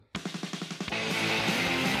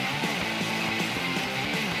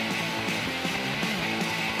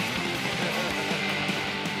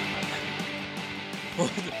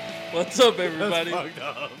What's up, everybody? That's fucked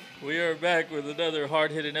up. We are back with another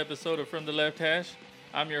hard-hitting episode of From the Left Hash.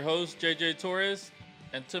 I'm your host, JJ Torres,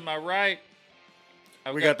 and to my right,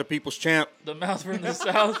 We got the people's champ. the mouth from the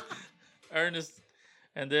south, Ernest,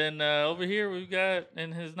 and then over here we've got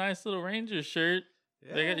in his nice little Rangers shirt.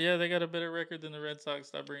 Yeah. They got a better record than the Red Sox.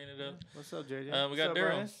 Stop bringing it up. What's up, JJ? We got What's up,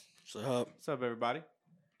 Daryl. Ernest? What's up? What's up, everybody?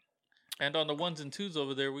 And on the ones and twos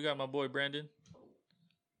over there, we got my boy Brandon.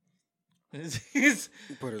 He's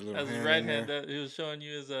Put a little that's his hand right in hand. there. He was showing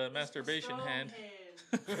you his masturbation hand.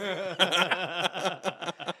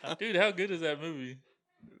 Dude, how good is that movie?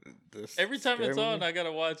 This Every time scary it's on, movie. I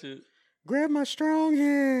gotta watch it. Grab my strong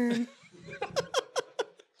hand.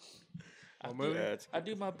 What movie? Yeah, it's I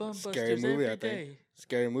do my bum busters scary movie, every I think. day.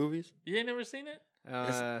 Scary movies. You ain't never seen it?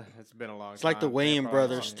 It's been a long time. It's like the Wayne I've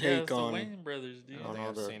brothers probably Yeah, take it's the on Wayne Brothers, dude. seen it. I don't on think all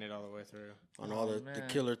I've the- seen it all the way through. all Oh, the man.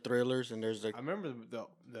 killer thrillers, and there's the I remember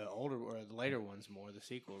the older or the later ones more, the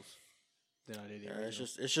sequels, than I did the original.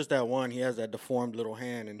 it's just that one. He has that deformed little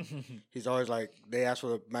hand, and he's always like they ask for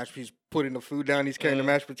the mashed. He's putting the food down. He's carrying the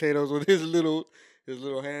mashed potatoes with his little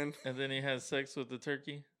hand. And then he has sex with the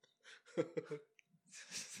turkey.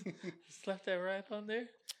 Slap that right on there.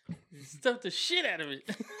 Stuff the shit out of it.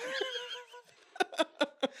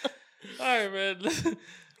 All right, man.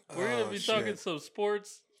 We're gonna be talking shit. some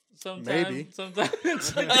sports sometime. Maybe. Sometime.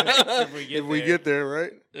 If we get there,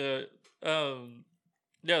 right? Yeah,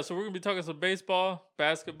 so we're gonna be talking some baseball,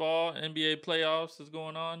 basketball, NBA playoffs is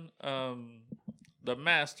going on. The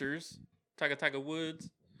Masters, Tiger Woods,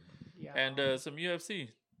 Yeah. and some UFC.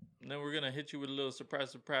 And then we're gonna hit you with a little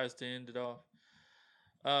surprise to end it off.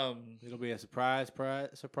 It'll be a surprise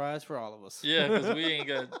for all of us. Yeah, because we ain't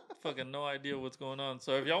got fucking no idea what's going on.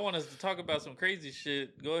 So if y'all want us to talk about some crazy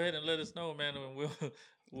shit, go ahead and let us know, man, and we'll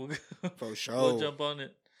For sure. we'll jump on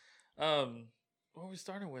it. What are we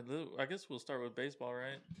starting with? I guess we'll start with baseball,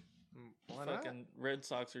 right? Why not? Fucking Red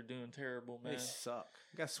Sox are doing terrible, man. They suck.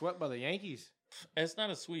 Got swept by the Yankees. It's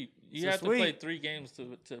not a sweep. You It's a have to play sweep. 3 games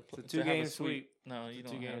to It's a have a two-game sweep. sweep. No, you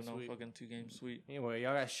It's a don't have two-game no sweep. fucking 2-game sweep. Anyway,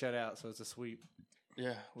 y'all got shut out, so it's a sweep.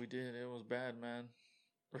 Yeah, we did. It was bad, man.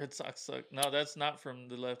 Red Sox suck. No, that's not from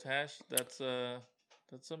the left hash. That's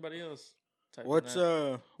somebody else. typing What's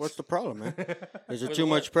that. what's the problem, man? Is it With too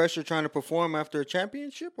what? much pressure trying to perform after a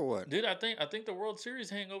championship or what? Dude, I think the World Series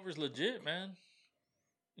hangover is legit, man.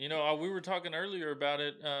 You know, we were talking earlier about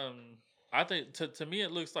it. I think to me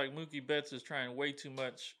it looks like Mookie Betts is trying way too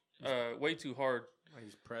much, way too hard.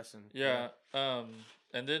 He's pressing. Yeah.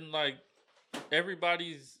 And then like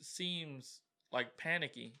everybody seems like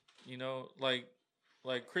panicky. You know, like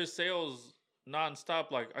Chris Sale's nonstop.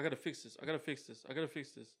 Like I gotta fix this. I gotta fix this. I gotta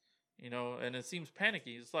fix this. You know, and it seems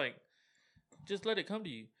panicky. It's like just let it come to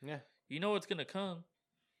you. Yeah. You know it's gonna come.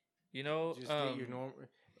 You know, Just get your normal.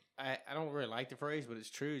 I don't really like the phrase, but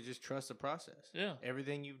it's true. Just trust the process. Yeah.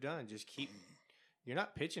 Everything you've done, just keep. You're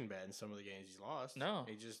not pitching bad in some of the games he's lost. No.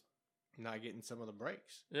 He's just not getting some of the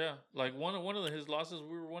breaks. Yeah, like one of his losses,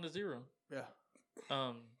 we were 1-0.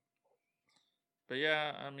 Yeah. But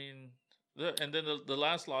yeah, I mean, and then the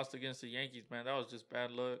last loss against the Yankees, man, that was just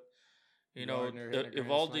bad luck. You know, Gardner hitting a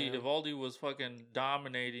grand slam. Evaldi was fucking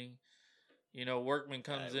dominating. You know, Workman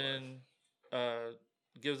comes Yeah, in,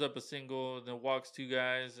 gives up a single, then walks 2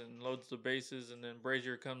 guys and loads the bases, and then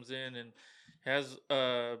Brazier comes in and has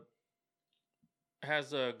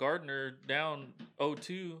Gardner down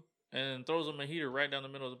 0-2 and throws him a heater right down the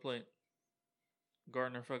middle of the plate.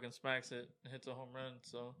 Gardner fucking smacks it and hits a home run.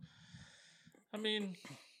 So, I mean,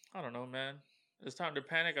 I don't know, man. It's time to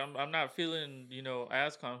panic. I'm not feeling, you know,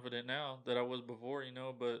 as confident now that I was before, you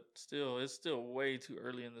know, but still, it's still way too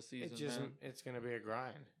early in the season, man. It's gonna be a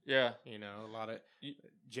grind. Yeah. You know, a lot of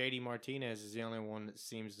JD Martinez is the only one that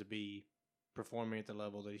seems to be performing at the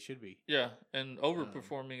level that he should be. Yeah, and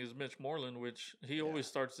overperforming is Mitch Moreland, which he always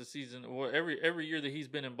starts the season. Well, every year that he's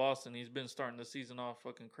been in Boston, he's been starting the season off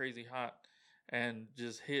fucking crazy hot and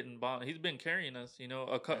just hitting bomb. He's been carrying us. You know,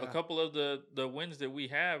 a couple of the wins that we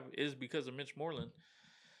have is because of Mitch Moreland.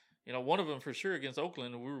 You know, one of them for sure against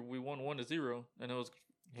Oakland, we won 1-0, and it was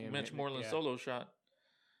Mitch Moreland's solo shot.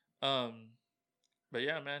 But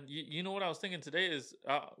yeah, man, you know what I was thinking today is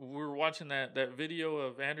we were watching that video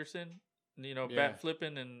of Anderson. You know, bat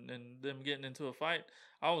flipping and them getting into a fight.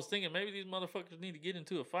 I was thinking maybe these motherfuckers need to get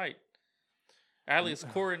into a fight. Alex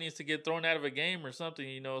Cora needs to get thrown out of a game or something.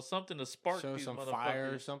 You know, something to spark Show these some motherfuckers. fire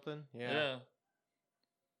or something. Yeah.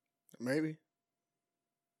 Maybe.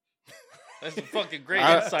 That's a fucking great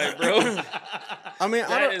insight, bro. I mean,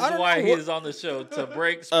 That I is don't why know he what, is on the show, to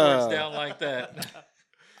break sports down like that.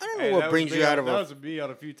 I don't know what brings you out of that a. was me on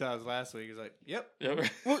a few times last week. It's like, yep. Yep.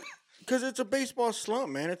 Because it's a baseball slump,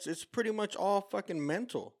 man. It's pretty much all fucking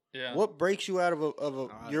mental. Yeah. What breaks you out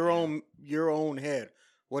of your own head?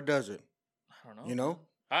 What does it? I don't know. You know,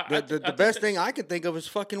 I the think best that- thing I can think of is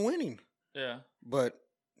fucking winning. Yeah. But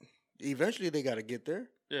eventually they got to get there.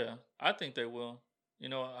 Yeah. I think they will. You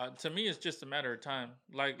know, to me, it's just a matter of time.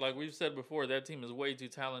 Like we've said before, that team is way too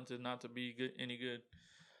talented not to be good, any good.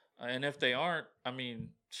 And if they aren't, I mean,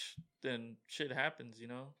 then shit happens. You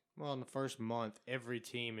know. Well, in the first month, every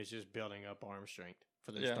team is just building up arm strength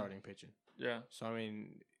for their Yeah. starting pitching. Yeah. So I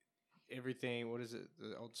mean, everything. What is it?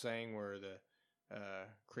 The old saying where the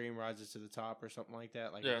cream rises to the top, or something like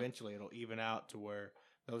that. Like Yeah. eventually, it'll even out to where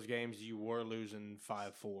those games you were losing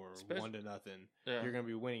 5-4, Especially- 1-0. Yeah. You're going to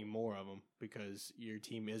be winning more of them because your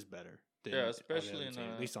team is better. Than Yeah, on the especially other in,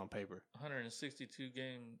 team, at least on paper. 162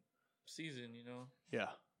 game season. You know, Yeah,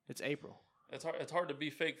 it's April. it's hard. It's hard to be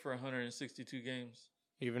fake for 162 games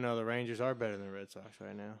Even though the Rangers are better than the Red Sox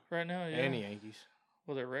right now, right now. Yeah. and the Yankees,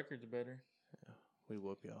 Well, their record's better. we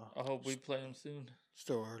whoop y'all. I hope we play them soon.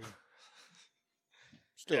 Still early.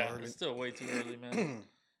 Still yeah, early. it's still way too early, man.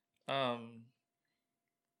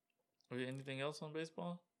 Anything else on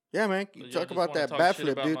baseball? Yeah, man. So You y'all talk just about wanna that talk bat shit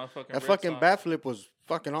flip, about dude. my fucking That Red fucking Sox? bat flip was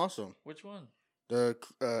fucking awesome. Which one? The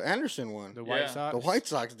Anderson one. The White Yeah. Sox. The White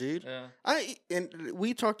Sox, dude. Yeah. And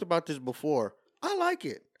we talked about this before. I like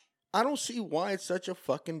it. I don't see why it's such a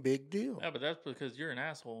fucking big deal. Yeah, but that's because you're an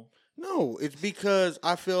asshole. No, it's because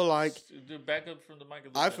I feel like Dude, back up from the mic. a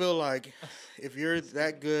little I bit. feel like if you're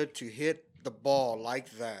that good to hit the ball like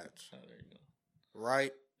that, Oh, there you go.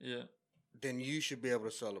 right, Yeah. then you should be able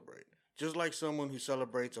to celebrate. Just like someone who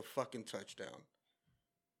celebrates a fucking touchdown.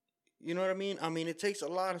 You know what I mean? I mean, it takes a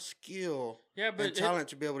lot of skill Yeah, but and talent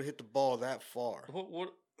to be able to hit the ball that far.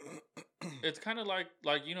 what it's kind of like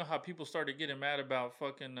you know how people started getting mad about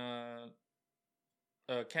fucking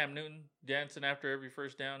Cam Newton dancing after every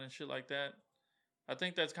first down and shit like that. I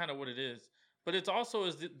think that's kind of what it is. But it's also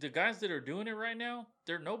is the guys that are doing it right now,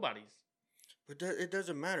 they're nobodies. But it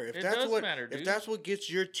doesn't matter. If It that's does what matter, if dude. that's what gets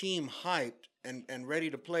your team hyped and ready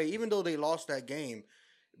to play, even though they lost that game,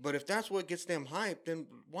 but if that's what gets them hyped, then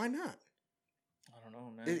why not? I don't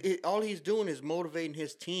know, man. All he's doing is motivating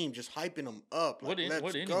his team, just hyping them up. Like,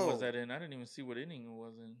 what inning go. was that in? I didn't even see what inning it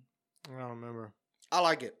was in. I don't remember. I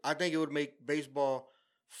like it. I think it would make baseball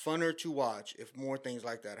funner to watch if more things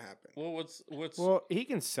like that happen. Well, what's Well, he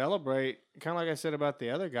can celebrate, kind of like I said about the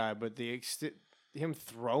other guy, but him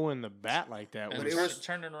throwing the bat like that and But it was. was-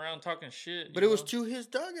 turning around talking shit. But you it was know? to his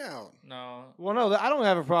dugout. No. Well, no, I don't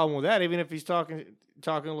have a problem with that. Even if he's talking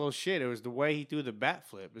a little shit, it was the way he threw the bat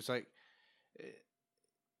flip. It's like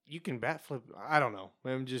you can bat flip. I don't know.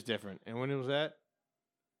 I'm just different. And when was that?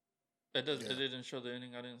 It does. Yeah. It didn't show the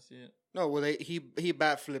inning. I didn't see it. No, well, he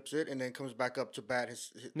bat flips it and then comes back up to bat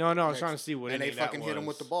his No, I was next- trying to see what and inning they fucking that hit him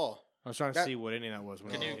with was. the ball. I was trying to That- see what inning that was.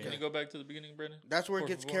 When Can I you was can you looking. go back to the beginning, Brendan? That's where it Por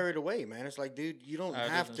gets favor. carried away, man. It's like, dude, you don't Ah, it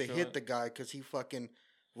have doesn't to show hit it. the guy because he fucking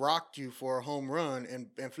rocked you for a home run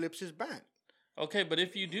and flips his bat. Okay, but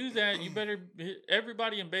if you do that, you better.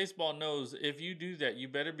 Everybody in baseball knows if you do that, you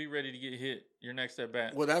better be ready to get hit your next at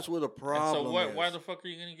bat. Well, that's where the And problem so is. why the fuck are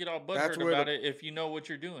you gonna get all That's butthurt where about the- it if you know what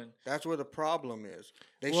you're doing? That's where the problem is.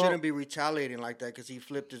 They Well- shouldn't be retaliating like that because he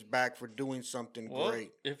flipped his back for doing something Well,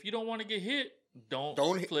 great. if you don't want to get hit, don't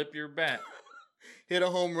Don't hit- flip your bat. Hit a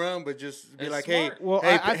home run, but just be It's like, smart. hey, Well,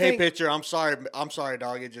 hey, I hey, think- pitcher, I'm sorry, dog. I'm sorry.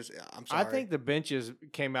 I think the benches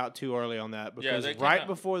came out too early on that Yeah, because they came right out.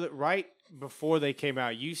 before they came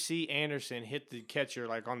out, you see Anderson hit the catcher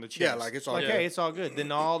like on the chest. Yeah, like it's all like, good. hey, it's all good. Then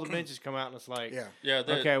all the benches come out and it's like, yeah. Yeah.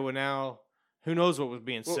 okay, well now, who knows what was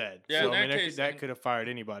being Well, said? yeah, so, in I mean, that case- that could have fired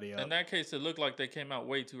anybody up. In that case, it looked like they came out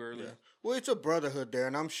way too early. Yeah. Well, it's a brotherhood there,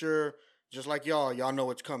 and I'm sure, just like y'all know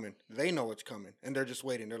it's coming. They know it's coming, and they're just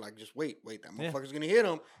waiting. They're like, just wait, that Yeah. motherfucker's gonna hit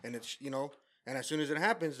him, and it's and as soon as it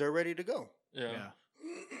happens, they're ready to go. Yeah.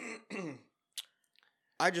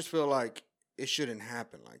 I just feel like it shouldn't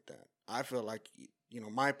happen like that. I feel like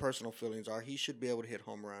my personal feelings are he should be able to hit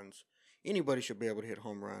home runs. Anybody should be able to hit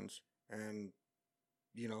home runs, and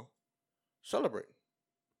celebrate.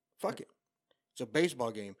 Fuck it. It's a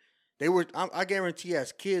baseball game. I guarantee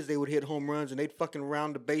as kids they would hit home runs and they'd fucking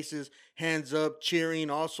round the bases, hands up, cheering,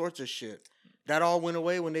 all sorts of shit. That all went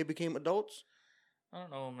away when they became adults. I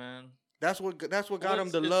don't know, man. That's what got Well, them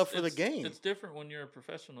the love for the game. It's different when you're a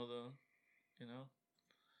professional, though. You know.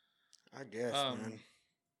 I guess, Um, man.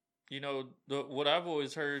 You know what I've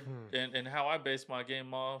always heard, Hmm. and how I base my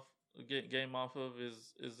game off of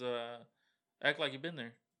is act like you've been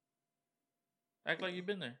there. Act like you've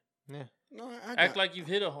been there. yeah. No, Act like you've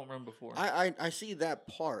hit a home run before. I see that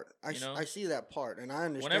part. You know? I see that part, and I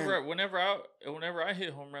understand. Whenever I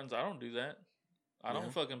hit home runs, I don't do that. I don't Yeah.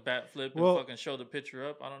 fucking bat flip Well- and fucking show the pitcher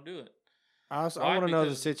up. I don't do it. I Why? want to know the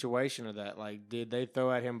Because- situation of that. Like, did they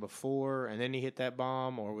throw at him before and then he hit that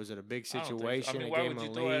bomb, or was it a big I don't think so. situation? I mean, and why gave would him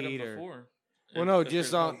you a throw at him lead, or- before? Well, If- no, if just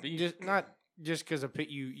there's no on beef? just not just because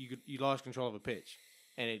you lost control of a pitch,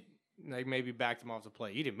 and it like maybe backed him off the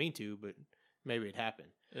play. You didn't mean to, but maybe it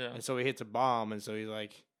happened, Yeah. and so he hits a bomb, and so he's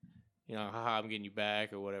like, haha, I'm getting you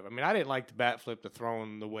back or whatever. I mean, I didn't like the bat flip to throw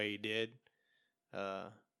him the way he did,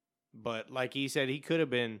 but like he said, he could have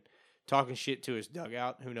been talking shit to his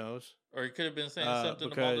dugout. Who knows? Or he could have been saying something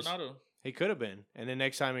to because- Maldonado. He could have been, and then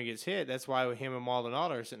next time he gets hit, that's why him and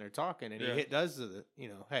Maldonado are sitting there talking, and Yeah. he does the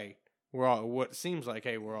hey, we're all what seems like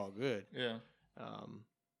hey, we're all good. Yeah.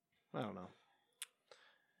 I don't know.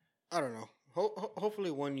 I don't know.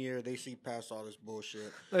 Hopefully, one year they see past all this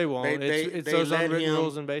bullshit. They won't. It's they those let unwritten him-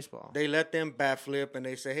 rules in baseball. They let them bat flip, and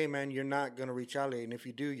they say, "Hey, man, you're not gonna retaliate, and if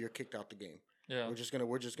you do, you're kicked out the game. Yeah. We're just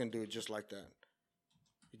gonna do it just like that.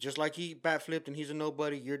 Just like he bat flipped and he's a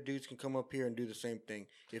nobody, your dudes can come up here and do the same thing.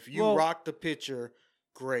 If you Well- rock the pitcher,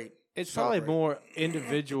 great. It's probably Celebrate. more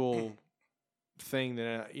individual thing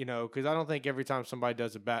than because I don't think every time somebody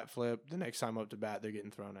does a bat flip, the next time up to bat they're getting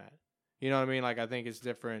thrown at. You know what I mean? Like I think it's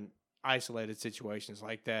different, isolated situations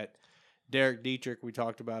like that. Derek Dietrich we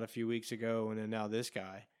talked about a few weeks ago, and then now this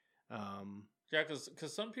guy. Yeah,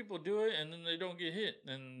 because some people do it and then they don't get hit,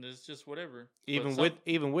 and it's just whatever. But Even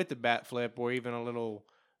some- with the bat flip or even a little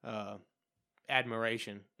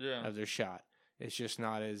admiration yeah, of their shot, it's just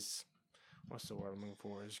not as what's the word I'm looking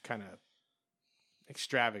for? It's kind of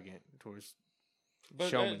extravagant towards but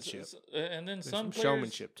showmanship. And then There's some some players,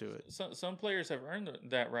 showmanship to it. Some players have earned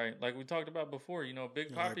that right, like we talked about before. Big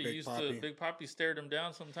Like Poppy Big Papi. Big Poppy stared him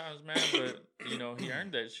down sometimes, man. But he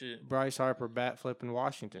earned that shit. Bryce Harper bat flip in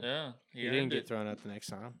Washington. Yeah, He didn't earned get it. thrown out the next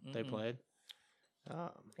time they Mm-mm. played.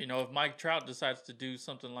 If Mike Trout decides to do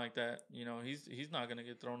something like that, he's not gonna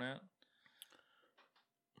get thrown out.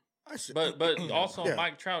 I see. But also Yeah.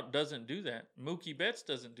 Mike Trout doesn't do that. Mookie Betts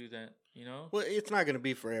doesn't do that. Well, it's not going to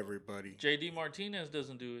be for everybody. JD Martinez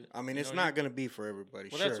doesn't do it. I mean, it's not going to be for everybody.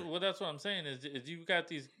 Well, sure. that's what I'm saying is you've got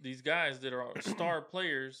these guys that are star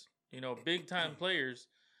players, big time players,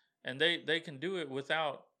 and they can do it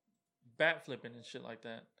without bat flipping and shit like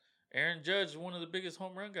that. Aaron Judge is one of the biggest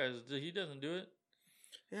home run guys. He doesn't do it.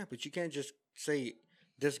 Yeah, but you can't just say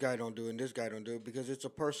this guy don't do it and this guy don't do it because it's a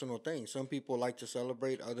personal thing. Some people like to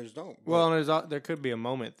celebrate, others don't. Well, and there could be a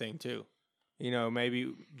moment thing too.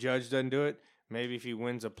 Maybe Judge doesn't do it. Maybe if he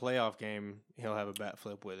wins a playoff game, he'll have a bat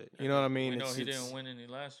flip with it. You know what I mean? We know It's- he it's- didn't win any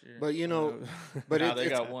last year. But but Nah, it, they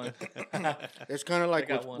it's, got one. it's kind of like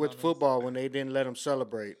They got one with on us. football when they didn't let them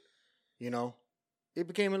celebrate. It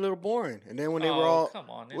became a little boring. And then when they were Oh, all come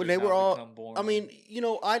on, it when did they were not all become boring. I mean,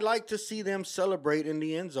 I'd like to see them celebrate in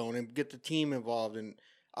the end zone and get the team involved, and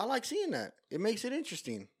I like seeing that. It makes it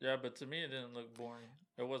interesting. yeah, but to me it didn't look boring.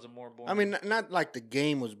 It wasn't more boring. I mean, not like the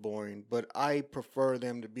game was boring, but I prefer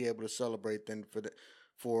them to be able to celebrate than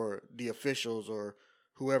for the officials or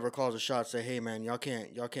whoever calls a shot say, "Hey, man, y'all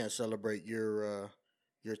can't celebrate your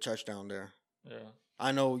touchdown there." yeah.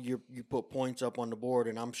 I know you put points up on the board,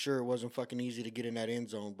 and I'm sure it wasn't fucking easy to get in that end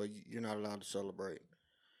zone, but you're not allowed to celebrate.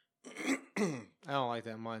 I don't like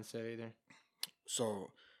that mindset either. So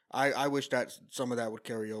I wish that some of that would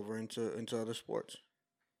carry over into other sports.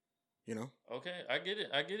 Okay, I get it.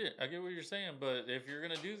 I get what you're saying, but if you're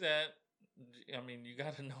gonna do that, I mean, you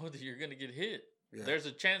got to know that you're gonna get hit. Yeah. There's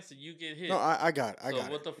a chance that you get hit. No, I got so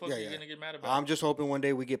it. what the fuck Yeah, are you yeah. gonna get mad about? I'm just hoping one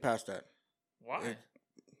day we get past that. Why?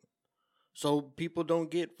 So people don't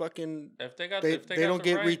get fucking If they got, they if they don't got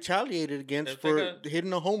get the right, retaliated against if they for got-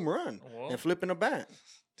 hitting a home run Well- and flipping a bat.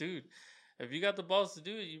 dude. If you got the balls to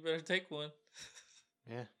do it, you better take one.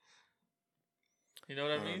 Yeah. You know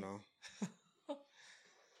what I I mean? don't know.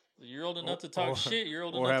 You're old enough to talk shit. You're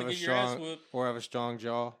old or enough have to a get your ass strong whooped. or have a strong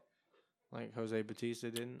jaw, like Jose Batista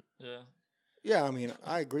didn't. Yeah. Yeah, I mean,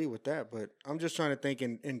 I agree with that, but I'm just trying to think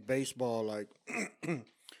in baseball, like,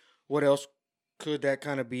 what else could that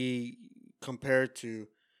kind of be compared to?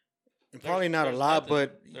 And probably not a there's lot, nothing.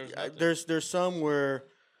 but There's nothing. there's some where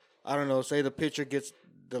I don't know. Say the pitcher gets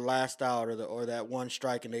the last out or that one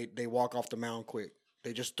strike, and they walk off the mound quick.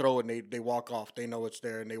 They just throw it and they walk off. They know it's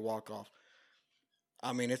there and they walk off.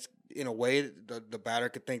 I mean, it's in a way the batter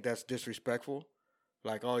could think that's disrespectful.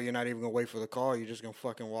 Like, oh, you're not even gonna wait for the call. You're just gonna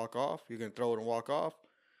fucking walk off. You're gonna throw it and walk off.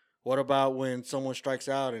 What about when someone strikes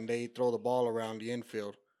out and they throw the ball around the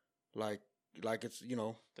infield, like it's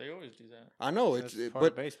They always do that. I know That's it's part of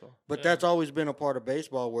but baseball. but Yeah. that's always been a part of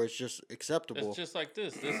baseball where it's just acceptable. It's just like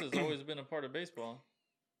this. This has always been a part of baseball.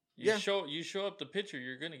 Yeah. You show up the pitcher,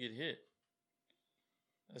 you're gonna get hit.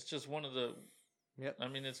 It's just one of the. Yep. I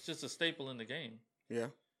mean, it's just a staple in the game. Yeah.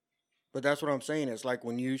 But that's what I'm saying. It's like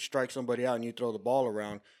when you strike somebody out and you throw the ball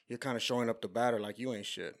around, you're kind of showing up the batter like you ain't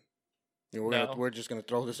shit. You know, we're just gonna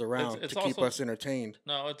throw this around it's to keep us entertained.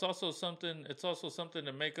 No, it's also something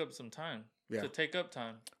to make up some time. Yeah. To take up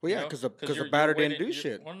time. Well, yeah, because the batter didn't do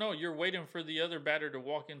shit. Well, no, you're waiting for the other batter to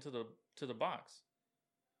walk into the box.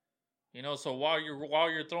 You know, so while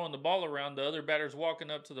you're throwing the ball around, the other batter's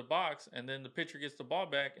walking up to the box, and then the pitcher gets the ball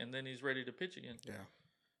back, and then he's ready to pitch again. Yeah.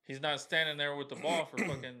 He's not standing there with the ball for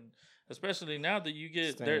fucking. Especially now that you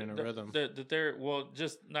get rhythm. Well,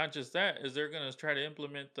 just not just that is they're gonna try to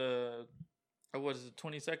implement the what is it,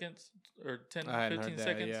 20 seconds or 10, 15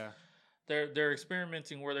 seconds? Yeah. They're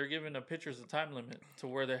experimenting where they're giving the pitchers a time limit to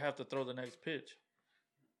where they have to throw the next pitch.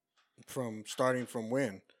 Starting from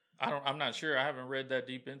when? I'm not sure. I haven't read that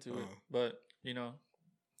deep into it, but you know.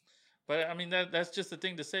 But I mean that's just the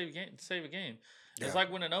thing to save a game. Yeah. It's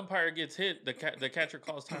like when an umpire gets hit, the catcher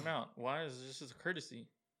calls timeout. Why is this just a courtesy?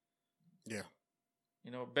 Yeah.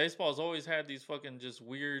 You know, baseball's always had these fucking just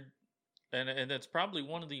weird, and it's probably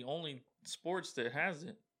one of the only sports that has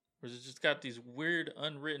it, where it's just got these weird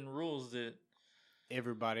unwritten rules that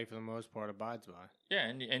everybody for the most part abides by. Yeah,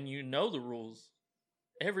 and you know the rules.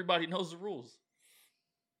 Everybody knows the rules.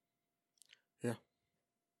 Yeah.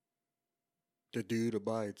 The dude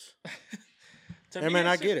abides.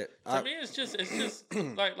 I get it. To me, it's just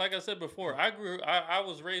like I said before. I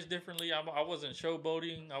was raised differently. I wasn't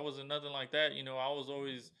showboating. I wasn't nothing like that. You know, I was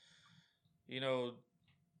always, you know,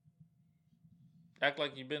 act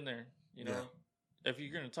like you've been there. You know, if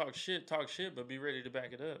you're gonna talk shit, but be ready to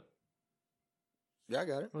back it up. Yeah, I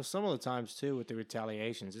got it. Well, some of the times too with the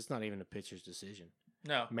retaliations, it's not even the pitcher's decision.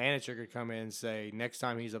 No, manager could come in and say next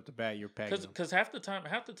time he's up to bat, you're pegging him. Because half the time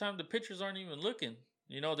the pitchers aren't even looking.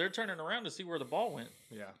 You know, they're turning around to see where the ball went.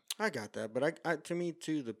 Yeah. I got that. But I to me,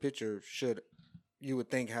 too, the pitcher you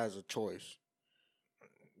would think, has a choice.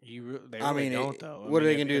 They don't, though. What are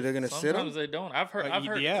they going to do? They're going to sit them? Sometimes they don't. I've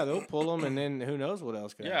heard. Yeah, they'll pull them, and then who knows what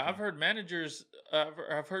else could happen. Yeah, I've heard managers,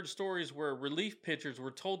 I've heard stories where relief pitchers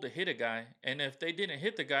were told to hit a guy, and if they didn't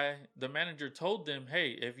hit the guy, the manager told them,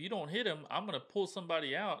 hey, if you don't hit him, I'm going to pull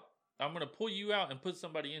somebody out. I'm going to pull you out and put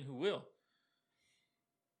somebody in who will.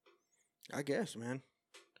 I guess, man.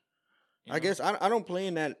 I guess I don't play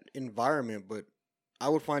in that environment, but I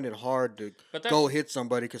would find it hard to go hit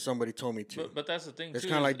somebody because somebody told me to. But that's the thing, it's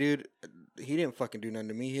kind of like, dude, he didn't fucking do nothing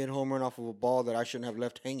to me. He hit a home run off of a ball that I shouldn't have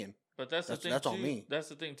left hanging. But that's the thing, that's on me. That's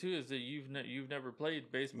the thing, too, is that you've never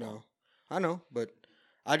played baseball. No, I know, but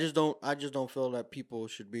I just don't feel that people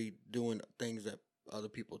should be doing things that other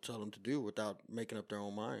people tell them to do without making up their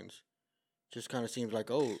own minds. Just kind of seems like,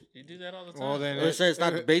 you do that all the time. Well, then it's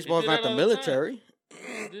not baseball's not the military.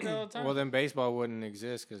 Do that all the time. Well, then baseball wouldn't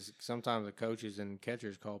exist because sometimes the coaches and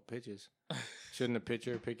catchers call pitches. Shouldn't the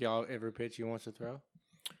pitcher pick out every pitch he wants to throw?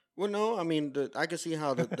 Well, no. I mean, I can see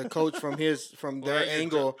how the coach from their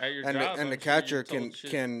angle and the catcher can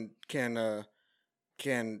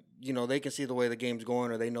they can see the way the game's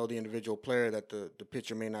going, or they know the individual player that the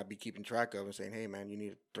pitcher may not be keeping track of and saying, hey man, you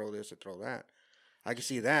need to throw this or throw that. I can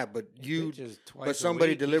see that, but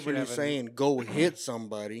somebody deliberately saying go hit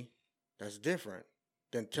somebody, that's different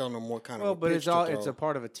than telling them what kind of pitch to throw. It's a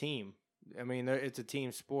part of a team. I mean, it's a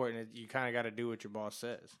team sport, and you kind of got to do what your boss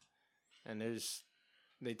says. And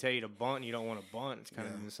they tell you to bunt, and you don't want to bunt. It's kind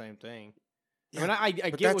of the same thing. Yeah, I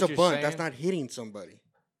get but that's what a you're bunt. saying. That's not hitting somebody.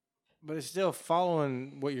 But it's still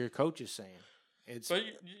following what your coach is saying. But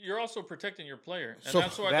you're also protecting your player, and so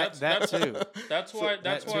that's why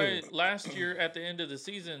that's why last year at the end of the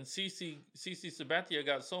season, CC Sabathia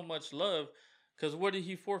got so much love because what did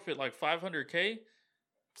he forfeit, like $500K?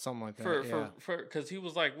 Something like that. Because he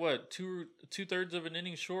was like what 2/3 of an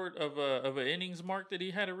inning short of an innings mark that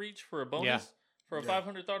he had to reach for a bonus for a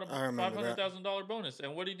 $500,000 bonus.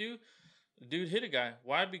 And what did he do? The dude hit a guy.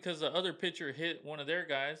 Why? Because the other pitcher hit one of their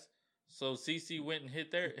guys, so CC went and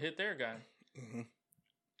hit their guy. Mm-hmm.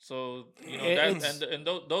 So and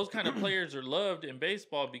those kind of players are loved in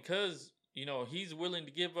baseball because he's willing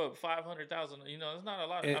to give up $500,000. It's not a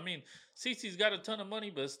lot. I mean, CC's got a ton of money,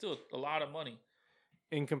 but it's still a lot of money.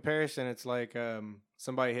 In comparison, it's like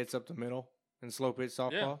somebody hits up the middle in slow pitch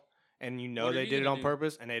softball, and they did it on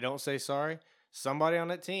purpose, and they don't say sorry. Somebody on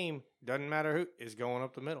that team, doesn't matter who, is going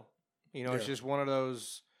up the middle. It's just one of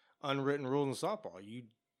those unwritten rules in softball. You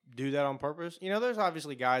do that on purpose. There's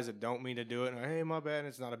obviously guys that don't mean to do it, and hey, my bad, and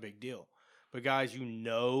it's not a big deal. But guys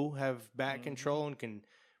have bat control and can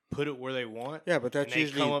put it where they want. Yeah, but that's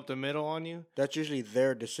usually come up the middle on you. That's usually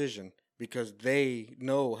their decision. Because they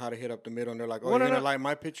know how to hit up the middle, and they're like, "Oh, you're gonna light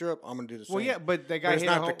my pitcher up? I'm gonna do the same." Well, yeah, but the guy it's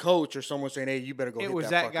not the coach or someone saying, "Hey, you better go." It hit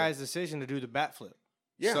was that guy's decision to do the bat flip.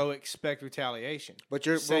 Yeah. So expect retaliation. But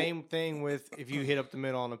you're Same thing with if you hit up the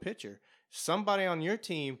middle on a pitcher. Somebody on your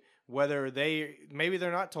team, whether maybe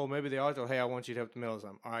they're not told, maybe they are told, hey, I want you to hit up the middle.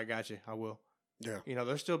 So all right, got you. I will. Yeah. You know,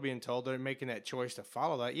 they're still being told. They're making that choice to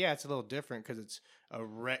follow that. Yeah, it's a little different because it's a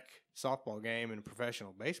rec softball game and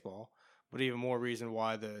professional baseball. But even more reason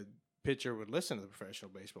why the pitcher would listen to the professional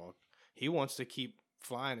baseball. He wants to keep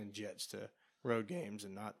flying in jets to road games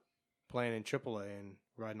and not playing in AAA and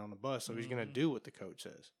riding on the bus. So he's going to do what the coach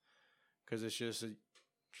says because it's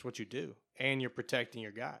it's what you do. And you're protecting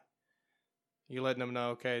your guy. You're letting them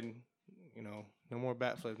know, okay, you know, no more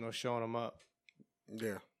bat flips, no showing them up.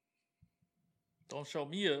 Yeah. Don't show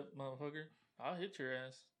me up, motherfucker. I'll hit your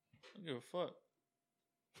ass. I don't give a fuck.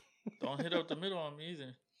 Don't hit up the middle on me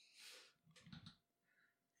either.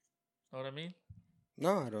 Know what I mean?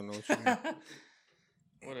 No, I don't know what you mean.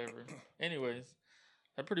 Whatever. Anyways,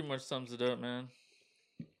 that pretty much sums it up, man.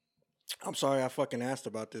 I'm sorry I fucking asked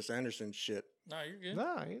about this Anderson shit. Nah, you're good.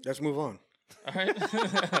 Nah, Let's move on. All right.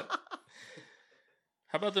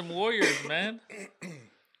 How about them Warriors, man?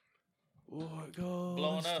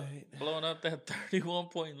 Blowing up that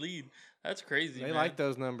 31-point lead. That's crazy, They man. like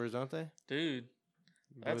those numbers, don't they? Dude,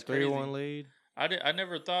 that's With a 3-1 crazy. lead. I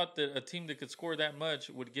never thought that a team that could score that much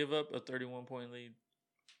would give up a 31-point lead.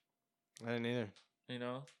 I didn't either. You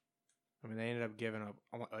know? I mean, they ended up giving up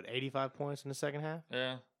 85 points in the second half.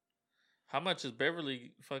 Yeah. How much is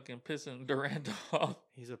Beverly fucking pissing Durant off?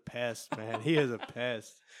 He's a pest, man. He is a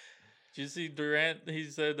pest. Did you see Durant? He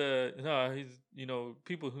said, no, he's, you know,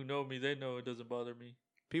 people who know me, they know it doesn't bother me.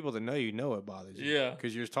 People that know you know it bothers you. Yeah.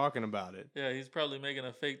 Because you're talking about it. Yeah, he's probably making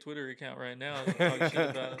a fake Twitter account right now talking shit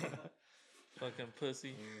about it. Fucking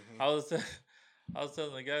pussy. Mm-hmm. I was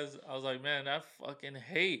telling the guys, I was like, man, I fucking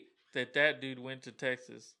hate that dude went to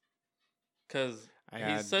Texas. Because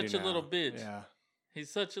he's such a little bitch. Yeah. He's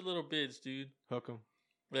such a little bitch, dude. Hook him.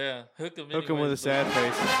 Yeah, hook him Hook him with a anyways, sad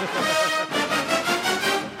but- face.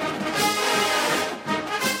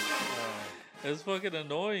 It's fucking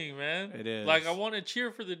annoying, man. It is. Like, I want to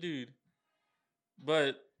cheer for the dude.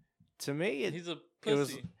 But To me, he's a it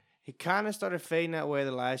was. pussy. He kind of started fading that way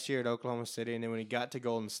the last year at Oklahoma City, and then when he got to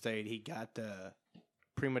Golden State, he got the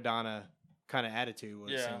prima donna kind of attitude.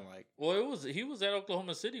 What it Yeah. seemed like. Well, he was at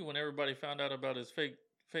Oklahoma City when everybody found out about his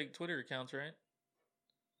fake Twitter accounts, right?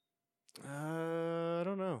 I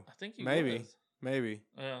don't know. I think he Maybe. was. Maybe.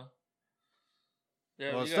 Yeah.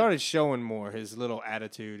 Yeah. Well, it you started showing more his little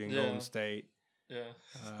attitude in Yeah. Golden State. Yeah.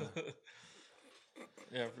 Uh.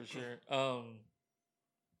 Yeah, for sure.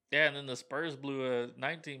 Yeah, and then the Spurs blew a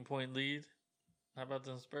 19-point lead. How about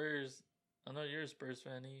them Spurs? I know you're a Spurs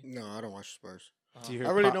fan, E. No, I don't watch Spurs. Did you I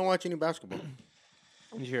hear really don't watch any basketball.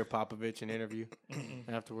 Did you hear Popovich in an interview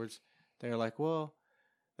afterwards? They were like, well,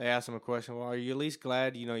 they asked him a question. Well, are you at least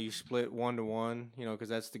glad, you know, you split 1-1, you know, because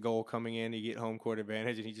that's the goal coming in. You get home court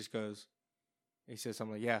advantage. And he just goes, he says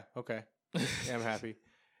something like, yeah, okay. Yeah, I'm happy.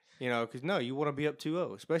 You know, because no, you want to be up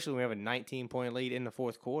 2-0, especially when we have a 19-point lead in the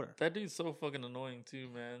fourth quarter. That dude's so fucking annoying, too,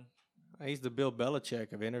 man. He's the Bill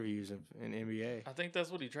Belichick of interviews in NBA. I think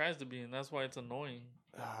that's what he tries to be, and that's why it's annoying.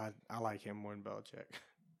 I like him more than Belichick.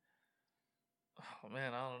 Oh,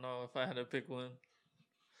 man, I don't know if I had to pick one.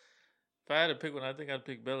 If I had to pick one, I think I'd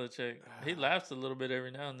pick Belichick. He laughs a little bit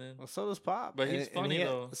every now and then. Well, so does Pop. But he's funny,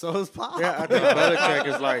 though. So does Pop. Yeah, I think Belichick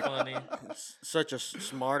is like Funny. such a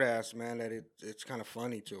smart ass, man, that it's kind of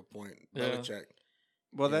funny to a point. Yeah. Belichick.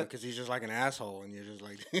 Well, Because he's just like an asshole, and you're just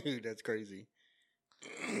like, dude, that's crazy.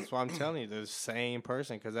 that's why I'm telling you, they're the same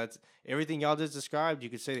person. Because that's everything y'all just described. You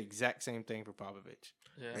could say the exact same thing for Popovich.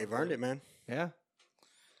 Yeah, They've earned it, man. Yeah.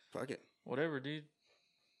 Fuck it. Whatever, dude.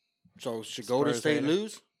 So should Golden Spurs State hater.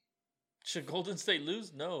 lose? Should Golden State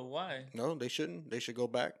lose? No. Why? No, they shouldn't. They should go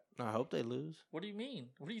back. I hope they lose. What do you mean?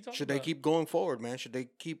 What are you talking Should about? they keep going forward, man? Should they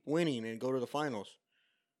keep winning and go to the finals?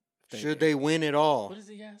 They- Should they win it all? What is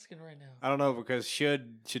he asking right now? I don't know because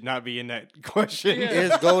should not be in that question. Yeah.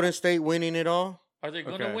 Is Golden State winning it all? Are they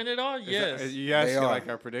going Okay. to win it all? Is that- Yes. you asking are. like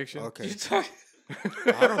our prediction? Okay. You talk,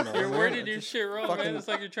 I don't know. you're man. wording I your just shit wrong, fucking man. It's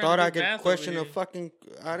like you're trying thought to I do could math question over a here. fucking.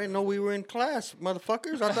 I didn't know we were in class,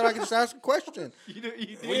 motherfuckers. I thought I could just ask a question. You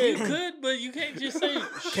Well, you could, but you can't just say.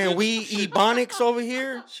 Can should- we ebonics over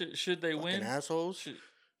here? Should they Fucking win? assholes. Should,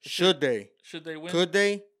 Should they? should they win? Could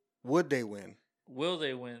they? Would they win? Will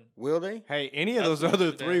they win? Will they? Hey, any of That's those what other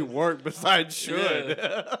should three ask. work besides should.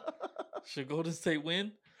 Should Golden State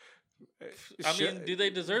win? I Should- mean, do they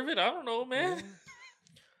deserve it? I don't know, man.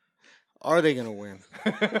 Are they gonna win?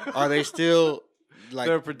 Are they still like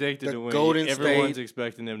They're predicted the to win. Golden Everyone's State,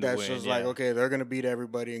 expecting them to that's win. just yeah. like okay, they're gonna beat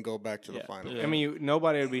everybody and go back to the Yeah. final? Yeah. I mean,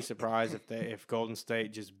 nobody would be surprised if Golden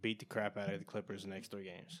State just beat the crap out of the Clippers the next 3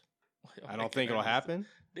 games. I don't think it'll happen.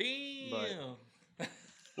 Damn.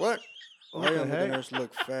 What? What Why the am the heck? nurse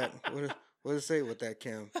look fat? What does it say with that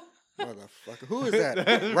cam? Motherfucker. Who is that?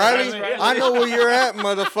 That's Riley? Riley. I know where you're at,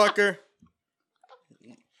 motherfucker.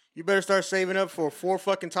 You better start saving up for 4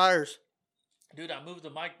 fucking tires. Dude, I moved the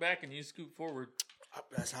mic back and you scoot forward.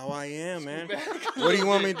 That's how I am, man. Scoot back a What do you little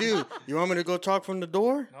want me bit. to do? You want me to go talk from the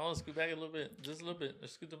door? No, scoot back a little bit. Just a little bit.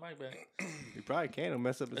 Just scoot the mic back. You probably can. It'll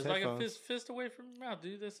mess up his It's like a headphones. fist away from your mouth,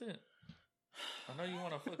 dude. That's it. I know you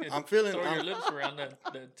want to fucking I'm feeling- throw your I'm- lips around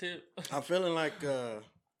that tip. I'm feeling like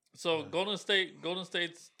So Golden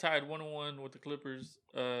State's tied 1-1 with the Clippers.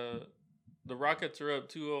 The Rockets are up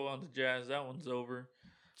 2-0 on the Jazz. That one's over.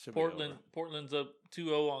 Should be over. Portland's up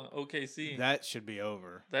 2-0 on OKC. That should be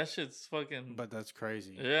over. That shit's fucking. But that's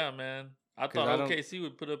crazy. Yeah, man. I 'Cause thought I don't- OKC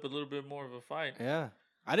would put up a little bit more of a fight. Yeah.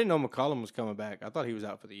 I didn't know McCollum was coming back. I thought he was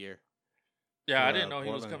out for the year. Yeah, I for, didn't know he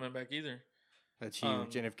was Portland. coming back either. That's huge. Um,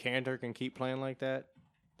 And if Cantor can keep playing like that,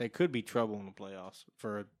 they could be trouble in the playoffs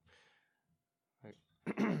for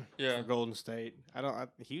Yeah. for Golden State.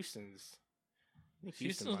 Houston's. I think Houston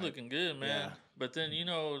Houston's might- looking good, man. Yeah. But then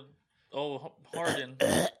Harden,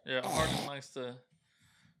 yeah, Harden likes to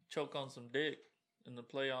choke on some dick in the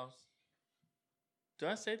playoffs. Did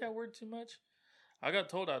I say that word too much? I got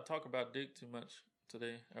told I'd talk about dick too much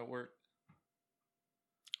today at work.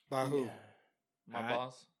 by who? My Alright.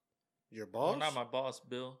 boss. Your Well, boss? not my boss,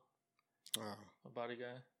 Bill, Oh. my body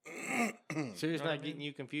guy. So he's Know what I not getting mean?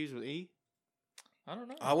 you confused with E? I don't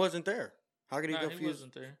know. I wasn't there. How could he Nah, he confuse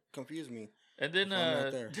wasn't there. me? And then If I'm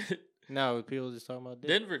not there. No, people just talking about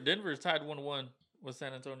Denver. Denver's tied 1-1 with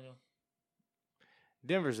San Antonio.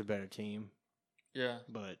 Denver's a better team, Yeah.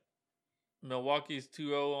 but Milwaukee's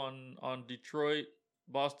 2-0 on Detroit.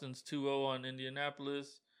 Boston's 2-0 on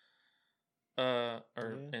Indianapolis. Yeah.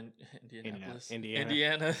 Indianapolis. Indiana.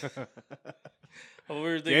 Indiana. We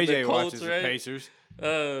were thinking JJ the watches Colts, the right? Pacers.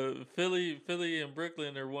 Philly and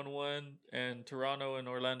Brooklyn are 1-1, and Toronto and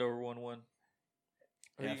Orlando are 1-1.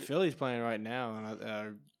 Yeah, Philly's playing right now,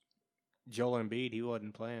 and Joel Embiid, he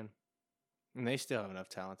wasn't playing, and they still have enough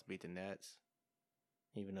talent to beat the Nets,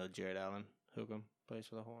 even though Jared Allen Hookem plays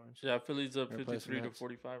for the Horns. Yeah, Philly's up Or plays for 53 to Nets.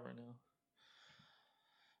 45 right now.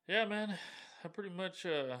 Yeah, man, that pretty much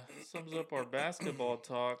sums up our basketball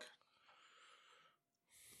talk.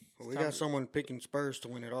 Well, we time got to- someone picking Spurs to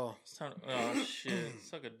win it all. It's time. Oh shit,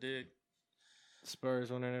 suck a dick.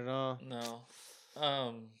 Spurs winning it all. No.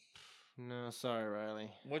 No, sorry,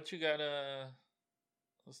 Riley. What you got?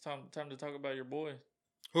 It's time to talk about your boy.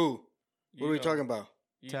 Who? You What are we know- talking about?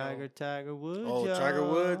 you know. Tiger Woods. Oh, Tiger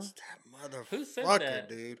y'all. Woods? That motherfucker, Who said that?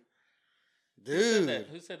 dude. Who said Dude. that?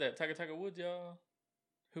 Who said that? Tiger Woods, y'all.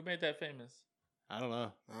 Who made that famous? I don't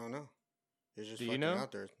know. I don't know. It's just Do you fucking know?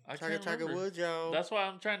 out there. I Tiger can't remember. Woods, y'all. That's why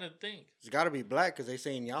I'm trying to think. It's got to be black because they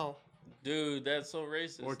saying y'all. Dude, that's so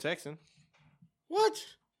racist. Or Texan. What?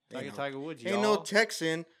 Like Tiger Woods, Ain't y'all. no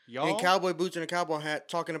Texan y'all. in cowboy boots and a cowboy hat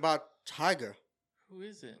talking about Tiger. Who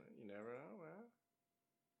is it? You never know,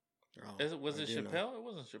 man. Oh, Was I it do know. Chappelle? It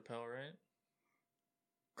wasn't Chappelle, right?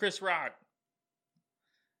 Chris Rock.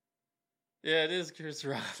 Yeah, it is Chris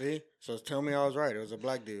Rock. See? So tell me I was right. It was a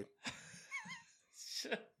black dude.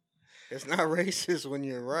 It's not racist when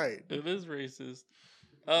you're right. It is racist.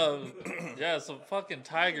 Yeah, so fucking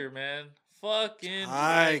Tiger, man. Fucking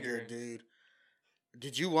Tiger, dude.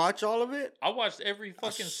 Did you watch all of it? I watched every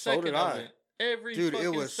fucking so second did of I. it. Every Dude,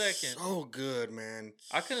 fucking it was second. so good, man.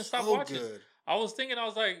 I couldn't stop So watching. good. I was thinking, I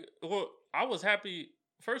was like, well, I was happy.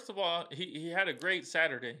 First of all, he had a great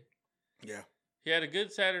Saturday. Yeah. He had a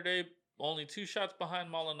good Saturday, only 2 shots behind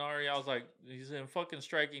Molinari. I was like, he's in fucking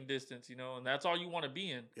striking distance, you know, and that's all you want to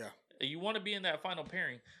be in. Yeah. You want to be in that final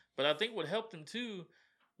pairing. But I think what helped him too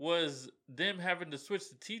was them having to switch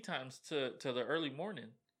the tee times to the early morning.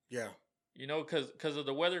 Yeah. You know, because of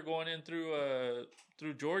the weather going in through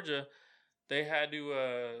Georgia, they had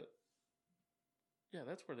to. Yeah,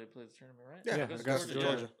 that's where they played the tournament, right? Yeah, That's Augusta,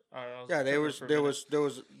 Georgia. All right, I was Yeah, tripping there for a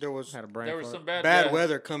minute. there was Had a brain There was fart. some bad bad yeah.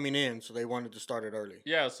 weather coming in, so they wanted to start it early.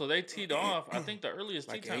 Yeah, so they teed off. I think the earliest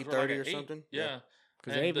Like tee times were like 8:30 at or 8. something? Yeah, Yeah.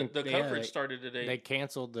 Because and they even the coverage started at 8. They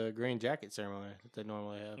canceled the green jacket ceremony that they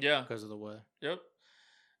normally have. Yeah. because of the weather. Yep.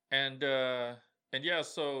 And yeah,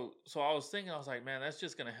 so I was thinking, I was like, man, that's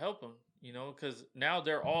just gonna help them, you know, because now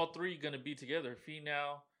they're all 3 gonna be together: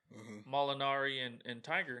 Finau, Mm-hmm. Molinari, and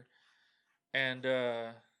Tiger. And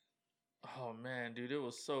oh man, dude, it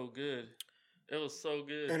was so good. It was so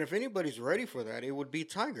good. And if anybody's ready for that, it would be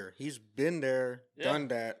Tiger. He's been there, Yeah. done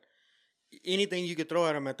that. Anything you could throw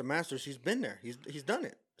at him at the Masters, he's been there. He's done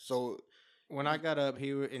it. So When I got up,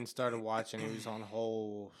 and started watching. He was on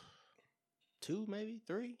hole 2, maybe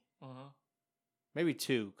 3. Uh-huh. maybe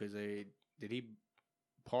 2 because did he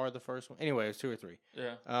par the first one? Anyway, it was 2 or 3.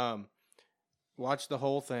 Yeah. Watched the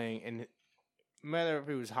whole thing, and no matter if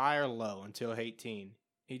he was high or low until 18,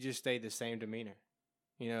 he just stayed the same demeanor.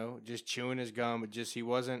 You know, just chewing his gum, but he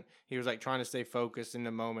was like trying to stay focused in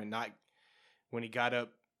the moment, not when he got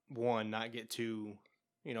up one, not get too,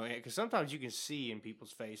 you know, because sometimes you can see in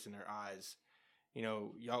people's face and their eyes, you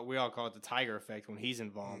know, we all call it the Tiger effect when he's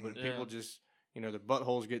involved, but people just, you know, their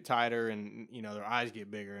buttholes get tighter and, you know, their eyes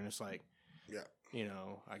get bigger, and it's like, you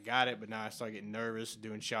know, I got it, but now I start getting nervous,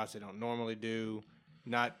 doing shots they don't normally do,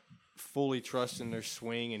 not fully trusting their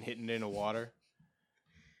swing and hitting it in the water.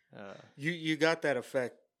 You got that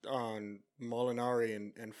effect on Molinari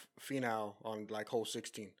and Finau on like hole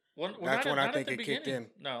 16. That's when I think it kicked in.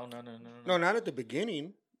 No, not at the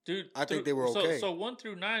beginning, dude. I think they were okay. So 1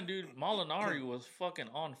 through 9, dude. Molinari was fucking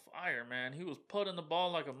on fire, man. He was putting the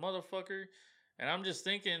ball like a motherfucker, and I'm just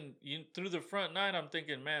thinking, through the front 9, I'm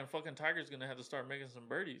thinking, man, fucking Tiger's gonna have to start making some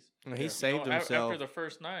birdies. Well, he saved himself after the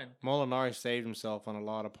first 9. Molinari saved himself on a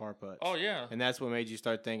lot of par putts. Oh yeah, and that's what made you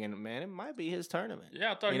start thinking, man, it might be his tournament.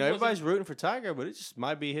 Yeah, I thought everybody's rooting for Tiger, but it just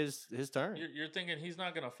might be his turn. You're thinking he's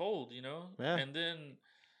not gonna fold, you know? Yeah. And then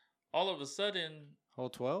all of a sudden, hole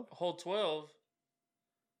 12,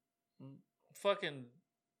 fucking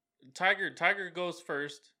Tiger goes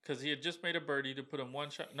first because he had just made a birdie to put him one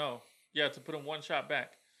shot. No. Yeah, to put him one shot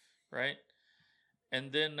back, right?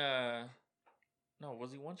 And then, no,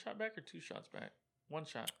 was he one shot back or 2 shots back? 1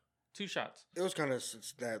 shot, 2 shots. It was kind of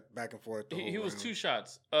that back and forth. He was 2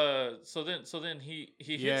 shots. So then he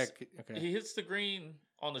hits the green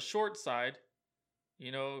on the short side.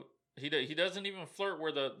 You know, he doesn't even flirt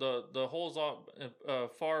where the hole's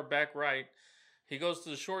far back right. He goes to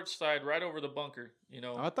the short side, right over the bunker. You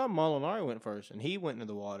know, I thought Molinari went first, and he went into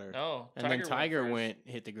the water. No, and then Tiger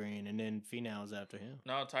hit the green, and then Finau was after him.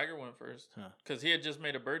 No, Tiger went first because he had just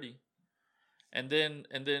made a birdie, and then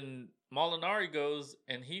Molinari goes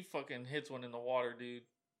and he fucking hits one in the water, dude.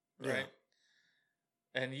 Right,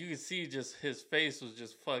 and you can see just his face was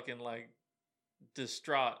just fucking like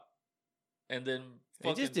distraught, and then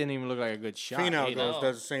it just didn't even look like a good shot. Finau does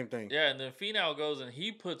the same thing. Yeah, and then Finau goes and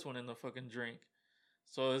he puts one in the fucking drink.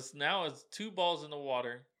 So it's 2 balls in the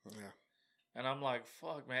water. Yeah. And I'm like,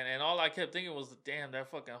 fuck, man. And all I kept thinking was, damn,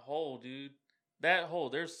 that fucking hole, dude. That hole.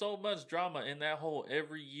 There's so much drama in that hole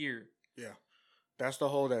every year. Yeah. That's the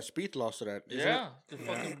hole that Spieth lost to that, isn't it? It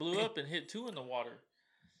fucking blew up and hit 2 in the water.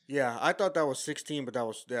 Yeah, I thought that was 16, but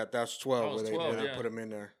that's 12 where they put him in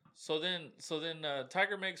there. So then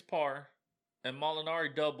Tiger makes par and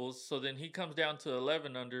Molinari doubles. So then he comes down to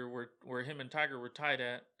 11 under where him and Tiger were tied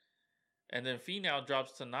at. And then Finau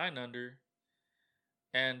drops to 9 under.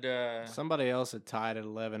 And somebody else had tied at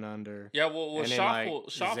 11 under. Yeah, well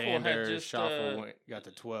Schauffele had just got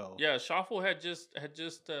to 12. Yeah, Schauffele had just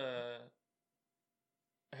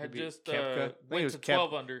went to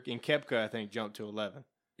 12 under. And Koepka, I think, jumped to 11.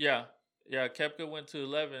 Yeah, Koepka went to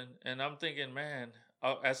 11, and I'm thinking, man,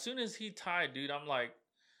 as soon as he tied, dude, I'm like,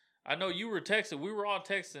 I know you were texting. We were all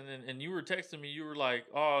texting, and you were texting me. You were like,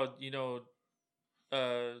 oh, you know,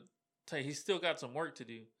 he's still got some work to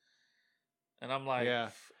do. And I'm like,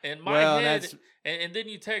 in my head, and then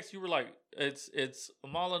you text, you were like, it's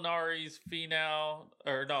Molinari's Finau,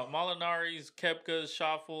 or no, Molinari's, Koepka's,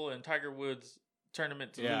 Schauffele, and Tiger Woods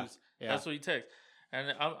tournament to lose. Yeah. That's what he text.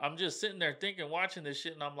 And I'm just sitting there thinking, watching this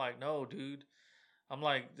shit, and I'm like, no, dude. I'm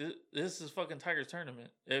like, this is fucking Tiger's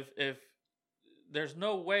tournament. If there's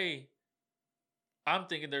no way, I'm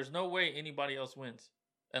thinking there's no way anybody else wins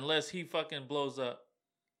unless he fucking blows up.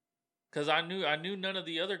 Because I knew none of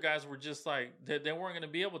the other guys were just like, they weren't going to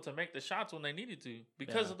be able to make the shots when they needed to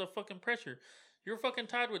because of the fucking pressure. You're fucking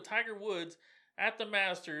tied with Tiger Woods at the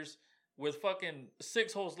Masters with fucking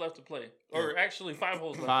 6 holes left to play. Or actually 5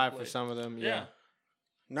 holes left to play. 5 for some of them, yeah.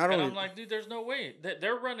 I'm like, dude, there's no way.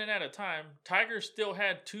 They're running out of time. Tiger still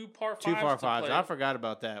had 2 par 5s 2 par 5s. To play. I forgot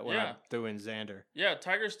about that when I threw in Xander. Yeah,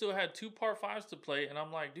 Tiger still had 2 par 5s to play, and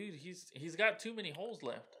I'm like, dude, he's got too many holes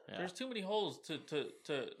left. Yeah. There's too many holes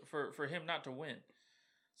for him not to win.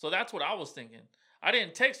 So that's what I was thinking. I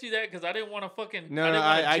didn't text you that because I didn't want to fucking.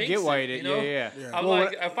 I get why you did. Yeah. I'm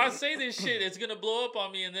like, if I say this shit, it's gonna blow up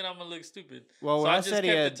on me, and then I'm gonna look stupid. Well, so when I just kept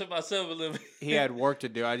it to myself a little bit. He had work to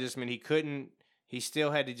do. I just mean he couldn't. He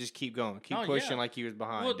still had to just keep going, keep pushing like he was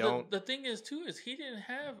behind. Well, the thing is too is he didn't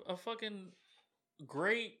have a fucking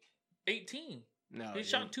great 18. No, he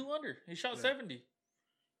shot 2 under. He shot 70.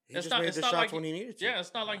 He just made the shots when he needed to. Yeah,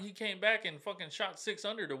 it's not like he came back and fucking shot 6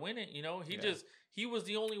 under to win it. You know, he was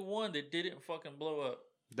the only one that didn't fucking blow up.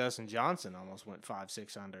 Dustin Johnson almost went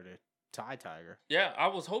 5-6 under to tie Tiger. Yeah, I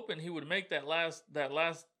was hoping he would make that last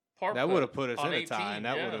par That putt would have put us on in a 18, tie, and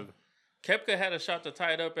that yeah. would have. Kepka had a shot to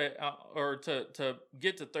tie it up at or to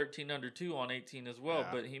get to 13 under 2 on 18 as well,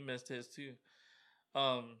 Yeah. but he missed his too.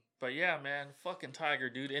 But yeah, man, fucking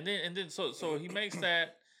Tiger, dude. And then so he makes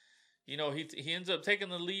that, you know, he ends up taking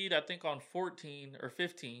the lead, I think on 14 or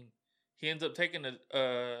 15. He ends up taking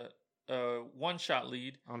a one shot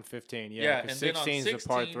lead. On 15, Yeah, yeah. and Because then on 16 is the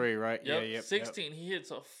par 16, 3, right? Yep, Yeah, 16 he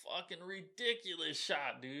hits a fucking ridiculous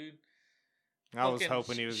shot, dude. I was Fucking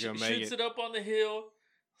hoping he was going to make shoots it. it up on the hill.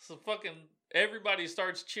 So fucking everybody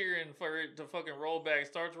starts cheering for it to fucking roll back.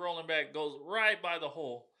 Starts rolling back. Goes right by the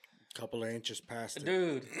hole, Couple of inches past it.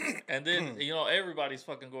 dude. And then you know everybody's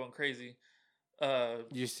fucking going crazy.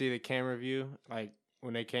 You see the camera view? Like,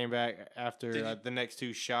 when they came back after the next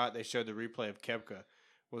two shot, they showed the replay of Koepka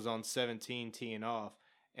was on 17 teeing off.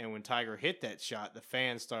 And when Tiger hit that shot, the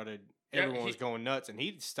fans started... Yeah, Everyone was going nuts, and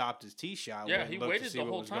he stopped his tee shot. Yeah, went and he looked waited to see the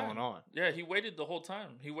what whole was time. going on. Yeah, he waited the whole time.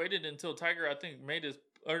 He waited until Tiger, I think, made his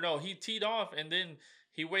he teed off, and then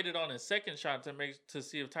he waited on his second shot to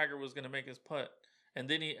see if Tiger was going to make his putt. And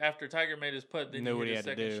then after Tiger made his putt, then Knew he what hit he his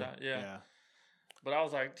had to second do. shot. Yeah. But I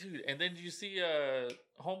was like, dude. And then did you see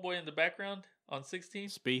homeboy in the background on 16?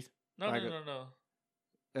 Spieth. No.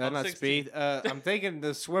 On Not 16. Spieth. I'm thinking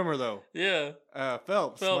the swimmer though. Yeah.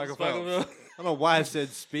 Phelps. Michael Phelps. I don't know why I said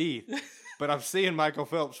Spieth, but I'm seeing Michael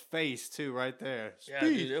Phelps' face too right there. Yeah,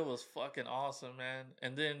 Spieth. dude, it was fucking awesome, man.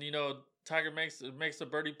 And then you know Tiger makes a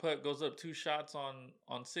birdie putt, goes up 2 shots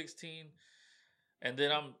on 16, and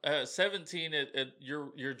then I'm 17.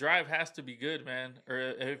 Your drive has to be good, man. Or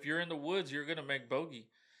if you're in the woods, you're gonna make bogey.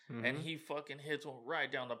 Mhm. And he fucking hits one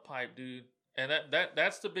right down the pipe, dude. And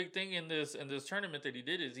that's the big thing in this tournament that he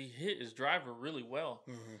did is he hit his driver really well.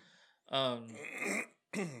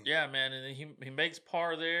 Yeah, man, and then he makes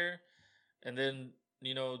par there, and then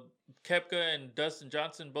you know Koepka and Dustin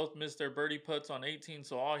Johnson both missed their birdie putts on 18,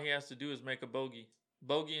 so all he has to do is make a bogey,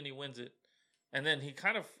 and he wins it. And then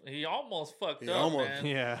he almost fucked up, man.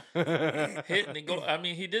 Yeah. Hit and he go. I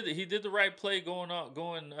mean, he did the right play going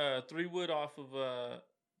 3-wood off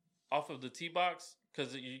of the tee box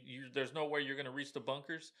because there's no way you're gonna reach the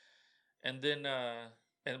bunkers, and then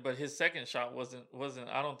but his second shot wasn't.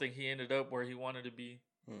 I don't think he ended up where he wanted to be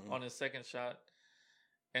on his second shot,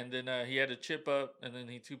 and then he had to chip up, and then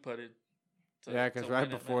he 2-putted. Yeah, because right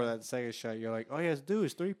before that second shot, you're like, all he has to do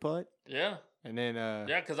is 3-putt. Yeah. And then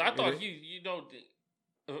yeah, because I thought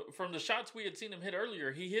from the shots we had seen him hit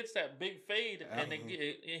earlier, he hits that big fade and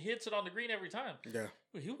it hits it on the green every time. Yeah.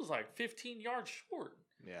 He was like 15 yards short.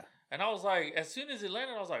 Yeah. And I was like, as soon as it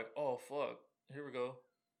landed, I was like, oh fuck, here we go.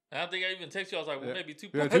 And I think I even texted you. I was like, well, maybe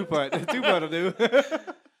 2-putt. Yeah, 2-putt. 2-putt will do.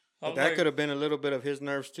 But that could have been a little bit of his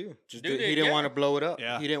nerves too. He didn't want to blow it up.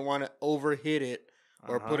 Yeah. He didn't want to overhit it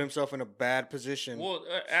or put himself in a bad position. Well,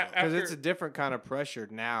 because it's a different kind of pressure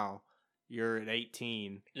now. You're at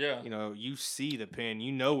 18. Yeah. You know, you see the pin.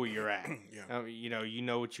 You know where you're at. Yeah. You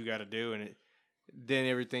know what you got to do, and then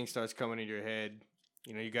everything starts coming into your head.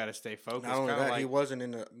 You know, you got to stay focused. Not only that, he wasn't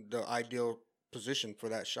in the ideal position for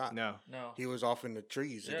that shot. No. He was off in the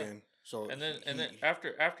trees again. So and then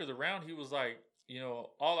after the round, he was like, you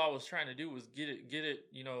know, all I was trying to do was get it,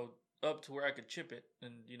 you know, up to where I could chip it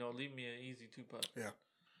and, you know, leave me an easy 2-putt. Yeah.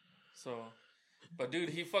 So, but dude,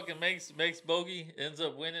 he fucking makes bogey, ends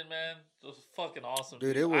up winning, man. It was fucking awesome.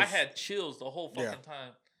 Dude, it was. I had chills the whole fucking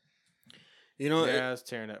time. You know, I was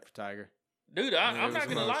tearing up for Tiger. Dude, I'm not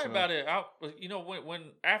gonna lie emotional. about it. You know, when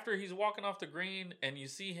after he's walking off the green and you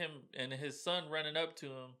see him and his son running up to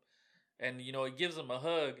him, and you know he gives him a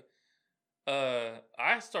hug.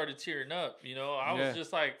 I started tearing up. You know, I was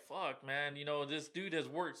just like, "Fuck, man!" You know, this dude has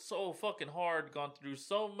worked so fucking hard, gone through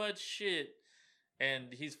so much shit,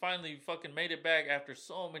 and he's finally fucking made it back after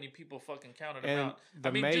so many people fucking counted him out.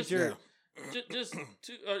 The major. Just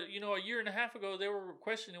you know, a year and a half ago, they were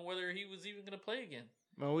questioning whether he was even going to play again.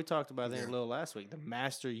 Well, we talked about that a little last week. The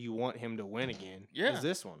Master you want him to win again is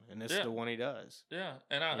this one, and this is the one he does. Yeah,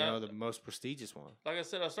 and the most prestigious one. Like I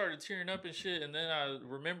said, I started tearing up and shit, and then I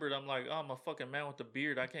remembered, I'm like, oh, I'm a fucking man with a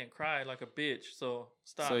beard. I can't cry like a bitch, so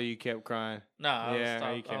stop. So you kept crying? Nah, I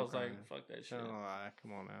was crying. like, fuck that shit. Don't lie.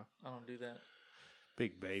 Come on now. I don't do that.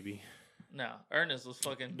 Big baby. Nah, Ernest was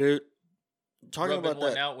fucking dude. Talking about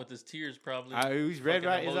one that out with his tears, probably. He's red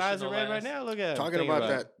right. His eyes are red right now. Look at him. Talking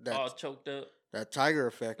about that all choked up. That Tiger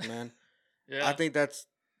effect, man. Yeah, I think that's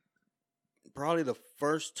probably the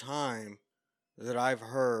first time that I've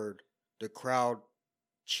heard the crowd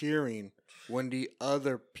cheering when the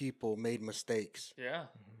other people made mistakes. Yeah.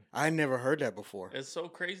 I never heard that before. It's so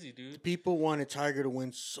crazy, dude. People wanted Tiger to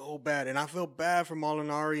win so bad, and I feel bad for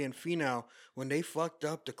Molinari and Finau when they fucked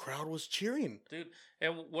up. The crowd was cheering. Dude,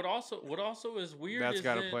 and what also is weird That's is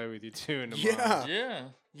got to that, play with you too in the Yeah. mind. yeah.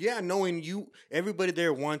 Yeah, knowing everybody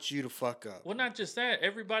there wants you to fuck up. Well, not just that.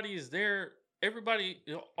 Everybody is there. Everybody,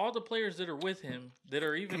 all the players that are with him, that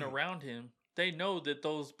are even around him, they know that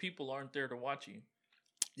those people aren't there to watch you.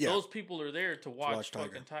 Yeah. Those people are there to watch Tiger.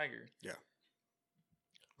 fucking Tiger. Yeah.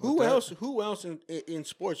 Well, Who that- else? Who else in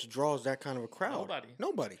sports draws that kind of a crowd? Nobody.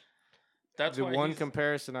 Nobody. That's The why one he's-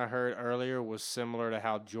 comparison I heard earlier was similar to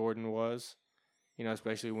how Jordan was,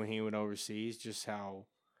 especially when he went overseas. Just how,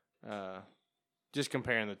 just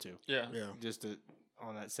comparing the two, Yeah. Yeah. just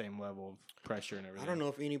on that same level of pressure and everything. I don't know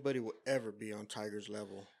if anybody will ever be on Tiger's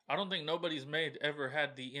level. I don't think nobody's ever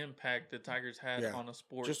had the impact that Tiger's had Yeah. on a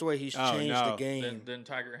sport Just the way he's Oh, changed no. the game. than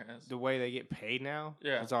Tiger has. the way they get paid now.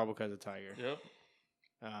 Yeah. it's all because of Tiger. Yep.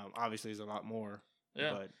 Obviously, there's a lot more.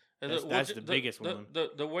 Yeah. but And That's the biggest one.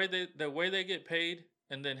 The way they get paid,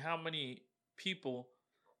 and then how many people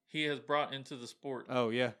he has brought into the sport. oh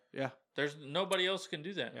yeah, There's nobody else can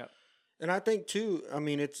do that. Yeah. And I think too, I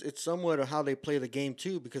mean, it's somewhat of how they play the game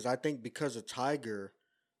too, because I think because of Tiger,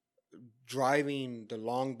 driving the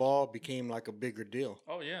long ball became like a bigger deal.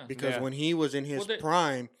 Oh yeah. Because Yeah. when he was in his Well, they-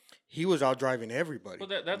 prime, he was out driving everybody.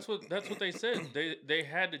 Well, that's what they said. They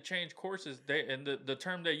had to change courses. And the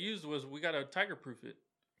term they used was, we got to Tiger proof it.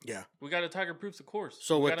 Yeah. We got to Tiger proof the course.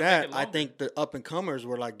 So We with gotta make that, it I longer. think the up and comers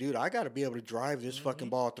were like, dude, I got to be able to drive this fucking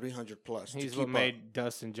Mhm. ball 300 plus. he's to what keep made up.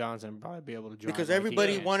 Dustin Johnson probably be able to drive Because like he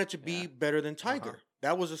everybody can. wanted to be Yeah. better than Tiger.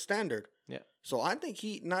 That was a standard. Yeah. So I think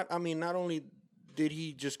not only did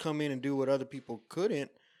he just come in and do what other people couldn't,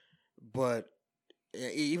 but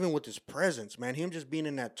even with his presence, man, him just being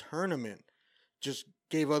in that tournament just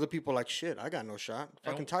gave other people like, shit, I got no shot.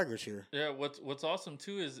 Fucking And- Tiger's here. Yeah, what's awesome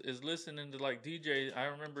too is listening to like DJ. I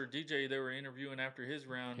remember DJ, they were interviewing after his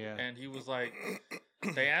round, Yeah. and he was like,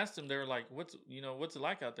 they asked him, they were like, what's it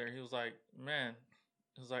like out there? He was like, man,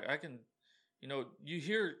 he was like, I can, you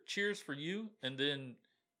hear cheers for you, and then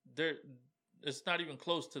it's not even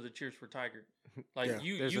close to the cheers for Tiger. Like Yeah.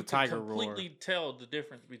 you There's a can Tiger roar. completely tell the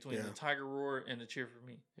difference between Yeah. the Tiger roar and the cheer for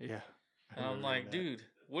me. Yeah, And I'm like, dude,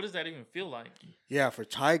 what does that even feel like? Yeah, for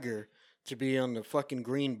Tiger to be on the fucking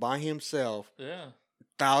green by himself, Yeah.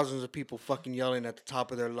 thousands of people fucking yelling at the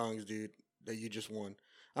top of their lungs, dude, that you just won.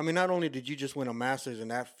 I mean, not only did you just win a Masters, and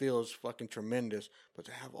that feels fucking tremendous, but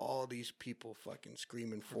to have all these people fucking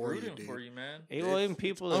screaming for you, Rooting dude. for you, man. Even It's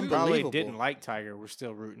people that probably unbelievable. didn't like Tiger were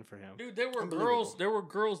still rooting for him. Dude, there were Unbelievable.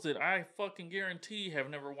 girls that I fucking guarantee have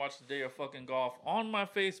never watched a day of fucking golf on my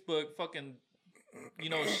Facebook, fucking,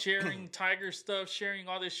 sharing Tiger stuff, sharing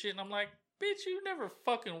all this shit, and I'm like, bitch, you never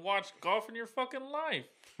fucking watched golf in your fucking life.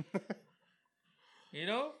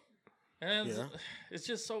 And Yeah. it's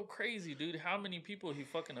just so crazy, dude. How many people he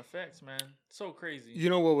fucking affects, man? So crazy. You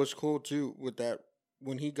know what was cool too with that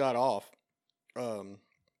when he got off,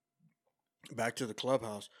 back to the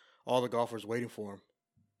clubhouse, all the golfers waiting for him.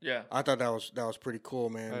 Yeah. I thought that was pretty cool,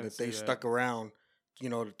 I man. didn't That they see that. stuck around,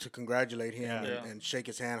 to congratulate him Yeah. Yeah. and shake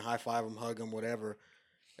his hand, high five him, hug him, whatever.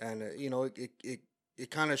 And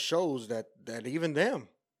it kind of shows that even them,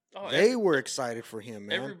 Oh, they were excited for him,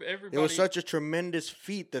 man. everybody. It was such a tremendous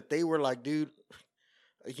feat that they were like, dude,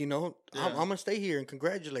 I'm gonna stay here and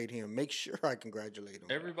congratulate him. Make sure I congratulate him.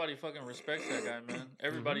 Everybody fucking respects that guy, man.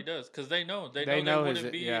 Everybody does, because they know They they know wouldn't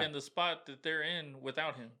his- be yeah. in the spot that they're in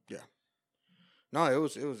without him. No, it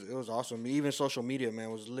was awesome. Even social media,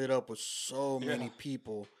 man, was lit up with so many Yeah.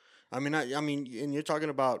 people. I mean, and you're talking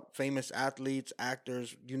about famous athletes,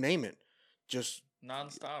 actors, you name it. Just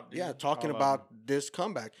Nonstop, dude. yeah, talking All of about this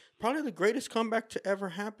comeback, probably the greatest comeback to ever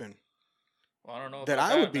happen Well, I don't know that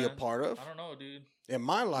about I would be a man. part of I don't know, dude. in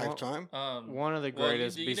my lifetime. One of the Well,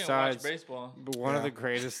 greatest you didn't watch besides baseball. But one of Yeah. the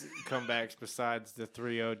greatest comebacks besides the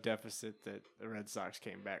 3-0 deficit that the Red Sox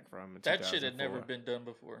came back from. In That shit had never 2004. been done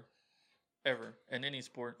before, ever in any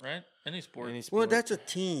sport, right? Any sport. Any Well, sport. that's a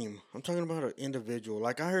team. I'm talking about an individual.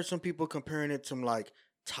 Like I heard some people comparing it to like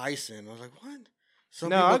Tyson. I was like, what? Some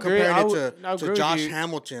No, I people agree. comparing I it would- I agree to with Josh you.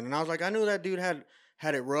 Hamilton, and I was like, I knew that dude had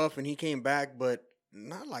it rough and he came back, but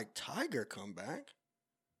not like Tiger come back.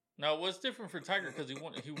 No, what's different for Tiger because he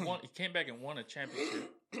came back and won a championship.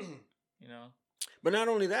 But not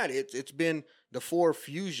only that, it's been the 4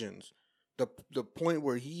 fusions, the point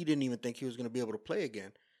where he didn't even think he was going to be able to play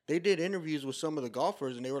again. They did interviews with some of the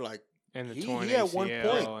golfers, and they were like, and the he torn at one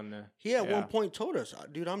ACL point- and the, he at Yeah. one point told us,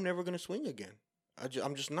 dude, I'm never going to swing again.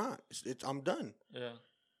 I'm just not. I'm done. Yeah.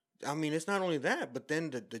 I mean, it's not only that, but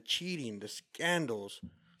then the cheating, the scandals,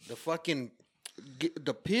 the fucking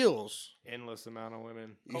the pills. Endless amount of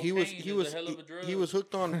women. He was Cocaine he is a was hell of a he drug. was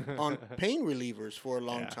hooked on pain relievers for a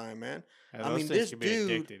long Yeah. time, man. Yeah, I those mean, things this can be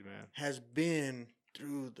dude addicted, man. has been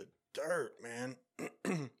through the dirt, man.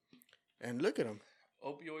 And look at him.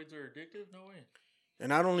 Opioids are addictive? No way. And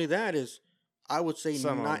not only that is, I would say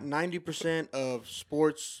Some of 90% of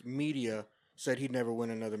sports media said he'd never win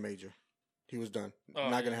another major. He was done. Oh,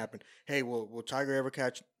 Not gonna yeah. happen. Hey, will Tiger ever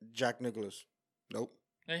catch Jack Nicklaus? Nope.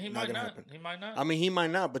 And he Not might gonna not. happen. He might not. I mean, he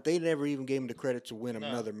might not, but they never even gave him the credit to win No.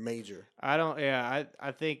 another major. I don't. Yeah,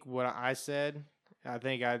 I think what I said. I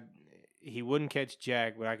think he wouldn't catch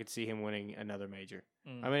Jack, but I could see him winning another major.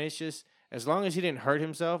 Mm. I mean, it's just as long as he didn't hurt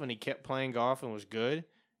himself and he kept playing golf and was good,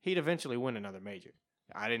 he'd eventually win another major.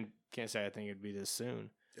 Can't say I think it'd be this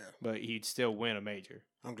soon. Yeah. But he'd still win a major.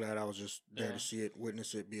 I'm glad I was just there Yeah. to see it,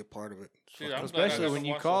 witness it, be a part of it. It's Dude, fucking- I'm glad I Especially got when to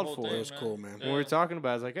you watch the called whole for it. thing, It was cool, man. When we were talking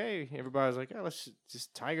about it, it's like, hey, everybody was like, oh, let's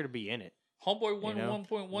just Tiger to be in it. Homeboy won You know?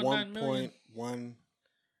 1.19 million. 1.19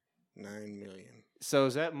 million. So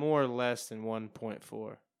is that more or less than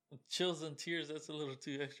 1.4? Chills and tears. That's a little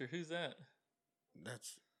too extra. Who's that?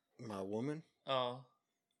 That's my woman. Oh,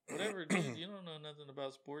 whatever, dude. You don't know nothing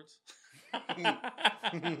about sports.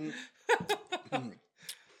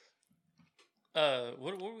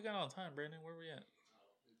 What we got on time, Brandon? Where we at?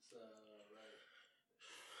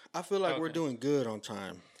 I feel like we're Okay. doing good on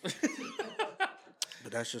time,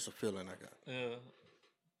 but that's just a feeling I got. Yeah.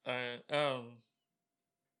 All right.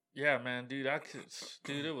 Yeah, man, dude.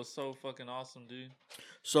 Dude, it was so fucking awesome, dude.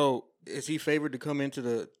 So, is he favored to come into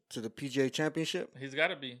the PGA Championship? He's got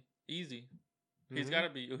to be easy. He's Mhm. got to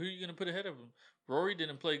be. Who are you gonna put ahead of him? Rory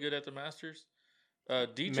didn't play good at the Masters.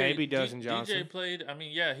 DJ Maybe Dustin DJ Johnson. played. I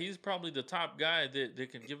mean, yeah, he's probably the top guy that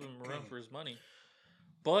can give him a run for his money.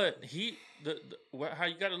 But how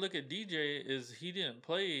you got to look at DJ is he didn't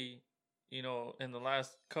play, in the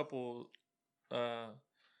last couple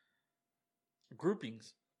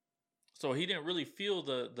groupings, so he didn't really feel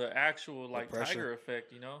the actual pressure. Tiger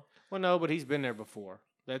effect, Well, no, but he's been there before.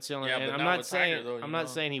 That's the only. Yeah, and but I'm not not with saying Tiger, though, you I'm not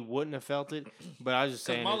know. saying he wouldn't have felt it, but I was just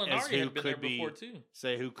Because saying as Molinari who had been there could be before too.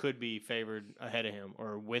 say who could be favored ahead of him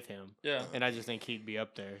or with him, Yeah, and I just think he'd be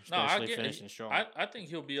up there, no, I especially get finishing it. strong. I think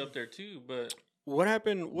he'll be up there too, but What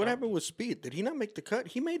happened? What No. happened with Speed? Did he not make the cut?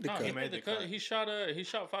 He made the no, cut. he made the cut. He shot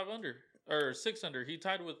 5 under or 6 under. He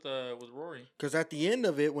tied with Rory. Because at the end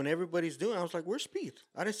of it, when everybody's doing, I was like, "Where's Speed?"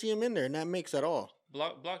 I didn't see him in there, and that makes at all.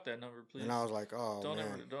 Block that number, please. And I was like, "Oh don't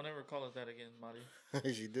man, ever call it that again, Marty.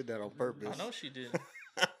 she did that on purpose." I know she did.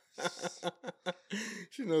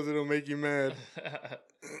 She knows it'll make you mad.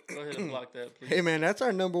 Go ahead and block that, please. Hey man, that's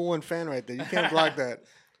our number one fan right there. You can't block that.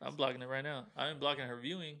 I'm blocking it right now. I am blocking her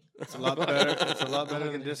viewing. It's a lot better. It's a lot better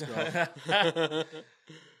than disc golf.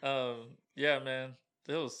 Yeah, man,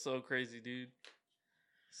 that was so crazy, dude.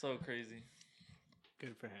 So crazy.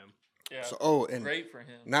 Good for him. Yeah, So, and great for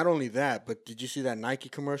him. not only that, but did you see that Nike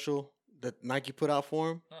commercial that Nike put out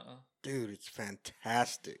for him? Dude, it's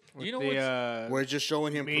fantastic. You know With the, We're just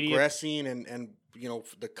showing him media- progressing and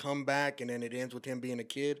the comeback, and then it ends with him being a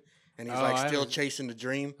kid, and he's Oh, like I still haven't- chasing the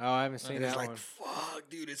dream. oh, I haven't seen And it's that like, one. fuck,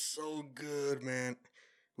 dude, it's so good, man.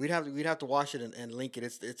 We'd have to watch it and link it.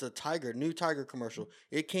 It's a new Tiger commercial.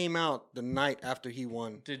 It came out the night after he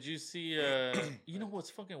won. Did you see? You know what's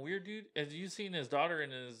fucking weird, dude? Have you seen his daughter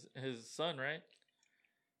and his son? Right?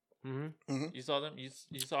 Mm-hmm. You saw them.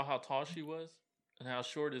 You saw how tall she was and how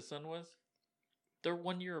short his son was. They're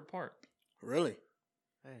 1 year apart. Really?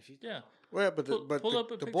 Yeah. Well, but Pull up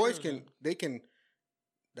a the picture boys of can them. they can.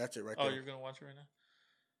 That's it right Oh, there. you're gonna watch it right now?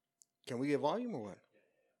 Can we get volume or what?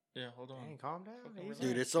 Yeah. Hold on. Dang, calm down. Fucking Easy. Dude,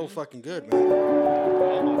 relax, it's so dude. fucking good, man.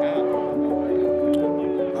 Oh my god.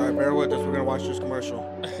 All right, bear with us. We're gonna watch this commercial.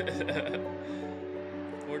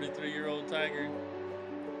 43-year-old Tiger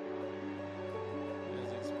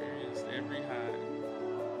has experienced every high.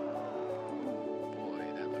 Boy,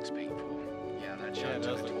 that looks painful. Yeah, that Yeah, shot it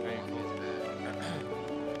took does a look toll on painful. his back.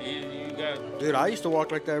 You got. Dude, I used to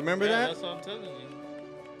walk like that. Remember Yeah, that? that's what I'm telling you.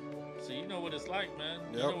 So you know what it's like, man.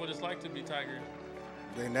 You Yep. know what it's like to be Tiger.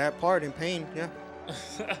 In that part, in pain, yeah.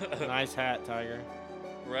 Nice hat, Tiger.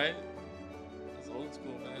 Right? It's old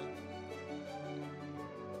school, man.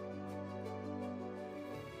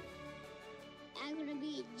 I'm gonna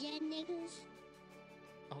be Jen Nichols.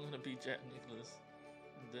 I'm gonna be Jack Nicklaus.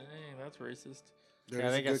 Dang, that's racist. Dude, Yeah, I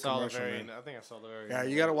it's a think I good saw the commercial, very. man. I think I saw the very. Yeah,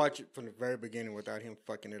 you gotta watch it from the very beginning without him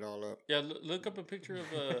fucking it all up. Yeah, look up a picture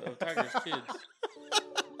of Tiger's kids.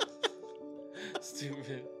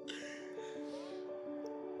 Stupid.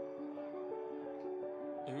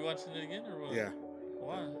 Are we watching it again or what? Yeah,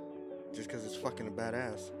 Why? just because it's fucking a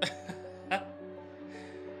badass.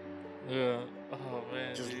 Yeah. Oh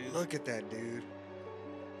man, Just dude. look at that, dude.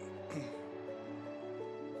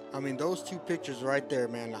 I mean, those two pictures right there,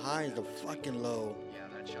 man. The high and the fucking low. Yeah,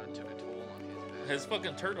 that shot took a toll on his back. His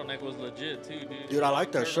fucking turtleneck was legit too, dude. Dude, I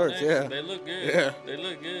like those shirts, yeah. They look good. Yeah. They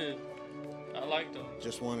look good. I like them.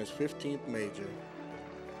 Just won his 15th major.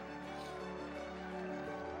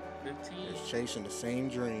 15. He's chasing the same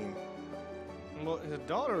dream Well, his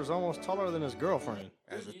daughter is almost taller than his girlfriend.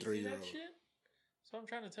 as a You see 3-year-old. that shit? That's what I'm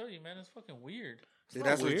trying to tell you, man. It's fucking weird. Dude, not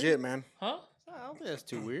that's weird. legit, man. Huh? I don't think that's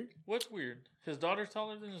too weird. What's weird? His daughter's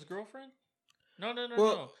taller than his girlfriend? No.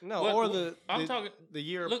 Well, No, What- or what- the I'm talking. the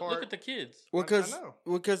year Look apart. at the kids. Well, I know.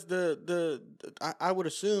 because I would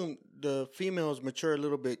assume the females mature a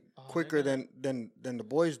little bit Oh, they quicker don't. than the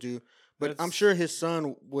boys do. But I'm That's- sure his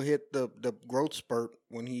son will hit the growth spurt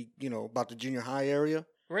when he, about the junior high area.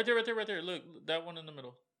 Right there. Look, that one in the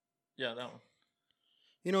middle. Yeah, that one.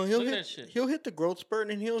 He'll Look at hit that shit. he'll hit the growth spurt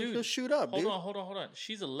and he'll Dude, shoot up, Hold dude. on.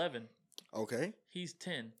 She's 11. Okay, He's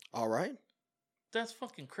 10. all right. That's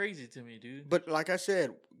fucking crazy to me, dude. But like I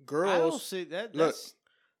said, I don't girls see that. look, That's,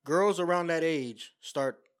 girls around that age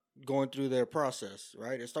start going through their process,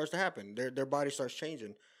 right? It starts to happen. Their body starts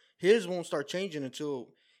changing. His won't start changing until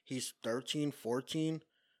he's 13, 14.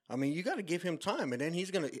 I mean, you got to give him time, and then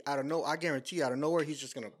he's gonna I guarantee out of nowhere he's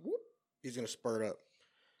just gonna he's gonna spurt up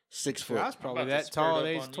 6 foot. I was probably about to that tall spurt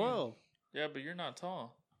at up age on you. 12. Yeah, but you're not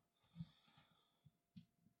tall.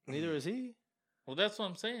 Neither is he. Well, that's what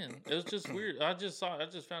I'm saying. It was just weird. I just found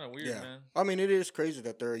it weird, Yeah, man. I mean, it is crazy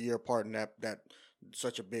that they're a year apart and that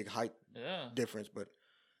such a big height Yeah. difference, but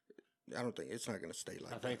I don't think it's not gonna stay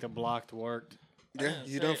like I that. think the blocked worked. I Yeah, didn't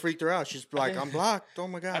you say done it. freaked her out. She's like, didn't- I'm blocked. Oh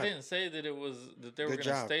my I god. didn't say that that they were Good gonna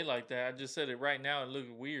job. stay like that. I just said it right now. It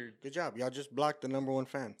looked weird. Good job. Y'all just blocked the number one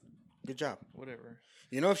fan. Good job. Whatever.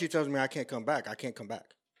 If she tells me I can't come back, I can't come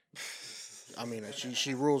back. I mean,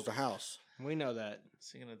 she rules the house. We know that.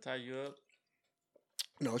 Is he gonna tie you up?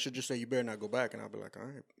 No, she'll just say you better not go back, and I'll be like, all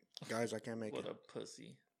right, guys, I can't make What it. a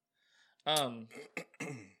pussy.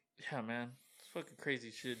 Yeah, man. It's fucking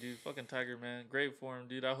crazy shit, dude. Fucking Tiger, man. Great for him,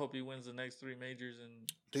 dude. I hope he wins the next 3 majors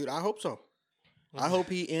and Dude, I hope so. I hope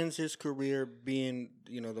he ends his career being,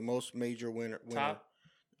 the most major winner Top.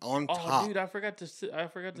 on Oh, top. dude, I forgot to send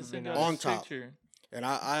you On this top. picture. And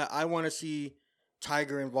I want to see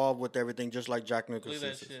Tiger involved with everything, just like Jack Look Nicklaus.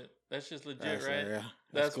 at that shit. That's just legit, That's right? yeah,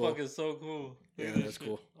 That's cool. fucking so cool. Look Yeah, at this that's shit.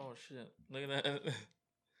 cool. Oh shit! Look at that.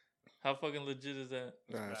 How fucking legit is that?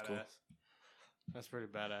 Nah, that's cool. That's pretty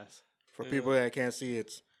badass. For Yeah. people that can't see,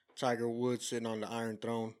 it's Tiger Woods sitting on the Iron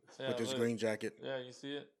Throne Yeah, with his look. green jacket. Yeah, you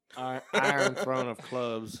see it? Iron Throne of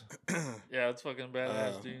Clubs. Yeah, it's fucking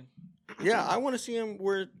badass, Uh, dude. Yeah, I want to see him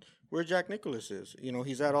where Jack Nicklaus is.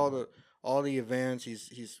 He's at all the events.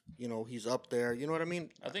 He's up there. You know what I mean?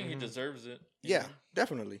 I think he deserves it. you Yeah, know?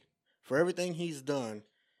 definitely. For everything he's done,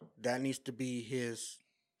 that needs to be his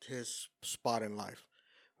spot in life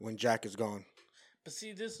when Jack is gone. But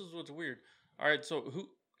see, this is what's weird. All right, so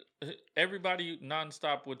everybody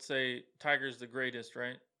nonstop would say Tiger's the greatest,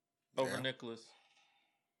 right? Over Yeah. Nicholas.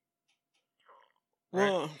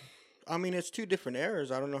 Well, I mean, it's two different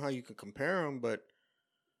eras. I don't know how you can compare them, but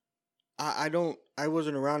I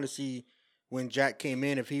wasn't around to see when Jack came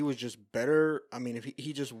in if he was just better. I mean, if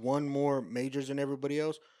he just won more majors than everybody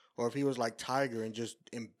else, or if he was like Tiger and just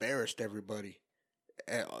embarrassed everybody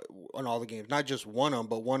on all the games. Not just won them,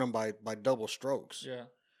 but won them by double strokes. Yeah.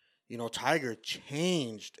 Tiger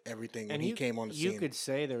changed everything when he came on the scene. You could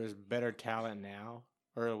say there was better talent now,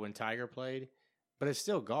 or when Tiger played, but it's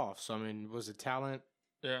still golf. So I mean, was the talent?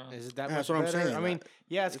 Yeah. Is it that Yeah, much that's what I'm better? saying. I mean,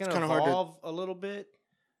 yeah, it's It's going to kinda hard to- evolve a little bit,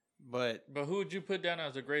 but But who would you put down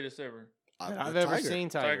as the greatest ever? I've never seen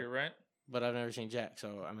Tiger, Tiger, right? but I've never seen Jack.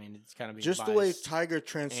 So I mean, it's kind of just the way Tiger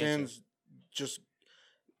transcends just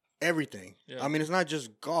everything. Yeah. I mean, it's not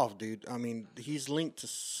just golf, dude. I mean, he's linked to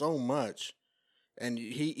so much. And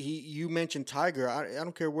you mentioned Tiger. I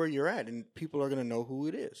don't care where you're at, and people are gonna know who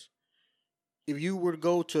it is. If you were to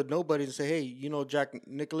go to nobody and say, "Hey, Jack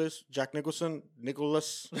Nicklaus, Jack Nicholson.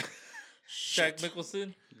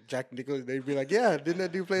 Jack Nicklaus," they'd be like, "Yeah, didn't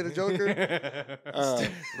that dude play the Joker?"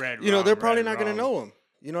 Red They're probably red not gonna rum. know him.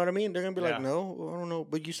 You know what I mean? They're gonna be Yeah. like, "No, I don't know."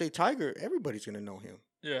 But you say Tiger, everybody's gonna know him.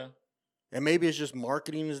 Yeah. And maybe it's just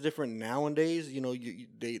marketing is different nowadays.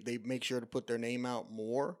 They make sure to put their name out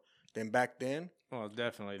more than back then. Well,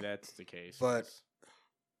 definitely that's the case. But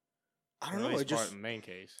I don't know. Main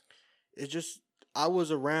case. I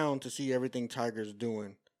was around to see everything Tiger's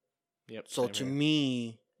doing. Yep. So same to here.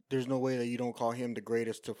 me, there's no way that you don't call him the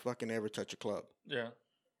greatest to fucking ever touch a club. Yeah.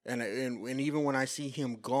 And even when I see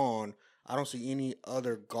him gone, I don't see any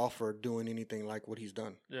other golfer doing anything like what he's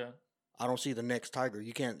done. Yeah. I don't see the next Tiger.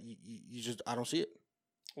 You can't. You just. I don't see it.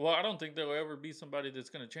 Well, I don't think there'll ever be somebody that's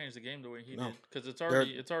going to change the game the way he No. did, because it's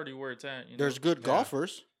already where it's at. You know? There's good Yeah.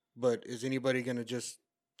 golfers, but is anybody gonna just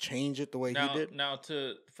change it the way now, he did? now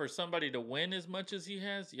for somebody to win as much as he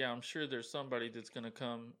has, yeah, I'm sure there's somebody that's going to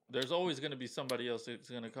come. There's always going to be somebody else that's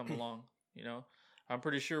going to come along. You know, I'm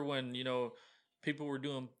pretty sure when people were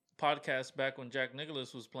doing podcasts back when Jack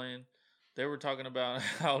Nicklaus was playing, they were talking about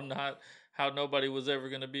how nobody was ever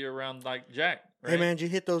going to be around like Jack. Right? Hey man, did you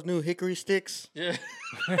hit those new hickory sticks Yeah.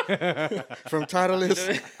 from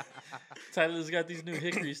Titleist? Tyler's got these new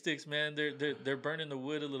hickory sticks, man. They're burning the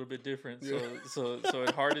wood a little bit different, Yeah. so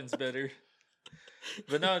it hardens better.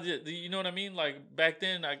 But no, you know what I mean. Like back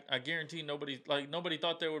then, I guarantee nobody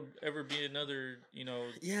thought there would ever be another,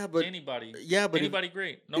 Yeah, but anybody if-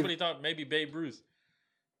 great. Nobody thought maybe Babe Ruth.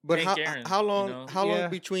 But Hank Aaron, how long you know? how Yeah. long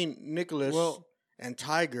between Nicholas Well- and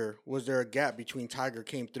Tiger was there a gap between Tiger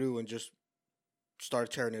came through and just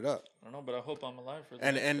started tearing it up? I don't know, but I hope I'm alive for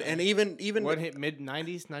that. And even What hit mid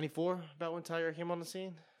 90s, 94, about when Tiger came on the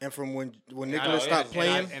scene? and from when I Nicholas know, stopped and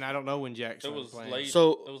playing, And I don't know when Jack it started was playing. late.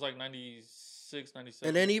 So- it was like 96, 97.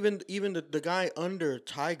 and then even the guy under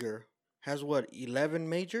Tiger has what 11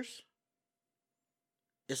 majors.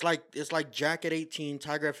 It's like Jack at 18,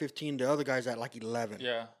 Tiger at 15. The other guy's at like 11.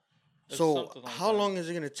 yeah. It's So something like how that. long is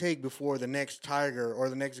it gonna take before the next Tiger or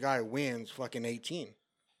the next guy wins fucking 18?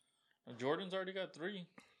 Jordan's already got 3.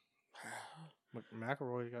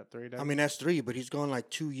 McElroy got 3 I mean that's 3, but he's gone like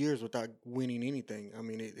 2 years without winning anything. I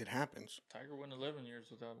mean it happens. Tiger went 11 years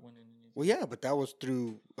without winning anything. Well, yeah, but that was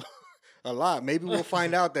through a lot. Maybe we'll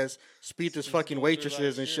find out that Spieth is Spieth fucking going through waitresses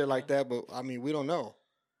last and year, shit like man. that. But I mean we don't know.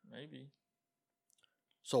 Maybe.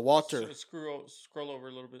 So Walter Scroll over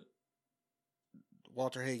a little bit.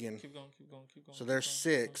 Hagen. Keep going. So keep there's going, keep going.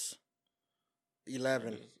 6,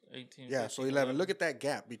 11. There it is, 18. Yeah, so 15, 11. Look at that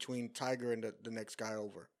gap between Tiger and the next guy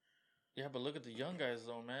over. Yeah, but look at the young guys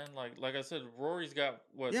though, man. Like I said, Rory's got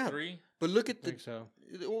what Yeah, 3? But look I at think the so.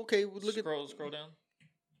 okay. Look at Scroll down.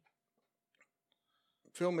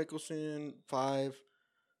 Phil Mickelson 5.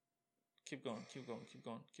 Keep going down. Keep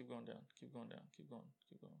going down. Keep going.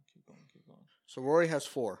 So Rory has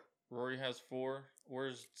 4. Rory has 4.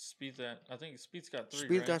 Where's Spieth at? I think Spieth's got 3.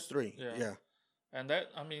 Spieth right? got 3. Yeah. Yeah. And that,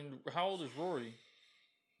 I mean, how old is Rory?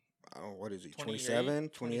 Oh, what is he? 28? 27,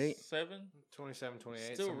 28? 27? 27,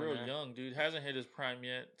 28. Still somewhere real there. young, dude. Hasn't hit his prime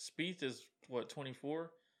yet. Spieth is what, 24?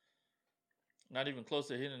 Not even close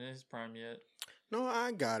to hitting his prime yet. No,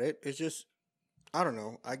 I got it. It's just, I don't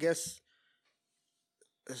know. I guess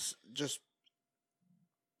it's just,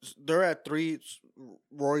 they're at 3.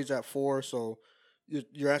 Rory's at 4. So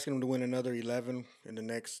you're asking him to win another 11 in the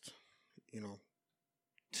next,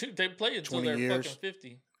 Dude, they play until 20 they're years. fucking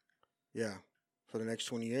 50. yeah, for the next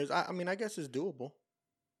 20 years. I mean, I guess it's doable.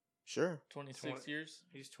 Sure. 26 years.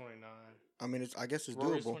 He's 29. I mean, I guess it's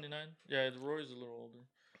Rory's doable. 29. Yeah, Rory's a little older.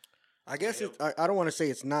 I guess I don't want to say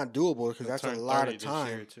it's not doable because that's a lot of Year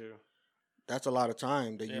time. too. That's a lot of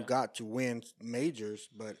time that you Yeah. got to win majors.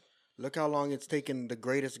 But look how long it's taken the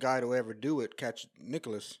greatest guy to ever do it, catch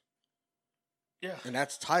Nicholas, Yeah. and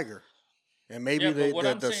that's Tiger. And maybe Yeah, but what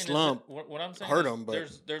I'm the saying is slump. that- what I'm saying hurt is him,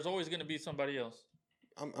 but- there's always going to be somebody else.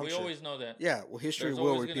 I'm We sure. always know that. Yeah, well, history There's will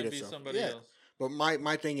always repeat gonna be itself. somebody Yeah, else. but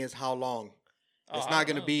my thing is how long. Oh, It's I not don't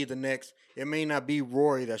going to know. be the next. It may not be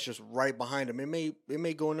Rory that's just right behind him. It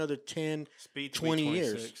may go another 10. Speed 20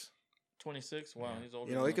 years. 26. Wow, he's older.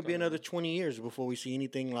 You know, than it could I be thought. another 20 years before we see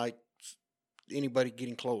anything like anybody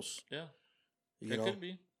getting close. Yeah, You it know, could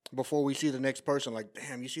be. before we see the next person, like,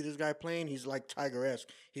 damn, you see this guy playing? He's like Tiger-esque.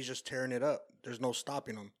 He's just tearing it up. There's no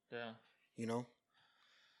stopping him. Yeah, You know,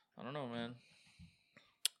 I don't know, man.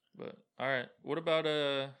 But all right, what about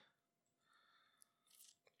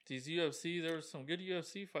these UFC? There were some good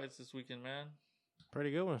UFC fights this weekend, man.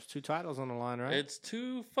 Pretty good ones. 2 titles on the line, right? It's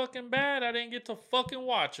too fucking bad. I didn't get to fucking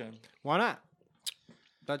watch them Why not?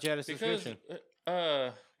 Thought you had a because subscription.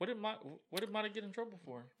 what did Mata get in trouble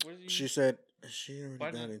for? What did you, she said she already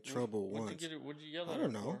why got did- in trouble what'd once. What'd you yell I at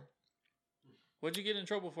don't her know. for? What'd you get in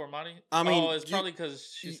trouble for, Monty? I mean, it's you- probably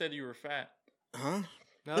because she you- said you were fat. Huh? No,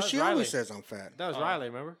 But that she was Riley. always says I'm fat. That was Oh. Riley,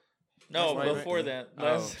 remember? No, That's right. before that. Oh,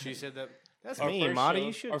 That's- she said that. That's our mean, first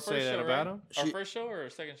Marty. show- You our shouldn't say first that show, about right? him. Our She- first show or our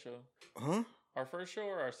second show? Huh? Our first show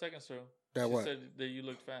or our second show? That she what? said that you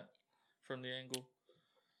looked fat from the angle.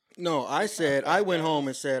 No, I said I went home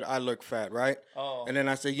and said I look fat, right? Oh, And then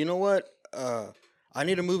I said, you know what? I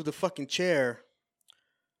need to move the fucking chair.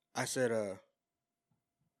 I said,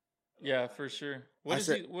 yeah, for sure. What I is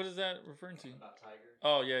said- what is that referring to?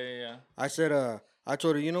 Oh, yeah. I said, I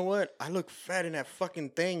told her, you know what? I look fat in that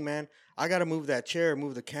fucking thing, man. I gotta move that chair,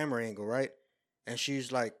 move the camera angle, right? And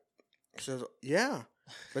she's like, He says, yeah.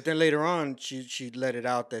 But then later on, she let it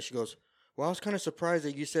out that she goes, well, I was kind of surprised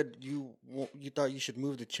that you said you thought you should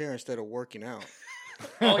move the chair instead of working out.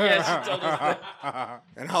 Oh yeah, she told us that.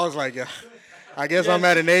 And I was like, yeah, I guess Yeah, I'm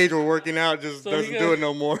at an age where working out just So he doesn't do goes- it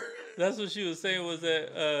no more. That's what she was saying. Was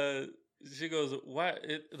that she goes, "Why?"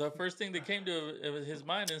 The first thing that came to his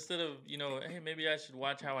mind, instead of hey, maybe I should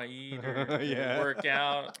watch how I eat or Yeah. work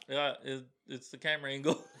out, it's the camera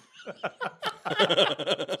angle.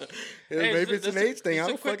 Hey, Maybe it's an age thing. I It's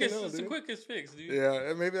don't the fucking quickest, know, it's the dude. quickest fix, dude.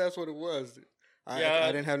 Yeah, maybe that's what it was.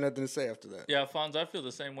 I didn't have nothing to say after that. Yeah, Fonz, I feel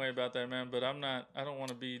the same way about that, man. But I don't want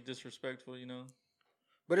to be disrespectful,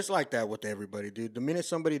 But it's like that with everybody, dude. The minute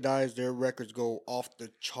somebody dies, their records go off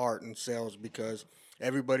the chart in sales because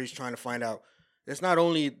everybody's trying to find out. It's not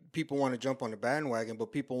only people want to jump on the bandwagon,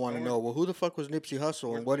 but people want to know, well, who the fuck was Nipsey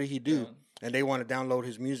Hussle and what did he do? Yeah. And they want to download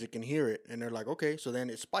his music and hear it. And they're like, okay, so then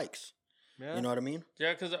it spikes. Yeah. You know what I mean?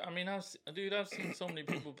 Yeah, because I've seen so many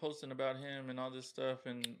people posting about him and all this stuff,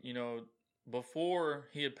 and before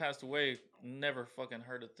he had passed away, never fucking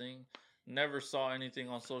heard a thing, never saw anything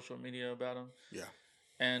on social media about him. Yeah.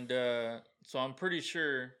 And so I'm pretty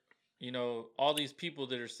sure, all these people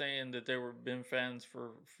that are saying that they were been fans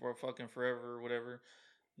for fucking forever or whatever,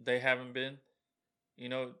 they haven't been.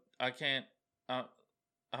 I can't.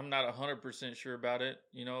 I'm not 100% sure about it.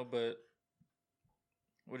 But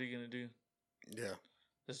what are you gonna do? Yeah.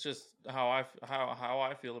 It's just how I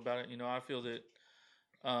feel about it. I feel that,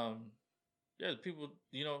 people.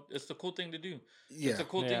 It's the cool thing to do. Yeah. It's a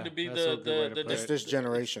cool Yeah, thing to be that's a good way to the put It's it. this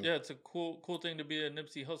generation. Yeah, it's a cool thing to be a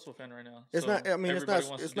Nipsey Hussle fan right now. It's So not. I mean, everybody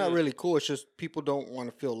wants it's to do not it. really cool. It's just people don't want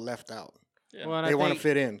to feel left out. Yeah. Well, and They I want to think-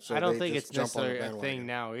 fit in. So I don't they think just it's jump on the necessarily a bandwagon. thing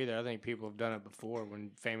now either. I think people have done it before.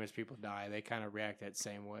 When famous people die, they kind of react that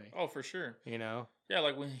same way. Oh, for sure. You know? Yeah,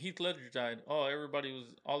 like when Heath Ledger died. Oh, everybody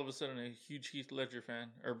was all of a sudden a huge Heath Ledger fan.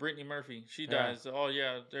 Or Brittany Murphy, she Yeah. dies. Oh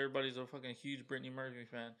yeah, everybody's a fucking huge Brittany Murphy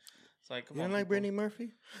fan. It's like, come You on, don't like people. Brittany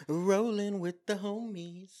Murphy? Rolling with the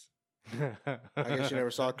homies. I guess you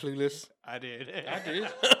never saw Clueless. I did. I did.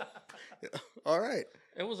 All right.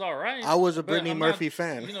 It was all right. I was a but Brittany I'm Murphy not-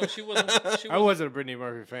 fan. She wasn't. I wasn't a Brittany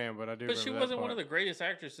Murphy fan, but I do. But she remember that wasn't one part. of the greatest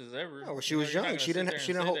actresses ever. No, she You know, was you're not young. gonna She sit didn't. there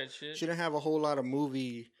She and didn't. say that shit. She didn't have a whole lot of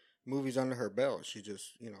movies under her belt. She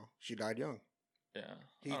just, she died young. Yeah. I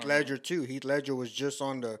Heath don't know. Ledger too. Heath Ledger was just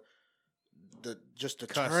on the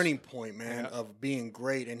Cusp. turning point, man, Yeah. of being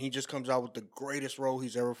great, and he just comes out with the greatest role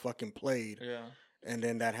he's ever fucking played, Yeah. and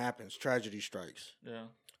then that happens. Tragedy strikes. Yeah.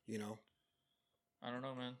 I don't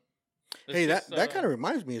know, man. Hey, that kind of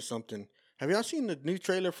reminds me of something. Have y'all seen the new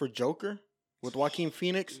trailer for Joker with Joaquin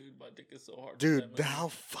Phoenix? Dude, my dick is so hard. for Dude, that movie. how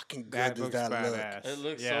fucking good That does looks that look? badass. It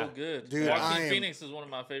looks Yeah. so good. Dude, Joaquin I am- Phoenix is one of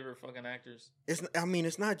my favorite fucking actors.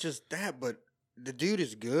 It's not just that, but the dude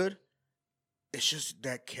is good. It's just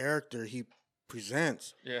that character he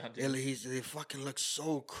presents. Yeah, dude. It fucking looks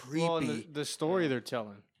so creepy. Well, and the story they're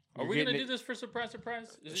telling. Are You're we gonna getting do it- this for surprise?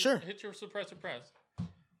 Is it- Sure. Hit your surprise.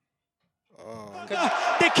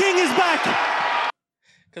 The king is back.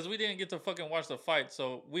 Because we didn't get to fucking watch the fight,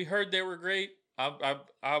 so we heard they were great.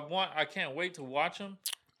 I can't wait to watch them.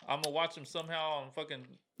 I'm gonna watch them somehow on fucking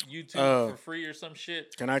YouTube for free or some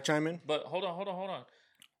shit. Can I chime in? But hold on.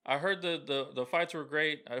 I heard the fights were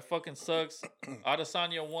great. It fucking sucks.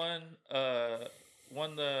 Adesanya won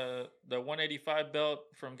the 185 belt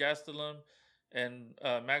from Gastelum, and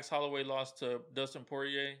Max Holloway lost to Dustin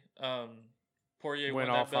Poirier. Poirier Went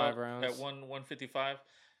won all that belt 5 rounds. at 155.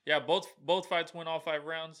 Yeah, both fights went all 5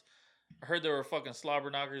 rounds. I heard they were fucking slobber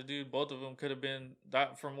knockers, dude. Both of them could have been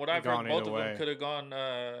that. From what I've Gone heard, both either of them way. could have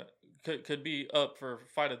gone. Could be up for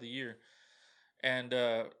fight of the year. And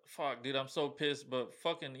fuck, dude, I'm so pissed. But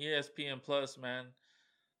fucking ESPN Plus, man,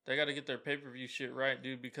 they got to get their pay-per-view shit right,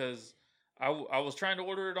 dude. Because I was trying to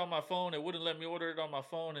order it on my phone, it wouldn't let me order it on my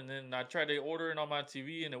phone, and then I tried to order it on my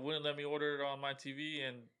TV, and it wouldn't let me order it on my TV.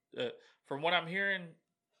 And from what I'm hearing,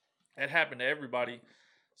 it happened to everybody.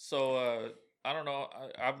 So I don't know.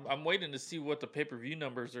 I'm waiting to see what the pay-per-view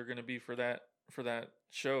numbers are going to be for that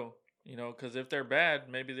show. Because if they're bad,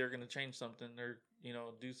 maybe they're going to change something or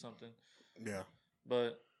do something. Yeah.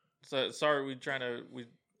 But sorry, we had to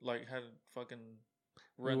fucking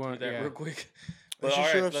run through that real quick. But you all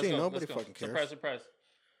sure right, have let's seen. go, Nobody let's go. fucking cares. Surprise.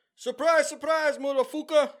 Surprise, surprise,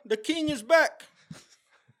 motherfucker! The king is back.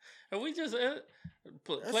 Have we just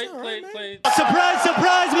play? all right, man. Surprise,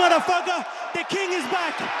 surprise, motherfucker. The king is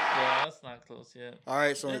back. Yeah, that's not close yet. All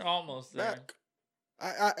right, so They're almost there. back.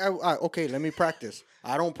 I okay. Let me practice.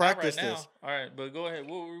 I don't Not practice right now. this. All right, but go ahead.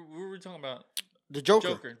 What were we talking about? The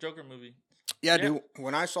Joker. Joker movie. Yeah, Yeah. dude.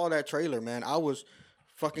 When I saw that trailer, man, I was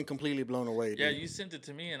fucking completely blown away. Dude. Yeah, you sent it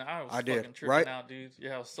to me, and I was I did, fucking tripping right? out, dude.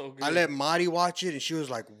 Yeah, it was so good. I let Marty watch it, and she was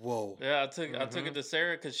like, "Whoa." Yeah, I took it to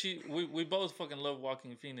Sarah because we both fucking love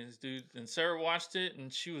Walking Phoenix, dude. And Sarah watched it,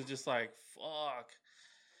 and she was just like, "Fuck."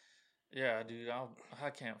 Yeah, dude, I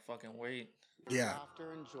can't fucking wait. Yeah.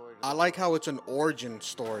 I like how it's an origin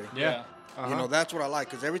story. Yeah. You know, that's what I like.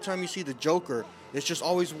 Because every time you see the Joker, it's just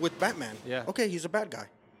always with Batman. Yeah. Okay, he's a bad guy.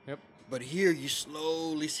 Yep. But here, you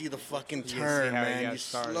slowly see the fucking see turn, how he man. got You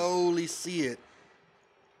started. slowly see it.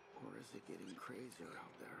 Or is it getting crazier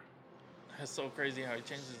out there? That's so crazy how he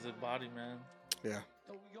changes his body, man. Yeah.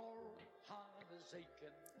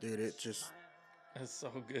 Dude, it just... That's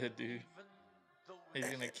so good, dude. He's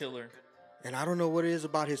gonna kill her. And I don't know what it is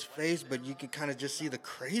about his face, but you can kind of just see the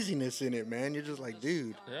craziness in it, man. You're just like,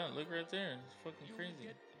 dude. Yeah, look right there. It's fucking crazy.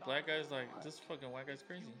 Black guy's like, this fucking white guy's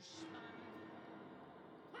crazy.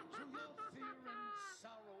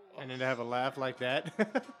 And then to have a laugh like that.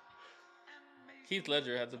 Heath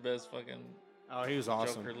Ledger had the best fucking Oh, he was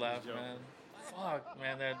awesome. Joker laugh, man. Fuck,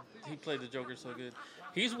 man, that he played the Joker so good.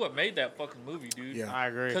 He's what made that fucking movie, dude. Yeah. I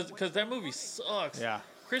agree. Cause that movie sucks. Yeah.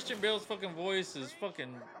 Christian Bale's fucking voice is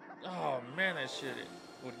fucking. Oh man, that shit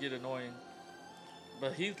would get annoying.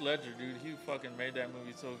 But Heath Ledger, dude, he fucking made that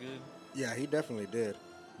movie so good. Yeah, he definitely did.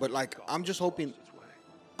 But, like, I'm just hoping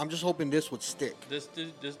this would stick. This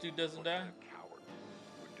dude doesn't die. Coward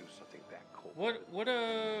would do something that cold.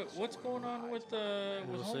 What's going on with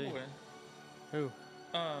We'll see. Homeboy? Who?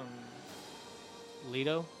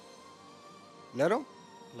 Leto? Leto?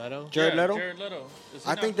 Jared Leto? Jared Leto. Is he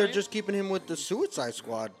I not think they're playing? just keeping him with the Suicide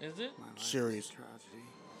Squad Is it? series. Tragedy.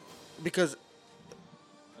 Because,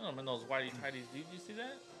 I don't know those whitey tighties. Did you see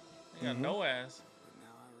that? They got Mhm. no ass. But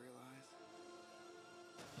now I realize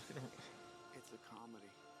it's a comedy.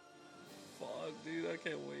 Fuck, dude, I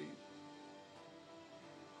can't wait.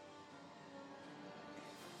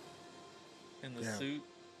 In the Yeah. suit,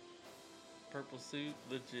 purple suit,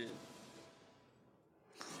 legit.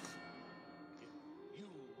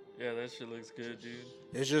 Yeah, that shit looks good, dude.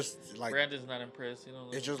 it's just, like... Brandon's not impressed. You know,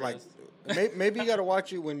 It's just like maybe you got to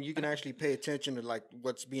watch it when you can actually pay attention to like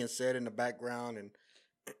what's being said in the background, and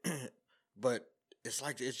but it's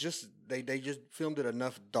like it's just they just filmed it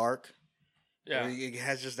enough dark. yeah, It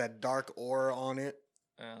has just that dark aura on it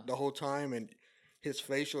yeah. the whole time, and his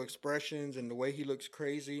facial expressions and the way he looks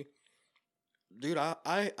crazy. Dude,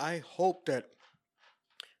 I hope that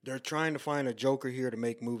they're trying to find a Joker here to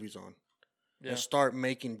make movies on. Yeah. And start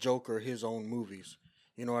making Joker his own movies.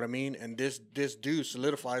 You know what I mean? And this dude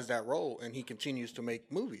solidifies that role, and he continues to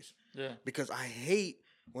make movies. Yeah. Because I hate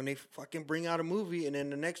when they fucking bring out a movie, and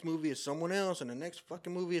then the next movie is someone else, and the next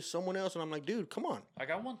fucking movie is someone else, and I'm like, dude, come on.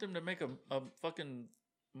 Like, I want them to make a fucking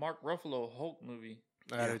Mark Ruffalo Hulk movie.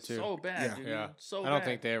 I do too. So bad, Yeah. dude. Yeah. So I don't bad.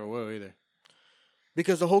 think they ever will either.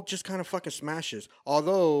 Because the Hulk just kind of fucking smashes.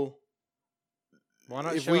 Although, Why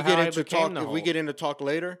not if show we how get he into became talk, the if we Hulk? get into talk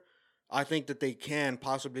later, I think that they can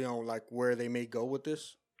possibly on like where they may go with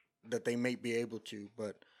this, that they may be able to,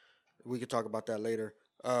 but we could talk about that later.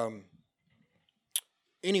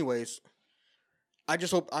 Anyways, I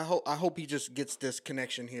hope he just gets this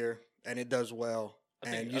connection here and it does well,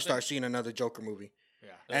 and you start seeing another Joker movie. Yeah.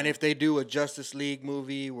 And if they do a Justice League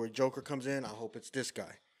movie where Joker comes in, I hope it's this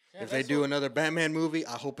guy. Yeah, If they that's do what- another Batman movie,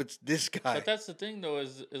 I hope it's this guy. But that's the thing, though,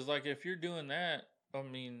 is like if you're doing that, I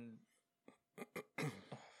mean,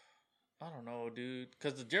 I don't know, dude,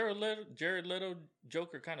 because the Jared Leto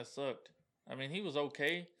Joker kind of sucked. I mean, he was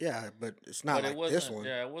okay, Yeah, but it's not but like it wasn't. this one.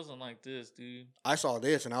 Yeah, it wasn't like this, dude. I saw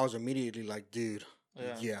this and I was immediately like, dude,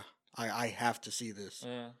 Yeah. yeah, I have to see this.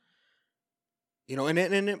 Yeah. You know, and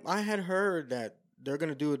then I had heard that they're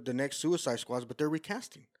gonna do the next Suicide Squads, but they're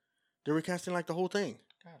recasting. They're recasting like the whole thing.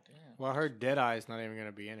 God damn. Well, I heard Deadeye's not even going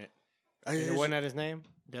to be in it. It's- Wasn't that his name?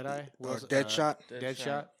 Deadeye? Deadshot.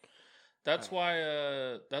 Deadshot? That's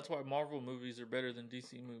why Marvel movies are better than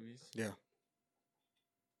DC movies. Yeah.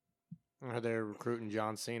 I heard they're recruiting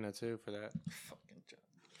John Cena, too, for that. Fucking John.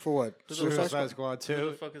 For what? Who the Suicide Suicide Squad? Squad Who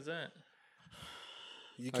 2. the fuck is that?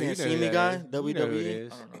 You Oh, can't you know see who me, that guy. is. You know who it WWE.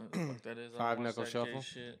 is. I don't know who the fuck that is. I don't Five watch Knuckle that gay Shuffle.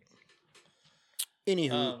 Shit.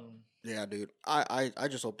 Anywho, yeah, dude. I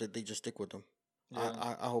just hope that they just stick with them.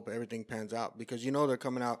 Yeah. I hope everything pans out because you know they're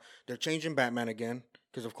coming out. They're changing Batman again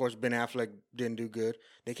because of course Ben Affleck didn't do good.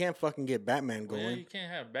 They can't fucking get Batman Yeah, going. you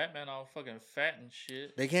can't have Batman all fucking fat and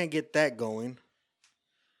shit. They can't get that going.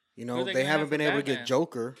 You know, Who they they gonna haven't have been for able to Batman? get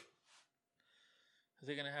Joker. Who's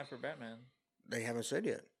they gonna have for Batman? They haven't said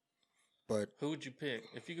yet. But Who would you pick?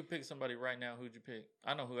 If you could pick somebody right now, who'd you pick?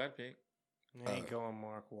 I know who I'd pick. They ain't going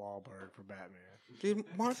Mark Wahlberg for Batman. Dude,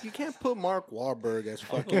 Mark, you can't put Mark Wahlberg as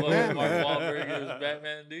Mark fucking Batman. Wahlberg is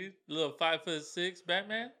Batman, dude. Little 5'6"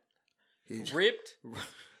 Batman, He's ripped.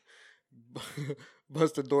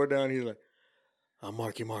 bust the door down. He's like, "I'm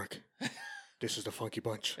Marky Mark. This is the Funky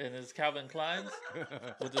Bunch." And his Calvin Klein's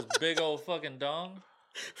with his big old fucking dong.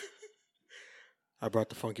 I brought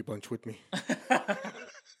the Funky Bunch with me.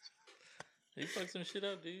 He fucked some shit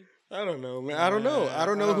up, dude. I don't know, man. I don't know. I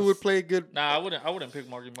don't know who would play a good. Nah, I wouldn't pick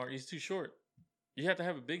Marky Mark. He's too short. You have to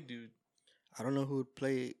have a big dude. I don't know who would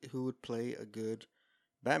play a good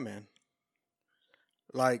Batman.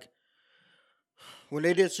 Like when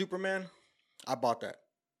they did Superman, I bought that,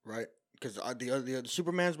 right? Because the other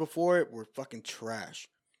Supermans before it were fucking trash.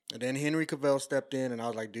 And then Henry Cavill stepped in, and I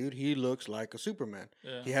was like, dude, he looks like a Superman.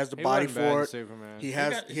 Yeah. He has the He body wasn't bad for in it. Superman. He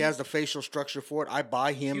has the facial structure for it. I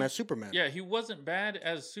buy him as Superman. Yeah, he wasn't bad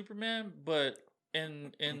as Superman, but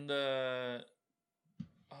in the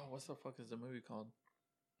what's the fuck is the movie called?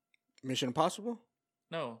 Mission Impossible?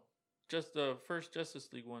 No, just the first Justice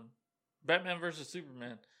League one, Batman versus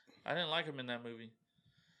Superman. I didn't like him in that movie.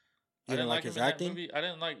 You didn't like his acting? I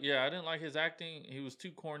didn't like his acting. He was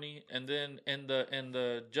too corny. And then in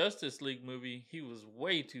the Justice League movie, he was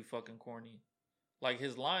way too fucking corny. Like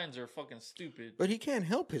his lines are fucking stupid. But he can't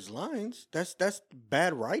help his lines. That's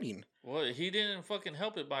bad writing. Well, he didn't fucking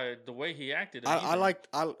help it by the way he acted.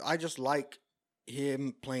 I just like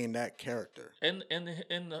him playing that character. in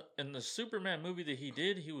the Superman movie that he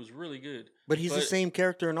did, he was really good. But he's the same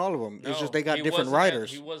character in all of them. It's just they got he different wasn't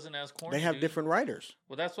writers. He wasn't as corny. They have dude. different writers.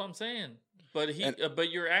 Well, that's what I'm saying. But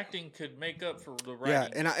but your acting could make up for the Yeah,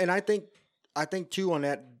 writing. and I think too on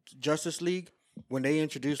that Justice League when they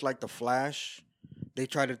introduced like the Flash, they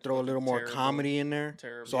tried to throw a little more Terrible. comedy in there.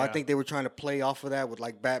 Terrible. So I think they were trying to play off of that with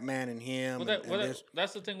like Batman and him.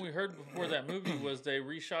 That's the thing we heard before that movie was they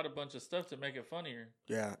reshot a bunch of stuff to make it funnier.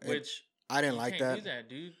 Yeah, Which I didn't you like can't that. do that,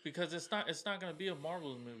 dude, because it's not going to be a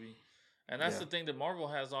Marvel movie, and that's Yeah. the thing that Marvel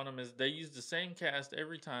has on them is they use the same cast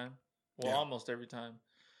every time, well, Yeah. almost every time,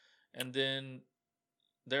 and then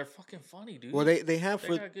they're fucking funny, dude. Well, they have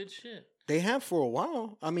They got good shit. they have for a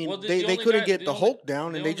while. I mean, Well, the they only couldn't guy- get the the only- Hulk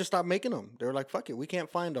down, the and they only- just stopped making them. They were like, "Fuck it, we can't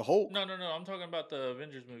find the Hulk." No, I'm talking about the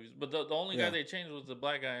Avengers movies, but the only Yeah. guy they changed was the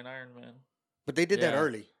black guy in Iron Man. But they did that Yeah.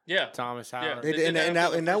 early. Yeah, Thomas Yeah. Howard. They did that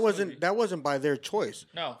after the And that first wasn't movie. by their choice.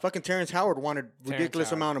 no, Fucking Terrence Howard wanted ridiculous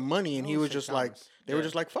Howard. amount of money, and I he would was say just like, Thomas. they were Yeah.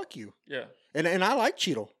 just like, "Fuck you." yeah. And I like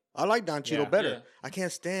Cheeto. I like Don Cheeto Yeah. better. Yeah. I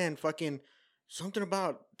can't stand fucking something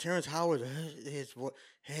about Terrence Howard. His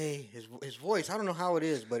voice. I don't know how it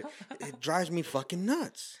is, but it drives me fucking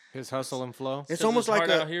nuts. His hustle and flow. It's 'Cause almost like hard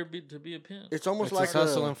a. out here to be a pimp. It's almost It's like his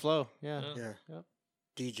hustle a and flow. Yeah. Yeah. yeah. Yep.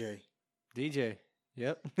 DJ. DJ.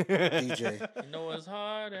 Yep. DJ. You know it's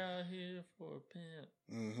hard out here for a pimp.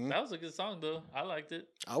 hmm That was a good song though. I liked it.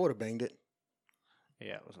 I would have banged it.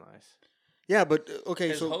 Yeah, it was nice. Yeah, but okay,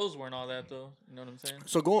 His so hoes weren't all that though. You know what I'm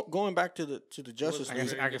saying? going back to the Justice I Very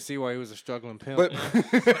League, can see why he was a struggling pimp. But-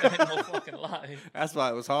 Ain't no fucking lie. That's why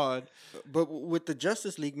it was hard. but with the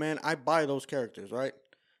Justice League, man, I buy those characters, right?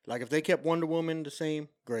 Like if they kept Wonder Woman the same,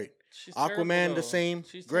 great. She's Aquaman terrible, the though. same,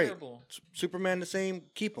 She's great. terrible. Superman the same,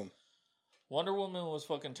 keep them. Wonder Woman was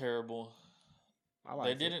fucking terrible. I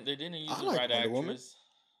like They didn't use I the like right Wonder actress. Woman.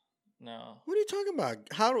 No. What are you talking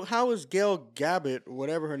about? How is Gail Gabbett,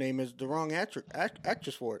 whatever her name is, the wrong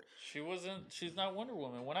actress for it? She's not Wonder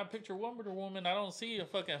Woman. When I picture Wonder Woman, I don't see a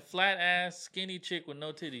fucking flat ass, skinny chick with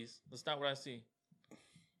no titties. That's not what I see.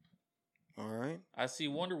 All right. I see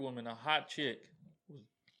Wonder Woman, a hot chick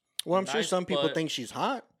Well, I'm sure nice some people butt. think she's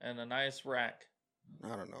hot. and a nice rack.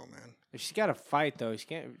 I don't know, man. If she's got to fight though, she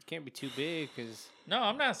can't be too big because No,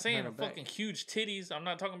 I'm not saying Behind a her back. fucking huge titties. I'm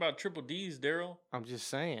not talking about triple D's, Daryl. I'm just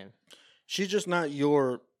saying. She's just not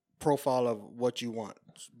your profile of what you want.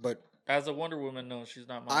 But As a Wonder Woman, no, she's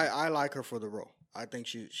not mine. I like her for the role. I think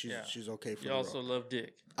she's Yeah. okay for You the also role. love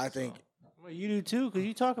dick. I think Well, you do too because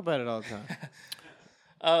you talk about it all the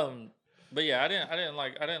time. But yeah, I didn't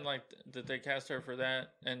like that they cast her for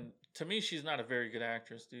that. And to me, she's not a very good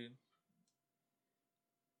actress, dude.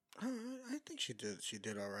 I think she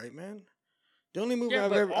did all right, man. The only movie Yeah,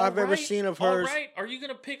 I've but ever All Right- seen of All hers. Right? Are you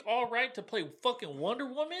gonna pick All Right to play fucking Wonder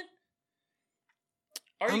Woman?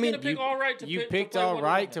 Are you I mean, gonna pick All Right to You pick, picked to play all Wonder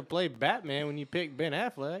right Woman? to play Batman when you picked Ben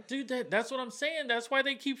Affleck. Dude, that's what I'm saying. That's why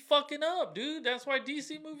they keep fucking up, dude. That's why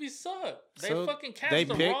DC movies suck. They So fucking cast they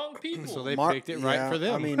the pick- wrong people. So they Mar- picked it right yeah, for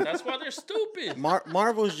them. I mean, That's why they're stupid.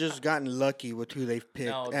 Marvel's just gotten lucky with who they've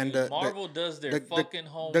picked, No, and dude, Marvel does their fucking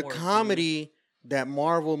homework. The comedy that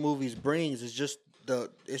Marvel movies brings is just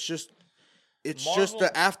It's Marvel- just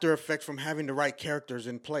the after effect from having the right characters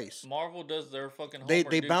in place. Marvel does their fucking They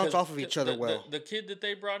homework, dude, bounce 'cause off of each other the, well. The kid that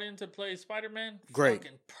they brought in to play Spider-Man, Great.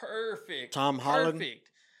 fucking perfect. Tom Holland, perfect.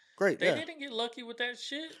 Great, They yeah. didn't get lucky with that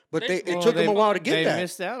shit. But it Well, took them they- a while to get they that.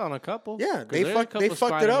 missed out on a couple. Yeah, 'Cause they there's a fucked couple it up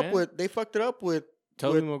Spider-Man. with. They fucked it up with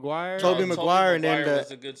Tobey with- Maguire. Tobey Maguire and then the-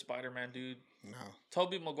 was a good Spider-Man, dude. No,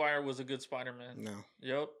 Tobey Maguire was a good Spider-Man. no.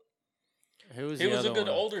 Yep. Who was He the was a other good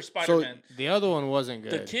one? older Spider-Man. The other one wasn't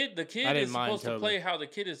good. The kid I didn't is mind supposed to Tobey. play how the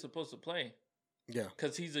kid is supposed to play. Yeah,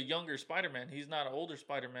 Because he's a younger Spider-Man. He's not an older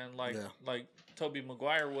Spider-Man like Yeah. like Tobey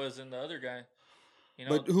Maguire was in the other guy. You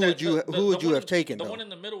But who would you one- have taken, The though? one in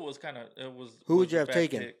the middle was kind of it was. Who would was you a have bad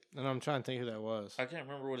taken? pick. And I'm trying to think who that was. I can't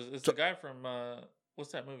remember what it is. It's So- the guy from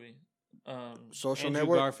what's that movie? Social Andrew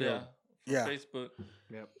Network. Garfield. Yeah, from Yeah. Facebook.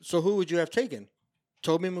 So who would you have taken?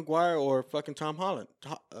 Tobey Maguire or fucking Tom Holland?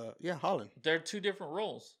 Yeah, Holland. They're two different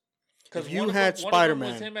roles. Because If you had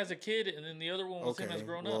Spider-Man- was him as a kid, and then the other one was Okay. him as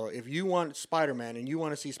grown Well, up. if you want Spider-Man and you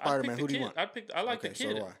want to see I'd pick Spider-Man, the who do you kid. want? I like the Okay, so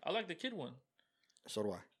kid. do I. I like the kid one. So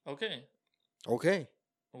do I. Okay. Okay.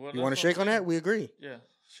 Well, You that's want to what I'm shake on saying. that? We agree. Yeah,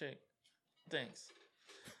 shake. Thanks.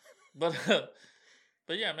 But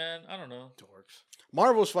but yeah, man, I don't know. Dorks.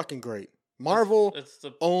 Marvel's fucking great. Marvel It's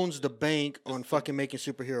the owns the bank on the- fucking making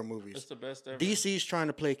superhero it's movies. the best ever. DC's trying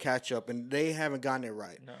to play catch up, and they haven't gotten it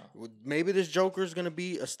right. No. Maybe this Joker's gonna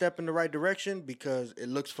be a step in the right direction because it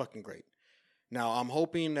looks fucking great. Now I'm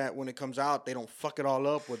hoping that when it comes out, they don't fuck it all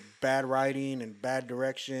up with bad writing and bad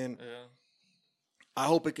direction. Yeah. I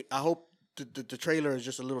hope the trailer is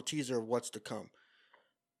just a little teaser of what's to come.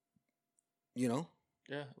 You know,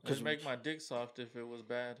 Yeah. 'Cause It'd make my dick soft if it was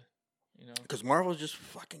bad. You know. because Marvel's just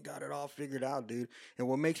fucking got it all figured out, dude. And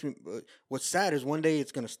what makes me, what's sad is one day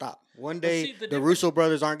it's gonna stop. One day see, the the difference- Russo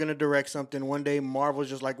brothers aren't gonna direct something. One day Marvel's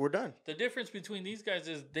just like, we're done. The difference between these guys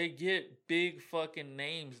is they get big fucking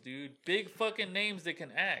names, dude. Big fucking names that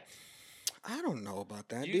can act. I don't know about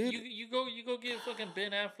that, You, dude. you go get fucking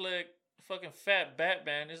Ben Affleck, fucking fat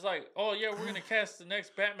Batman. It's like, oh yeah, we're gonna cast the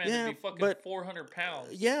next Batman Yeah, to be fucking but- 400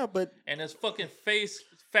 pounds. Yeah, but And his fucking face,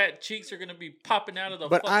 fat cheeks are gonna be popping out of the.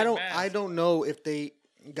 but fucking I mask. don't know if they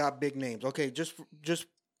got big names. Okay, just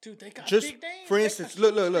Dude, they got just big names. for They instance,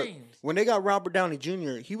 got look. huge names. When they got Robert Downey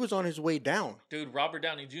Jr., he was on his way down. Dude, Robert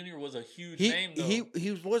Downey Jr. was a huge He name though.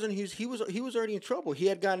 he was already in trouble. He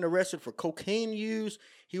had gotten arrested for cocaine use.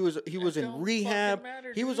 He was in don't rehab. fucking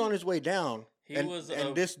matter, He was dude. on his way down. He and was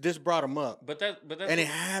and a- this brought him up. but that's And it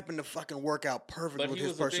happened to fucking work out perfect but with he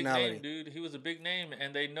his was personality. a big name, dude. He was a big name,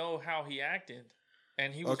 and they know how he acted,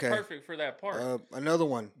 and he was Okay. perfect for that part. Another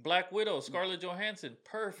one. Black Widow, Scarlett Johansson,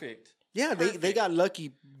 perfect. Yeah, they Perfect. got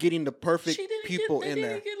lucky getting the perfect She didn't people get, in they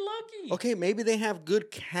there. didn't get lucky. Okay, maybe they have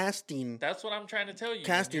good casting. That's what I'm trying to tell you.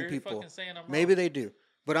 Casting You're people. fucking saying I'm Maybe wrong. they do.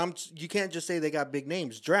 But you can't just say they got big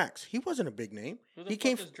names. Drax, he wasn't a big name. Who the He fuck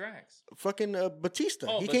came is Drax? fucking Batista.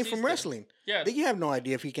 Oh, he came from Batista. wrestling. Yeah, You have no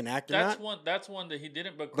idea if he can act or that's not. one. That's one that he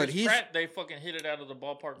didn't. But But Chris he's- Pratt, they fucking hit it out of the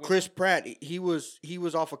ballpark. With Chris him. Pratt, he was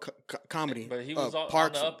off of comedy. But he was on the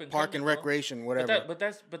Parks, up and Park coming, and though. Recreation, whatever. But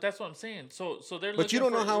that's what I'm saying. So they're. But you looking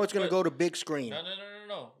don't know for- how it's going to but- go to big screen.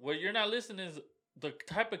 No. What you're not listening is the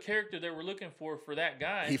type of character they were looking for that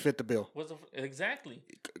guy. He fit the bill. was exactly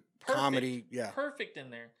Comedy, yeah. perfect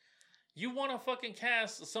in there. You want to fucking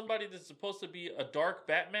cast somebody that's supposed to be a dark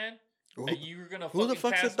Batman, Who, and you're gonna who the fucking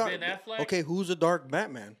fuck's a cast dark? Ben Affleck? Okay, who's a dark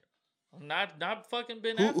Batman? not fucking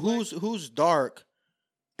Ben Affleck. Who's dark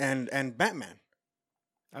and Batman?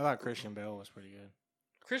 I thought Christian Bale was pretty good.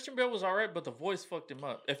 Christian Bale was alright, but the voice fucked him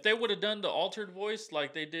up. If they would have done the altered voice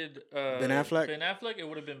like they did Ben Affleck? it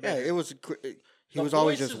would have been Yeah, better. it was. He The was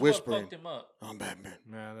always voice just is whispering. What fucked him up. I'm Batman.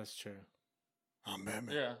 Yeah, that's true. I'm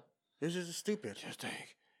Batman. Yeah. This is stupid. Just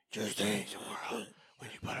think the world when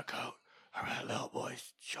you put a coat around a little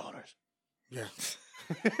boy's shoulders. Yeah.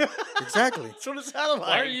 Exactly. That's what it sounded like.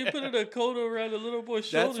 Why are you putting a coat around a little boy's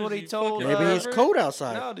shoulders? That's what he you told, fucking Maybe he's pervert? cold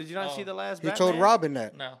outside. No, did you not see Oh. the last He Batman? told Robin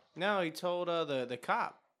that. No. No, he told the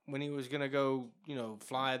cop when he was gonna go,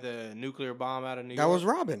 fly the nuclear bomb out of New That York. was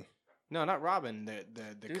Robin. No, not Robin. The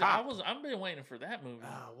Dude, cop. I've been waiting for that movie.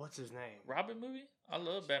 What's his name? Robin movie? I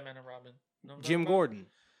love Batman and Robin. Know what I'm Jim talking about? Gordon.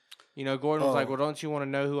 Gordon was like, Oh. "Well, don't you want to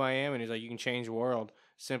know who I am?" And he's like, "You can change the world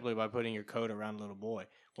simply by putting your coat around a little boy."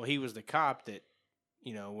 Well, he was the cop that,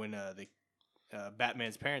 when the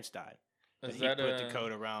Batman's parents died, that Is he that put the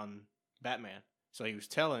coat around Batman. So he was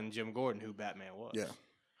telling Jim Gordon who Batman was. Yeah.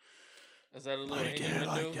 Is that a little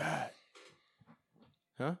innuendo? that.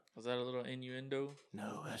 Huh? Is that a little innuendo?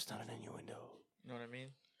 No, that's not an innuendo. You know what I mean?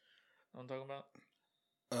 Know what I'm talking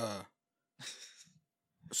about?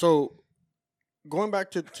 So, going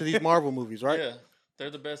back to these Marvel movies, right? Yeah. They're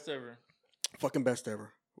the best ever. Fucking best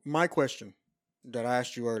ever. My question: that I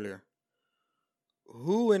asked you earlier.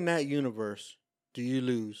 Who in that universe do you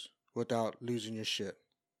lose without losing your shit?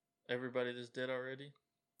 Everybody that's dead already.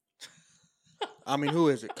 I mean, who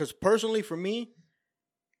is it? Because personally, for me,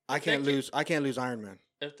 I If they can't ki- lose. I can't lose Iron Man.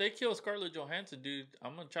 If they kill Scarlett Johansson, dude,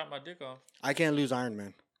 I'm gonna chop my dick off. I can't lose Iron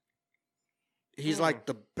Man. He's like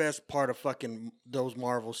the best part of fucking those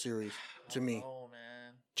Marvel series to me. Oh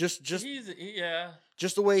man, Just yeah.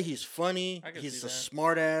 just the way he's funny. I can He's see a that.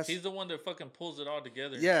 smart ass. He's the one that fucking pulls it all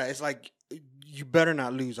together. Yeah, it's like you better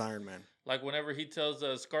not lose Iron Man. Like whenever he tells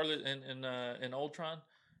Scarlett in Ultron,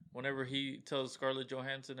 whenever he tells Scarlett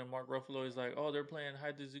Johansson and Mark Ruffalo, he's like, "Oh, they're playing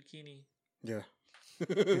hide the zucchini." Yeah.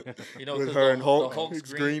 You know, With 'cause her and Hulk, the Hulk's it's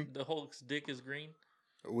green. green. The Hulk's dick is green.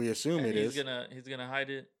 We assume And it is. he's gonna hide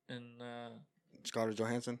it in Scarlett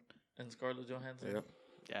Johansson. Scarlett Johansson. Yep.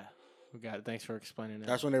 Yeah, we got it. Thanks for explaining that.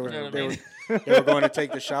 That's when they were You know what they I were mean? they were going to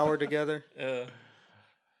take the shower together.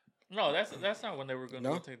 No, that's not when they were going to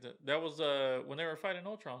No? go take the. That was when they were fighting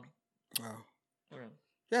Ultron. Wow. Okay.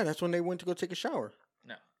 Yeah, that's when they went to go take a shower.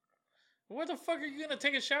 No. Where the fuck are you gonna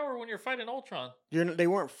take a shower when you're fighting Ultron? They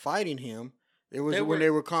weren't fighting him. It was They when were- they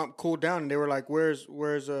were cooled down and they were like, "Where's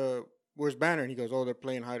Banner?" And he goes, "Oh, they're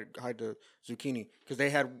playing hide the zucchini because they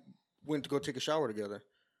had went to go take a shower together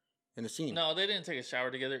in the scene." No, they didn't take a shower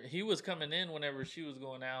together. He was coming in whenever she was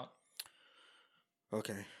going out.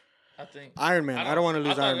 Okay. I think. Iron Man. I don't want to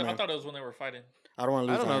lose Iron I Man. thought it was when they were fighting. I don't want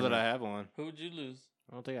to I lose. don't know Iron that Man. I have one. Who would you lose?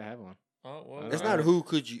 I don't think I have one. Oh, well, It's I not don't who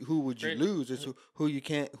would you Great. lose. It's who you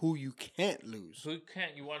can't lose. Who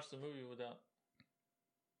can't you watch the movie without?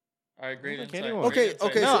 All right, great I think insight. anyone. Great Okay, insight.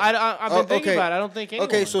 okay, No, so- I've been thinking okay. about it. I don't think anyone.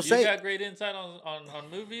 Okay, so You say got great insight on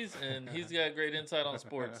movies, and he's got great insight on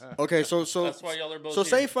sports. okay, so That's why y'all are both. so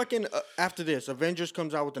say here. fucking after this, Avengers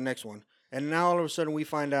comes out with the next one, and now all of a sudden we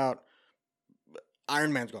find out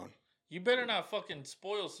Iron Man's gone. You better not fucking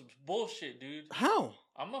spoil some bullshit, dude. How?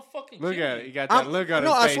 I'm a fucking Look kill at you. it. You got that I'm- look on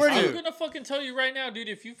no, his I face swear to too. you. I'm gonna fucking tell you right now, dude.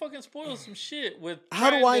 If you fucking spoil some shit with How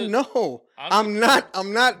do trying I to- know? I'm-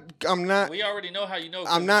 I'm not. We already know how you know.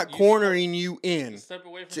 'cause I'm not you cornering you in Step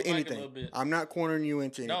away from to the mic a little anything. bit. I'm not cornering you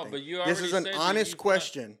into No, anything. but you This is already an said that honest you found-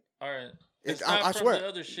 question. All right. It's, not I from swear. The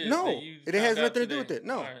other shit No, that you it has found out nothing to do with today. it.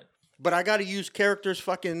 No. All right. But I got to use character's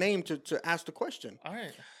fucking name to ask the question. All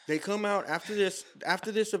right. They come out after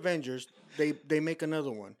this Avengers, they make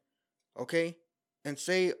another one. Okay? And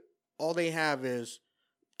say all they have is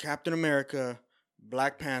Captain America,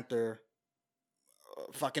 Black Panther,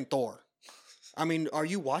 fucking Thor. I mean, are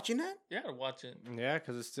you watching that? You gotta watch it. Yeah,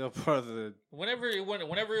 because it's still part of the. Whenever it was,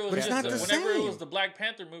 But it's not the whenever it was same. the Black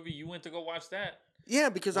Panther movie, you went to go watch that. Yeah,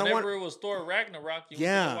 because Whenever it was Thor Ragnarok, you went to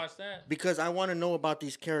Yeah. go watch that. because I want to know about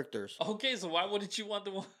these characters. Okay, so why wouldn't you want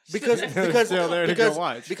to watch? Because that? because Still there to go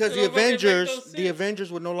watch. because It the don't fucking make no Avengers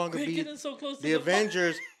sense. would no longer Quit be getting so close to the fuck-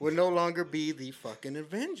 Avengers would no longer be the fucking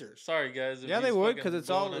Avengers. Sorry, guys. if Yeah, they he's would fucking because it's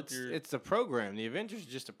blowing all up your- it's the program. The Avengers is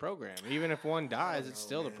just a program. Even if one dies, it's know,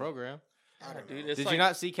 still the man. program. I don't Dude, know. it's Did like- you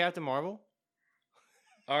not see Captain Marvel?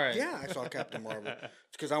 All right. Yeah, I saw Captain Marvel. It's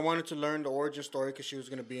because I wanted to learn the origin story because she was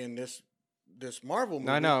going to be in this Marvel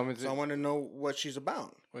movie. I know, it's- So I want to know what she's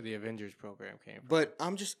about. Where the Avengers program came from. But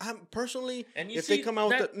I'm personally, And you if they see, come out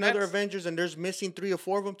with that- another that's- Avengers and there's missing 3 or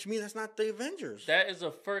 4 of them, to me that's not the Avengers. That is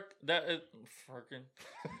a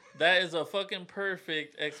that is a fucking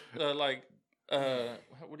perfect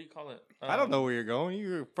what do you call it? I don't know where you're going.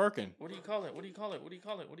 You're Firkin. What do you call it? What do you call it? What do you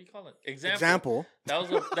call it? What do you call it? Example.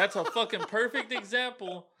 That's a fucking perfect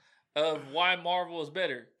example of why Marvel is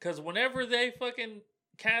better. Because whenever they fucking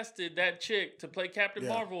casted that chick to play Captain Yeah.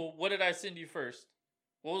 Marvel, what did I send you first?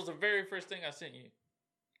 What was the very first thing I sent you?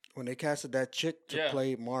 When they casted that chick to Yeah.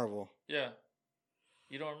 play Marvel. Yeah.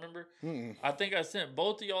 You don't remember? Mm-mm. I think I sent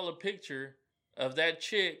both of y'all a picture of that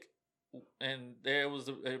chick, and there was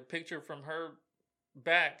a picture from her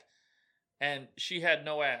back, and she had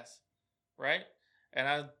no ass, right?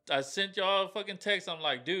 And I sent y'all a fucking text. I'm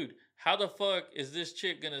like, dude, how the fuck is this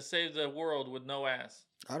chick gonna save the world with no ass?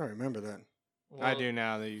 I don't remember that. I Well, do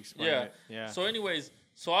now that you explain yeah. it. Yeah. So, anyways,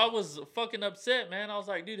 so I was fucking upset, man. I was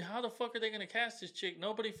like, dude, how the fuck are they gonna cast this chick?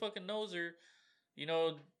 Nobody fucking knows her. You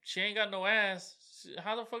know, she ain't got no ass.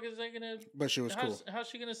 How the fuck is they gonna? But she was cool. How's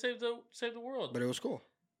she gonna save the world? But it was cool.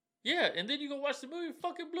 Yeah, and then you go watch the movie. It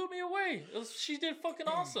fucking blew me away. She did fucking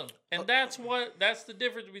awesome, and that's the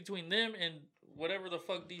difference between them and whatever the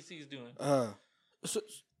fuck DC's doing.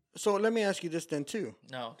 So let me ask you this then too.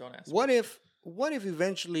 No, don't ask. What if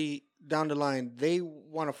eventually down the line they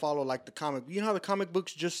want to follow like the comic? You know how the comic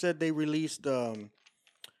books just said they released I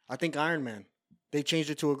think Iron Man. They changed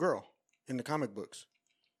it to a girl in the comic books.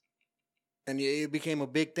 And it became a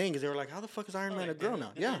big thing because they were like, how the fuck is Iron Man a girl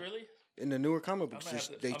now? Did Yeah. they really? in the newer comic books. I'm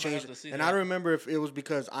gonna They have to changed see it. And that. I don't remember if it was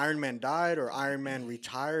because Iron Man died or Iron Man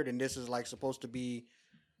retired, and this is like supposed to be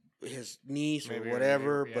his niece Maybe or a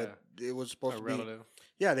whatever. neighbor, But it was supposed A to be. relative.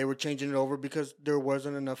 Yeah, they were changing it over because there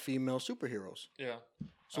wasn't enough female superheroes. Yeah.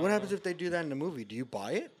 So what happens if they do that in the movie? Do you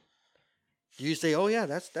buy it? Do you say, "Oh yeah,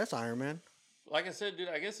 that's Iron Man"? Like I said, dude,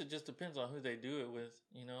 I guess it just depends on who they do it with,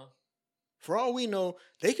 you know? For all we know,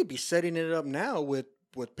 they could be setting it up now with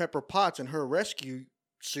Pepper Potts and her rescue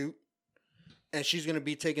suit, and she's gonna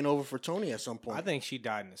be taking over for Tony at some point. I think she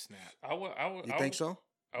died in the snap. You think so?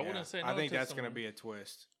 I wouldn't say no. I think to that's some, going to be a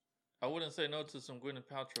twist. I wouldn't say no to some Gwyneth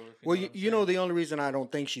Paltrow. If Well, know what I'm you know, saying. the only reason I don't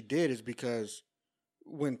think she did is because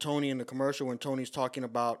when Tony in the commercial, when Tony's talking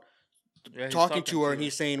about Yeah, he's talking to her, and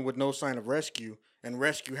he's saying with no sign of rescue, and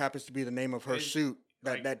rescue happens to be the name of her Is- suit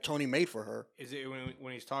like- that Tony made for her. Is it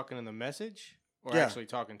when he's talking in the message or Yeah. actually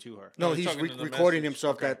talking to her? No, No, he's he's talking to the recording message.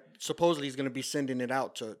 himself Okay. that supposedly he's going to be sending it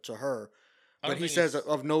out to her. I don't But he think says it's-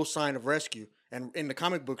 of no sign of rescue. And in the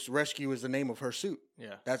comic books, rescue is the name of her suit.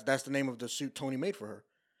 Yeah. That's the name of the suit Tony made for her.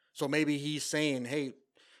 So maybe he's saying, "Hey,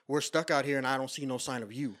 we're stuck out here, and I don't see no sign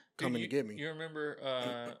of you Dude, coming you, to get me." You remember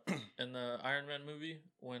in the Iron Man movie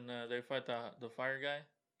when they fight the fire guy?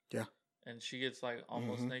 Yeah. And she gets like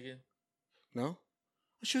almost Mhm. naked. No,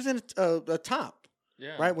 she was in a top,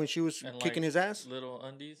 Yeah. right when she was And, kicking like, his ass. Little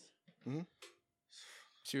undies.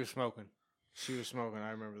 She was smoking. She was smoking.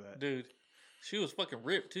 I remember that. Dude, she was fucking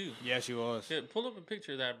ripped too. Yeah, she was. Shit, pull up a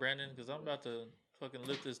picture of that, Brandon, because I'm about to fucking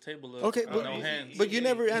lift this table up. Okay, with but, no hands. but you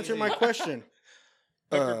never answered my question.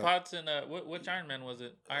 Pepper uh, Potts and which Iron Man was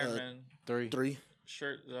it? Iron uh, Man 3. 3.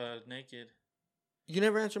 shirt naked. You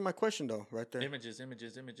never answered my question though, right there. Images.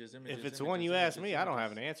 If it's the one you asked me, I don't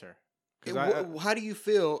have an answer. It- 'Cause how do you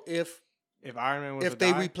feel if Iron Man was if to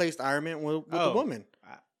they die, replaced Iron Man with a Oh. woman?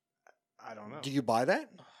 I don't know. Do you buy that?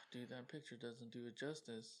 Oh, dude, that picture doesn't do it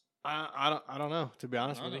justice. I don't know. To be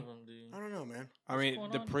honest None with of you, them do. I don't know, man. I mean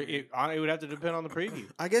going the on pre here? it would have to depend on the preview.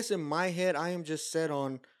 I guess in my head, I am just set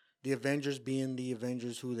on the Avengers being the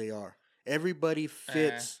Avengers who they are. Everybody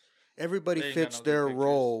fits. Everybody They ain't fits got no good their pictures.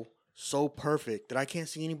 role so perfect that I can't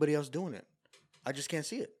see anybody else doing it. I just can't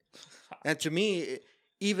see it. And to me,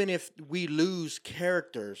 even if we lose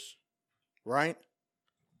characters, right?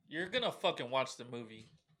 You're gonna fucking watch the movie.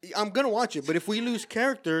 I'm gonna watch it, but if we lose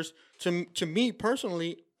characters, to me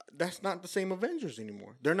personally, that's not the same Avengers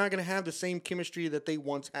anymore. They're not gonna have the same chemistry that they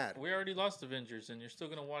once had. We already lost Avengers, and you're still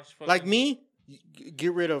gonna watch. Fucking, Like me,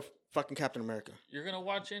 get rid of fucking Captain America. You're gonna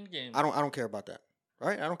watch Endgame. I don't care about that.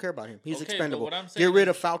 Right? I don't care about him. He's Okay, but expendable. what I'm Get saying rid is-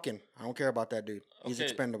 of Falcon. I don't care about that dude. He's Okay,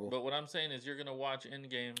 expendable. But what I'm saying is, you're gonna watch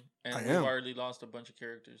Endgame, and I we've am. already lost a bunch of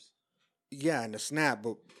characters. Yeah, in the snap,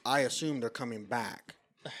 but I assume they're coming back.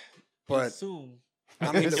 But Assume.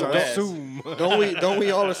 I mean, Kick don't, your ass. don't we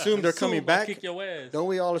all assume they're coming Assume I back? Kick your ass. Don't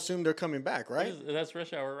we all assume they're coming back, What right? is- that's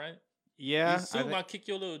Rush Hour, right? Yeah, Assume I kick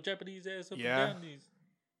your little Japanese ass up Yeah. and down these.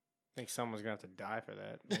 think someone's gonna have to die for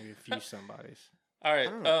that. Maybe a few somebodies. All right.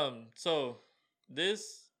 don't know. So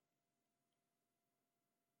this.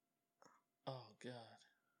 Oh God.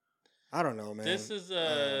 I don't know, man. This is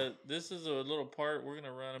a little part. We're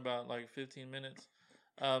gonna run about like 15 minutes.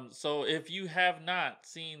 So if you have not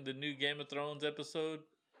seen the new Game of Thrones episode,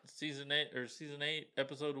 season 8,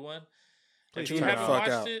 episode 1, Please if you turn haven't off. Fuck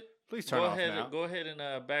watched out. it, Please turn go off ahead. now. Go ahead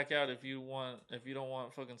and back out if you don't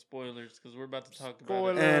want fucking spoilers, because we're about to talk about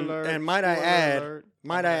Spoiler it. And- alert, and might I spoiler add- alert.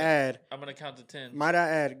 Might I add, I'm gonna count to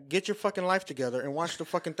 10. get your fucking life together and watch the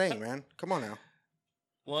fucking thing, man. Come on now.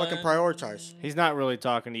 Fucking One, prioritize. He's not really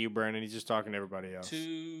talking to you, Brandon. He's just talking to everybody else.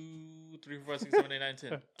 2, 3, 4, 5, 6, 7, 8, 9,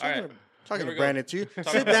 10. All Talking right. to, talking Here to we go. Brandon too. Talking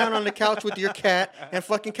Sit about- down on the couch with your cat and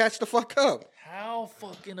fucking catch the fuck up. How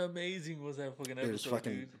fucking amazing was that fucking It episode, was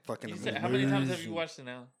fucking dude? fucking You said, how many times have you amazing. watched it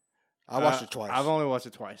now? I watched it twice. I've only watched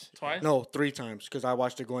it twice. Twice? No, 3 times because I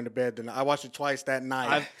watched it going to bed. Then I watched it twice that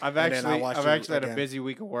night. I've and then I actually watched I've it actually had a again. busy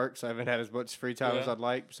week of work, so I haven't had as much free time as Yeah. I'd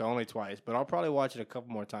like. So only twice, but I'll probably watch it a couple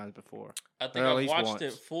more times before. I think Or at I've least watched it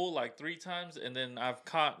once. full like 3 times, and then I've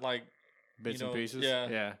caught like Bits You know, and pieces. yeah.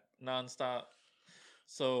 yeah. nonstop.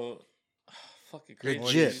 So, fucking crazy. Legit.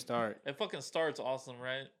 Legit dude. start. It fucking starts awesome,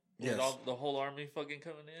 right? Yes. With the whole army fucking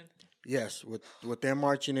coming in. Yes, with them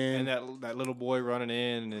marching in. And that little boy running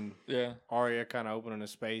in, and Yeah. Arya kind of opening a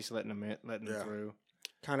space, letting them Yeah. through.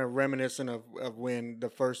 kind of reminiscent of when the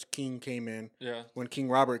first king came in, Yeah. when King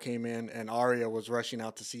Robert came in, and Arya was rushing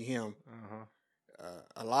out to see him. Uh-huh.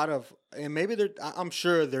 A lot of, and maybe I'm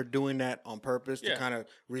sure they're doing that on purpose to Yeah. kind of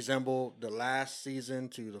resemble the last season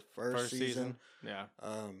to the first season. Yeah.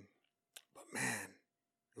 But man,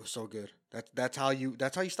 it was so good. That's how you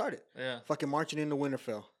started. Yeah. Fucking marching into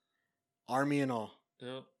Winterfell, army and all.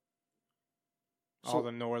 Yep. All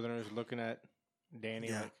the Northerners looking at Danny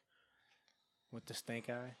Yeah. like with the stink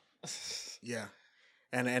eye. Yeah,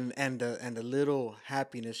 and the little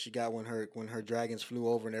happiness she got when her dragons flew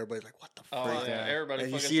over and everybody's like, "What the Oh frick?" yeah, everybody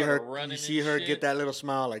And you fucking see her, started running. you see and her shit. get that little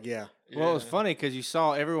smile, like, yeah, Well, it was Yeah. funny because you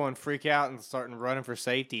saw everyone freak out and starting running for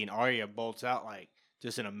safety, and Arya bolts out like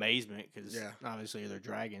just in amazement because Yeah. obviously they're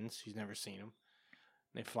dragons. She's never seen them.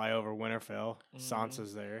 They fly over Winterfell. Mhm.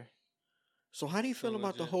 Sansa's there. So how do you So feel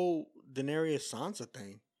about the legit. whole Daenerys Sansa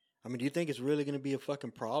thing? I mean, do you think it's really going to be a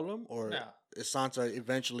fucking problem, or Nah. is Sansa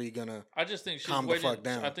eventually gonna? I just think she's Calm the waiting. fuck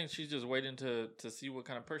down. I think she's just waiting to see what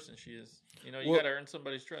kind of person she is. You know, you Well- gotta earn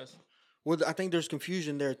somebody's trust. Well, I think there's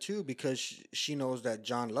confusion there too because she knows that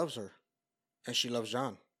Jon loves her, and she loves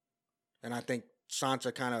Jon, and I think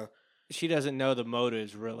Sansa kind of She doesn't know the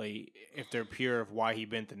motives really, if they're pure of why he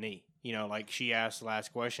bent the knee. You know, like she asked the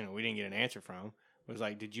last question and we didn't get an answer from. It was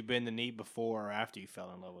like, did you bend the knee before or after you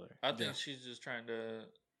fell in love with her? I think Yeah. she's just trying to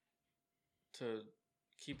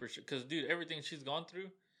keep her because dude, everything she's gone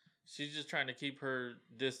through, she's just trying to keep her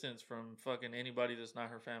distance from fucking anybody that's not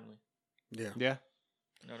her family. yeah. Yeah.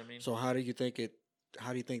 You know what I mean? So how do you think it?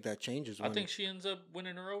 How do you think that changes? I think she ends up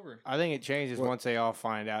winning her over. I think it changes What- once they all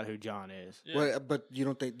find out who John is. Yeah. Well, but you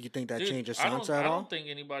don't think that Dude, changes I don't- Sansa at I all? don't think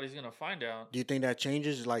anybody's gonna find out. Do you think that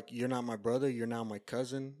changes? Like, you're not my brother, you're now my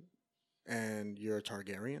cousin, and you're a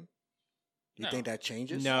Targaryen. Do you No. think that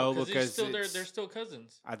changes? No, he's because still it's- they're still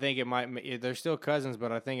cousins. I think it might. They're still cousins,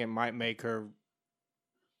 but I think it might make her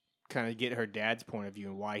kind of get her dad's point of view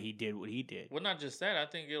and why he did what he did. Well, not just that. I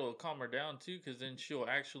think it'll calm her down too, because then she'll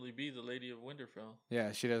actually be the Lady of Winterfell.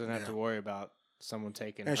 Yeah, she doesn't have to Yeah. worry about someone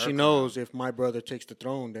taking. And her she crown. knows if my brother takes the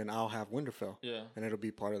throne, then I'll have Winterfell, Yeah, and it'll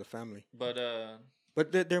be part of the family. but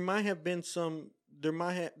But there might have been some. There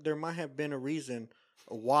might have been a reason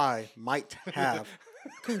why might have.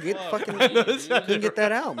 Couldn't get Fuck fucking. me, Couldn't dude. get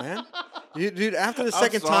that out, man. Dude, after the I'm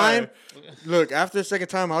second sorry. time, look. After the second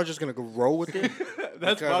time, I was just gonna go roll with it.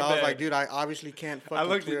 That's because my I was bad. like, dude, I obviously can't fucking I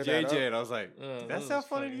looked clear at that JJ up. and I was like, that "That's was not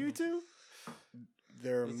funny to funny. you too."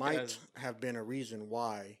 There This might guy's- have been a reason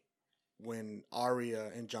why, when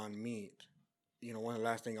Arya and Jon meet, you know, one of the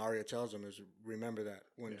last thing Arya tells him is, "Remember that."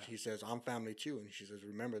 When Yeah. he says, "I'm family too," and she says,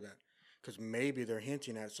 "Remember that," because maybe they're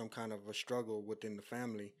hinting at some kind of a struggle within the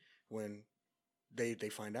family when they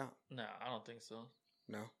find out. no, I don't think so.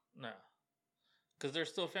 No, No, because they're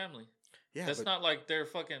still family. yeah, It's but not like they're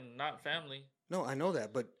fucking not family. no, I know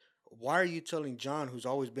that, but why are you telling Jon, who's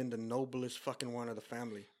always been the noblest fucking one of the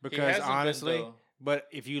family? Because hasn't been, honestly, though. but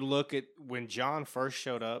if you look at when John first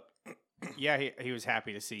showed up, yeah, he was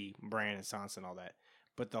happy to see Bran and Sansa and all that.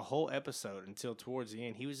 But the whole episode until towards the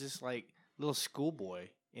end, he was just like little schoolboy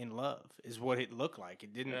in love, is what it looked like.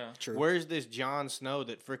 It didn't. Yeah. True. Where's this Jon Snow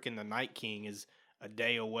that freaking the Night King is a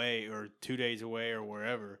day away or 2 days away or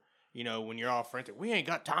wherever? You know, when you're all frantic, we ain't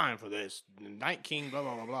got time for this. The Night King, blah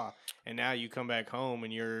blah blah blah. And now you come back home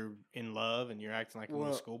and you're in love and you're acting like a Well,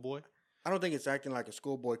 little schoolboy. I don't think it's acting like a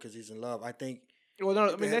schoolboy because he's in love. I think Well,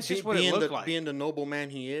 no, I mean that's just what it being looked the, like. Being the noble man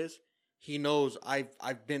he is, he knows I've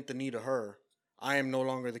bent the knee to her. I am no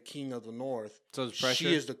longer the king of the north. So there's pressure.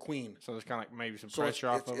 She is the queen. So there's kind of like maybe some So pressure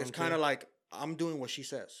off of it's him. kind too. of like I'm doing what she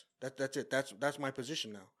says. That's it. That's my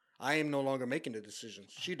position now. I am no longer making the decisions.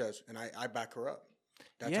 She does, and I back her up.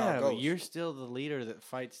 That's how yeah, it goes. but you're still the leader that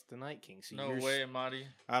fights the Night King. So No you're way, Marty.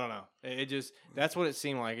 I don't know. It just that's what it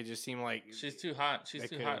seemed like. It just seemed like She's too hot. She's They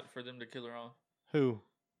too could've- hot for them to kill her off. who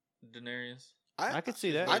Daenerys. I could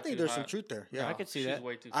see that. I way think too there's some hot. truth there. Yeah, I could see She's that.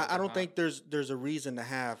 way too. I fucking don't hot. think there's a reason to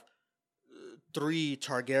have 3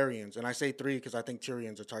 Targaryens, and I say 3 because I think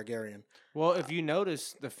Tyrion's a Targaryen. Well, if you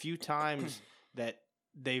notice the few times that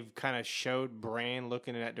they've kind of showed Bran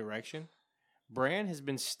looking in that direction, Bran has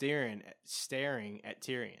been staring at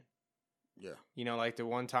Tyrion. Yeah. You know, like the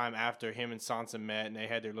one time after him and Sansa met and they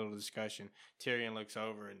had their little discussion, Tyrion looks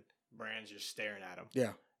over and Bran's just staring at him.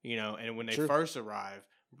 Yeah. You know, and when they True. first arrived,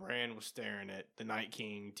 Bran was staring at the Night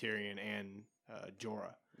King, Tyrion, and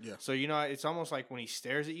Jorah. Yeah. So you know, it's almost like when he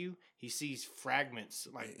stares at you, he sees fragments.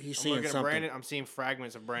 Like He's I'm seeing looking at something. Brandon, I'm seeing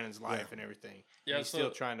fragments of Brandon's life and everything. Yeah, And he's so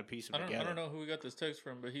still trying to piece them I together. don't know who we got this text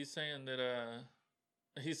from, but he's saying that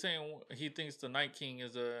he's saying he thinks the Night King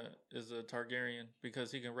is a Targaryen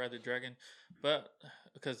because he can ride the dragon, but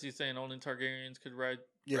because he's saying only Targaryens could ride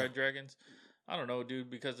dragons. I don't know, dude,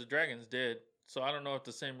 because the dragon's dead, so I don't know if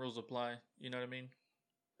the same rules apply. You know what I mean?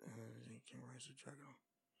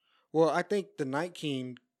 Well, I think the Night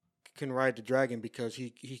King can ride the dragon because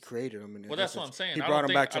he created him. Well, that's what I'm saying. He I brought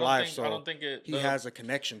don't him think- back to I don't life, think- so I don't think he has a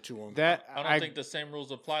connection to him. That I don't think the same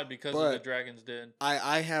rules apply because of the but dragon's dead.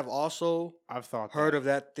 I have also I've thought heard of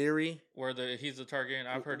that theory Where he's a Targaryen,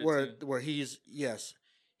 I've heard it where too. where he's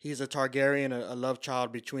he's a Targaryen, a love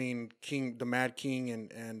child between the Mad King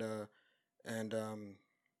and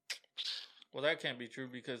Well, that can't be true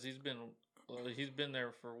because he's been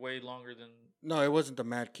there for way longer than. no, it wasn't the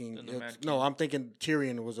Mad King. Than the Mad No, King. I'm thinking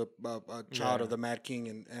Tyrion was a child Yeah. of the Mad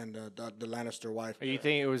King and the Lannister wife. You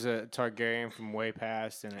think it was a Targaryen from way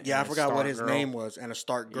past? Yeah, I and a forgot what Stark his girl? name was, and a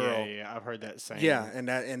Stark girl. Yeah, I've heard that saying. Yeah,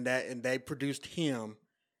 and they produced him,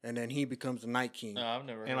 and then he becomes the Night King. No, I've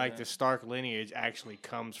never. And heard like that. the Stark lineage actually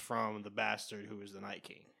comes from the bastard who was the Night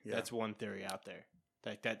King. Yeah. That's one theory out there.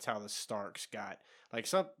 Like that's how the Starks got like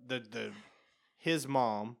his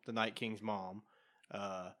mom, the Night King's mom.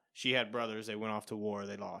 She had brothers. They went off to war.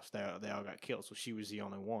 They lost. They all got killed. So she was the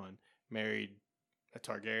only one. Married a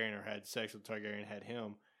Targaryen or had sex with a Targaryen. Had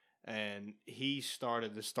him, and he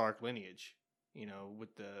started the Stark lineage. You know,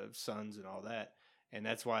 with the sons and all that. And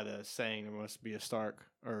that's why the saying there must be a Stark,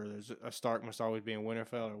 or there's a Stark must always be in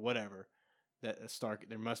Winterfell, or whatever. That a Stark,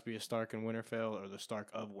 there must be a Stark in Winterfell, or the Stark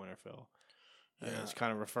of Winterfell. Yeah. It's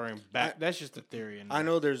kind of referring back. That's just a theory. I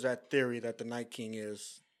know there's that theory that the Night King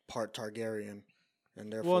is part Targaryen,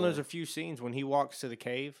 and therefore. Well, there's a few scenes when he walks to the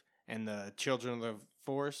cave, and the children of the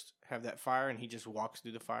forest have that fire, and he just walks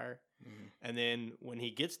through the fire. Mhm. And then when he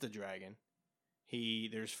gets the dragon,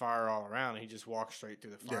 there's fire all around, and he just walks straight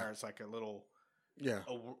through the fire. Yeah. It's like a little. Yeah,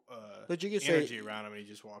 But but you could energy say, around him, and he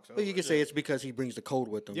just walks over. but you could say it's because he brings the code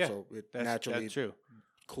with him, Yeah, so it that's naturally true.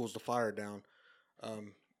 cools the fire down.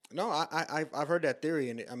 No, I've heard that theory,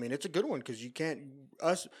 and I mean it's a good one because you can't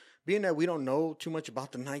us being that we don't know too much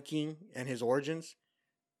about the Night King and his origins.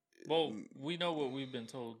 Well, we know what we've been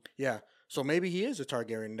told. Yeah, so maybe he is a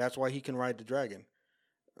Targaryen. That's why he can ride the dragon.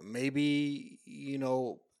 Maybe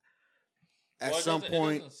at Well, it some doesn't-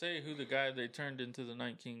 point it doesn't say who the guy they turned into the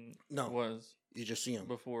Night King No. was you just see him.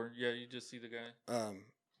 before. Yeah, you just see the guy.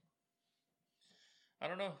 I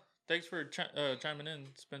don't know. Thanks for chiming in,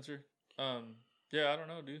 Spencer. Yeah, I don't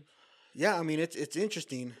know, dude. Yeah, I mean it's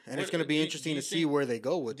interesting, and it's What- going to be do you- interesting do you to see think- where they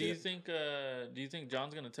go with Do you it. think? Do you think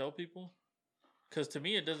John's gonna tell people? Because to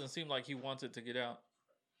me, it doesn't seem like he wants it to get out.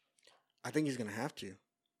 I think he's going to have to.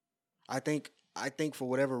 I think for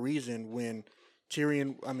whatever reason, when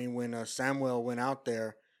Samuel went out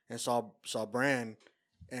there and saw Bran,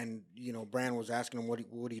 and Bran was asking him what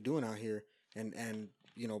are you doing out here, and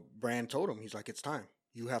Bran told him, he's like, it's time,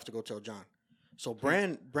 you have to go tell John. So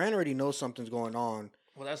Bran already knows something's going on.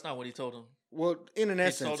 Well, that's not what he told him. Well, in an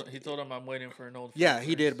essence, He told him I'm waiting for an old. yeah, friend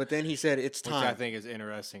he did. first." But then he said it's Which time. I think is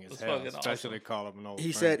interesting as It's hell, fucking especially awesome. to call him an old.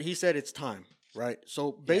 he friend. said it's time, right?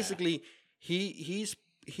 So basically, he's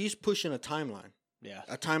pushing a timeline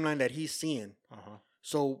that he's seeing. Uh-huh.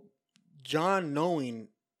 So John knowing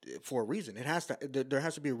for a reason, there has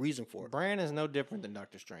to be a reason for it. Bran is no different than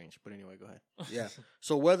Doctor Strange. But anyway, go ahead. Yeah.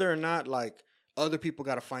 So whether or not like other people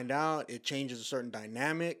got to find out, it changes a certain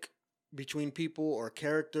dynamic between people or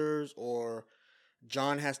characters, or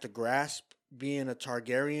John has to grasp being a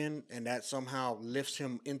Targaryen, and that somehow lifts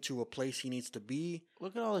him into a place he needs to be.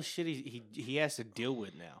 Look at all the shit he has to deal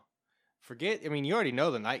with now. I mean, you already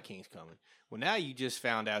know the Night King's coming. Well, now you just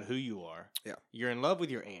found out who you are. Yeah. You're in love with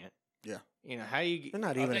your aunt. Yeah. How you? They're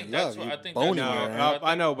not I even think in that's love. what- You're I think boning that's her, what- man.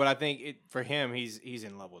 I know, but I think for him, he's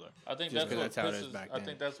in love with her. I think Just that's 'cause what that's how it is pisses. back I then.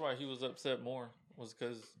 think that's why he was upset more. Was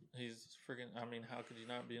because he's freaking. I mean, how could you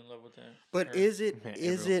not be in love with him? But is it Man,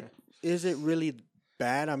 is everyone- it really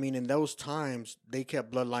bad? I mean, in those times, they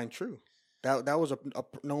kept bloodline true. That was a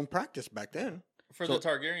known practice back then. For So- the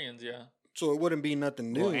Targaryens? Yeah. So it wouldn't be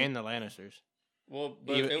nothing new. Well, and the Lannisters. Well,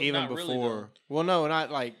 but Even not before. really, though. Well, no,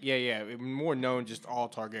 not like more known. Just all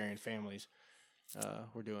Targaryen families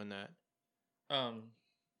were doing that.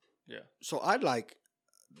 Yeah. So I'd like,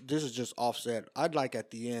 this is just offset. I'd like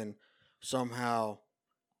at the end somehow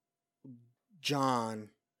John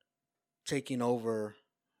taking over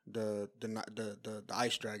the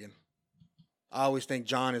ice dragon. I always think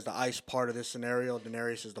John is the ice part of this scenario.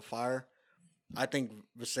 Daenerys is the fire. I think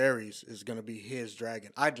Viserys is going to be his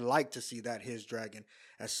dragon. I'd like to see that his dragon.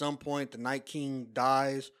 At some point, the Night King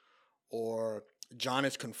dies, or John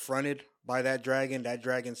is confronted by that dragon. That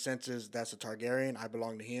dragon senses that's a Targaryen. I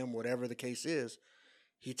belong to him. Whatever the case is,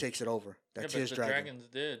 he takes it over. That's yeah, but his the dragon. dragon's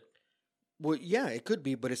dead. Well, yeah, it could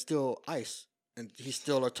be, but it's still ice, and he's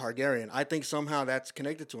still a Targaryen. I think somehow that's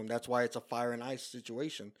connected to him. That's why it's a fire and ice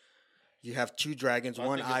situation. You have two dragons, I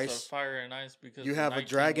one think it's ice. a fire and ice because You the have a Night King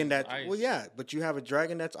dragon is that ice. well, yeah, but you have a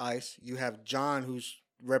dragon that's ice. You have John who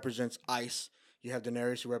represents ice. You have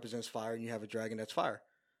Daenerys who represents fire, and you have a dragon that's fire.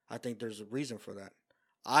 I think there's a reason for that.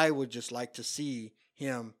 I would just like to see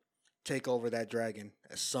him take over that dragon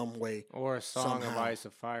in some way. Or a song of Somehow. Ice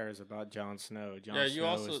of Fire is about Jon Snow. Jon Yeah, you Snow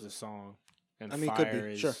also- is the song. and I mean, fire could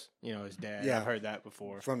be, is sure. his dad. Yeah. I've heard that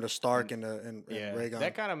before. From the Stark and Rhaegon.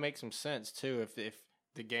 that kind of makes some sense too. If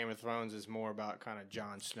the Game of Thrones is more about kind of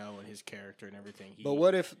Jon Snow and his character and everything. But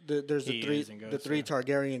what if there's he the is and goes three through.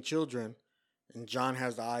 Targaryen children, and Jon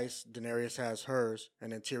has the ice, Daenerys has hers,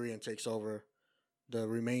 and then Tyrion takes over the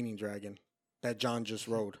remaining dragon that Jon just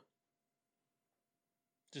rode.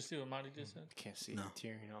 Just see what Marty just said. Can't see No.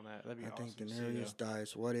 Tyrion on that. That'd be I awesome. think to see, Daenerys though.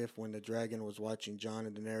 dies. What if when the dragon was watching Jon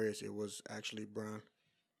and Daenerys, it was actually Bronn?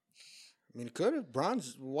 I mean, it could have.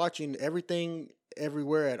 Bronn's watching everything,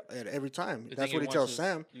 everywhere at every time. You That's think what he tells wants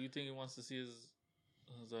Sam. Do you think he wants to see his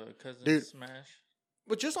cousin Dude. smash?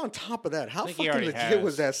 But just on top of that, how think he fucking already legit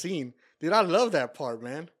was has. that scene? Dude, I love that part,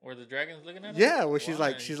 man. Where the dragon's looking at him? Yeah, where she's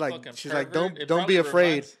Why? like, You fucking pervert. don't It don't be probably afraid.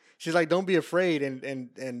 reminds- She's like, don't be afraid, and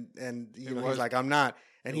you know, was- he's like, I'm not,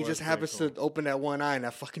 and it he was just happens pretty to open that one eye, and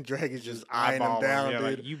that fucking dragon's just eyeing him eyeball down, yeah,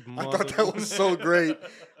 dude. like, you I thought that was mother- so great.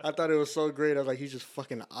 I thought it was so great. I was like, he's just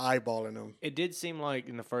fucking eyeballing him. It did seem like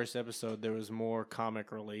in the first episode there was more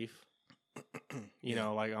comic relief. You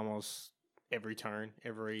know, like almost every turn,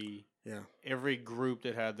 every group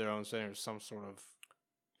that had their own center was some sort of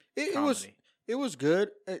It comedy. was it was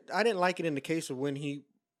good. I didn't like it in the case of when he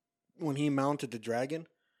mounted the dragon.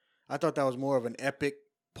 I thought that was more of an epic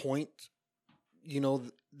point, you know,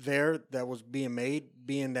 there that was being made,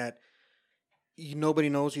 being that nobody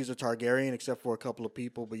knows he's a Targaryen except for a couple of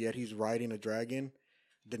people, but yet he's riding a dragon.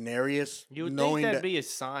 Daenerys, You would knowing think that'd that, be a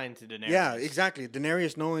sign to Daenerys. yeah, exactly.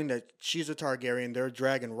 Daenerys knowing that she's a Targaryen, they're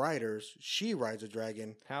dragon riders. She rides a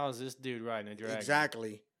dragon. How is this dude riding a dragon?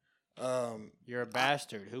 Exactly. You're a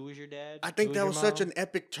bastard. Who was your dad? I think Who that your was such mom? an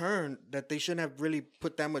epic turn that they shouldn't have really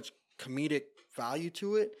put that much comedic value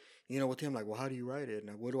to it. You know, with him like, well, how do you write it?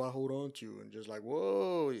 And what do I hold on to? And just like,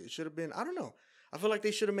 whoa, it should have been. I don't know. I feel like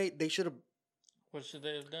they should have. What should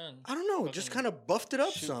they have done? I don't know. Just Fucking kind of buffed it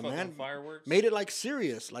up shoot some, fucking man. Fireworks. Made it like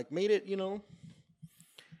serious. Like made it. You know.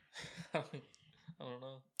 I don't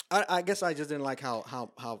know. I guess I just didn't like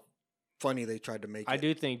how funny they tried to make it. I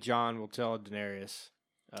do think John will tell Daenerys.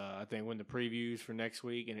 I think when the previews for next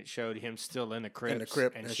week and it showed him still in the crypt,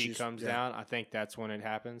 crypt, and and she she's- comes yeah. down, I think that's when it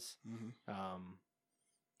happens. Mhm.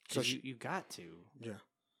 So So you got to, Yeah.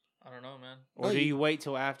 I don't know, man. or No, do you- you wait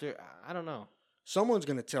till after? I don't know. Someone's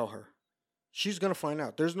gonna tell her. She's gonna find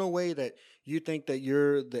out. There's no way that you think that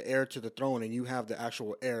you're the heir to the throne and you have the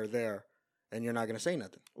actual heir there, and you're not gonna say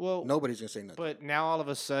nothing. Well, Nobody's gonna say nothing. but now all of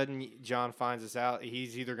a sudden John finds this out.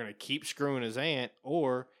 He's either gonna keep screwing his aunt,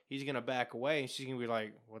 or he's gonna back away, and she's gonna be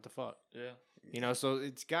like, "What the fuck?" Yeah. You know. So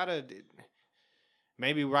it's gotta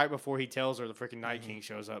maybe right before he tells her, the freaking Night Mm-hmm. King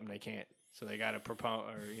shows up, and they can't. So they got to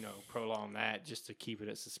prolong that just to keep it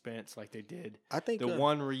at suspense, like they did I think the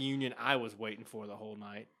one reunion I was waiting for the whole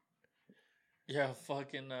night. Yeah,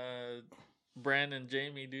 fucking Brandon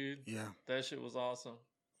Jamie, dude. Yeah. That shit was awesome.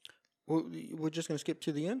 Well, we're just gonna skip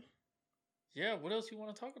to the end. Yeah, what else you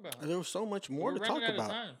want to talk about? There was so much more We're to talk running out of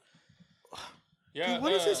about. time. Yeah, Dude,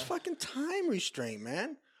 what is this fucking time restraint,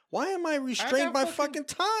 man? Why am I restrained got by fucking-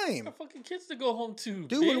 fucking I time? got fucking kids to go home to,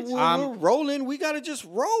 Dude, when bitch. we're rolling, we gotta just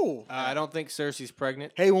roll. I don't think Cersei's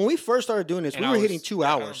pregnant. Hey, when we first started doing this, And we I were was- hitting 2 I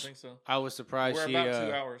don't hours. think so. I was surprised We're she. about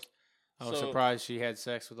 2 hours. I was So, surprised she had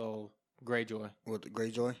sex with old Greyjoy. With the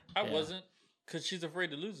Greyjoy. I Yeah. wasn't, because she's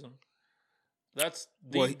afraid to lose him. That's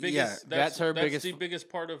the Well, biggest. yeah, that's her biggest- the biggest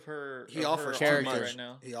part of her. He of offers her too arc character. much right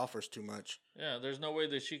now. He offers too much. Yeah, there's no way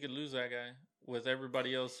that she could lose that guy with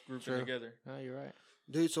everybody else grouping True. together. Oh, you're right.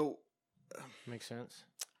 Dude, so Makes sense.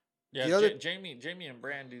 Yeah, The other- Jamie and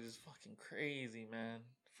Bran, dude, is fucking crazy, man.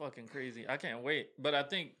 Fucking crazy. I can't wait. But I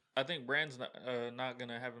think Bran's not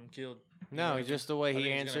gonna have him killed. No, You know, just the way I he think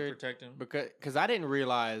he's gonna answered. protect him. Because I didn't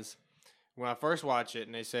realize when I first watched it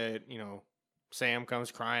and they said, Sam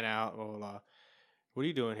comes crying out, blah, blah, blah. What are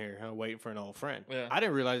you doing here? Waiting for an old friend. Yeah. I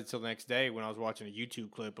didn't realize it till the next day when I was watching a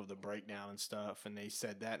YouTube clip of the breakdown and stuff, and they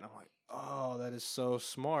said that, and I'm like, oh, that is so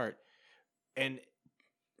smart. And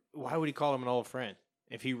why would he call him an old friend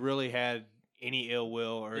if he really had any ill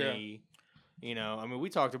will or Yeah. any, I mean, we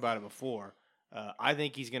talked about it before. I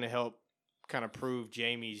think he's going to help kind of prove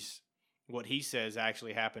Jamie's what he says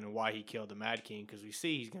actually happened and why he killed the Mad King, because we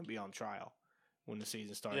see he's going to be on trial when the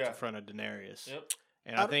season starts Yeah. in front of Daenerys. Yep.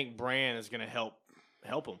 And I think Bran is going to help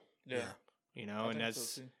him, Yeah. Yeah. I and think so,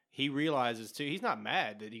 that's too. he realizes too. He's not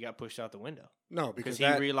mad that he got pushed out the window no, because because he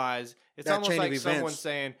that, realized it's that almost chain of like someone events-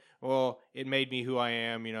 saying, "Well, it made me who I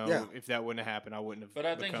am." Yeah. If that wouldn't have happened, I wouldn't have. But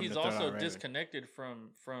I think become he's the Third Eye also Raven. disconnected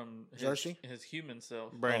from Cersei? his human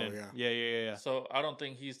self. Brandon. Oh, yeah. So I don't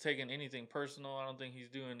think he's taking anything personal. I don't think he's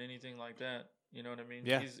doing anything like that. You know what I mean?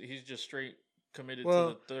 Yeah. He's just straight committed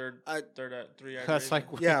Well, to the three eye. That's like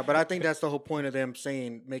Yeah, but I think that's the whole point of them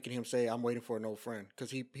making him say, "I'm waiting for an old friend,"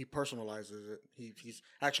 because he personalizes it. He's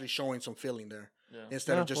actually showing some feeling there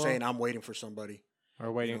instead Yeah, of just well- saying, "I'm waiting for somebody."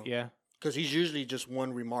 or waiting. know. Yeah, Because he's usually just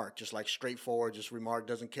one remark, just like straightforward, just remark,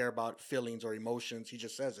 doesn't care about feelings or emotions. He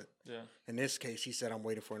just says it. Yeah. In this case, he said, "I'm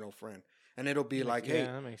waiting for an old friend," and it'll be like, yeah, "Hey,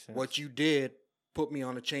 that makes sense. what you did put me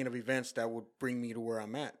on a chain of events that would bring me to where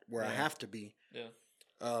I'm at, where I Yeah. have to be." Yeah.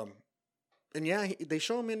 And yeah, they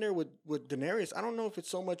show him in there with Daenerys. I don't know if it's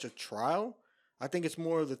so much a trial. I think it's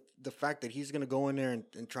more of the fact that he's going to go in there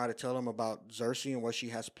and try to tell him about Cersei and what she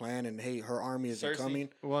has planned, and hey, her army isn't Cersei? coming.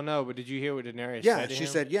 Well, no, but did you hear what Daenerys Yeah, said to she him?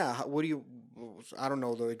 said, "Yeah, what do you?" I don't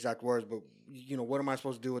know the exact words, but what am I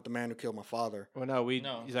supposed to do with the man who killed my father? Well, no, No, he's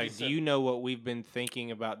he like, do said- you know what we've been thinking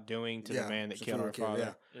about doing to Yeah, the man that since killed we were our a kid,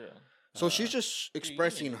 father? Yeah. So she's just you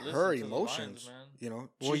expressing need to her listen to the lines, emotions. man. She's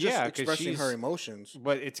Well, just yeah, 'cause expressing her she's- emotions.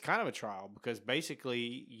 But it's kind of a trial because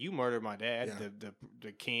basically you murdered my dad, Yeah.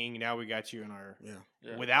 the king. Now we got you in our Yeah,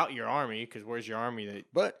 Yeah. without your army because where's your army?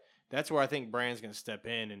 but That's where I think Bran's going to step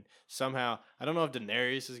in and somehow I don't know if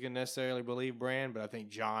Daenerys is going to necessarily believe Bran, but I think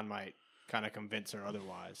Jon might kind of convince her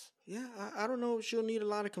otherwise. yeah, I don't know. She'll need a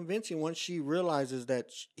lot of convincing once she realizes that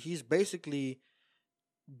he's basically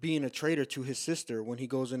being a traitor to his sister when he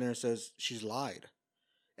goes in there and says she's lied.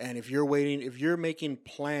 And if you're making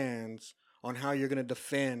plans on how you're going to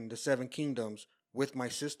defend the Seven Kingdoms with my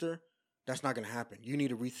sister, that's not going to happen. You need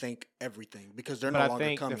to rethink everything because they're But no I longer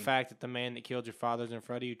think coming. the fact that the man that killed your father's in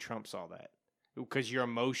front of you trumps all that. Because your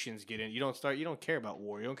emotions get in. You don't care about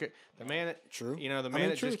war. You don't care. The man that True. the man mean,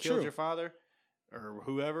 that true, just killed true. your father or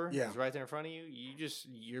whoever Yeah. is right there in front of you.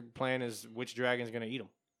 Your plan is which dragon's going to eat him.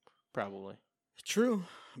 Probably. True,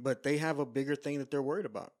 but they have a bigger thing that they're worried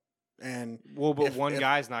about. And Well, but if- one if-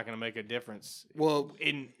 guy's not going to make a difference. Well-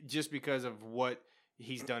 in just because of what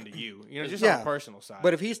he's done to you. Just Yeah, on a personal side.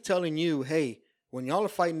 But if he's telling you, "Hey, when y'all are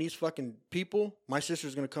fighting these fucking people, my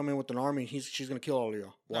sister's gonna come in with an army and she's gonna kill all of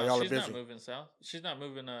y'all while No, y'all are she's busy." not moving south. She's not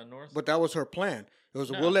moving north. But that was her plan. It was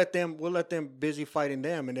No. we'll let them busy fighting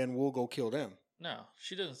them, and then we'll go kill them. No,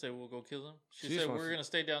 she doesn't say we'll go kill them. She She just said wants we're to- gonna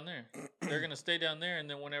stay down there. They're gonna stay down there, and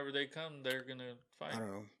then whenever they come, they're gonna fight. I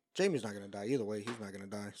don't know. Jamie's not gonna die either way. He's not gonna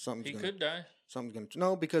die. He could die. Something's gonna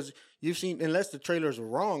no because you've seen unless the trailers are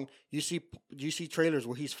wrong. You see trailers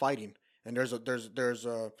where he's fighting, and there's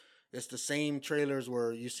it's the same trailers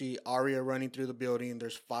where you see Arya running through the building.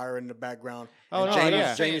 There's fire in the background. Oh, and no, Jamie's,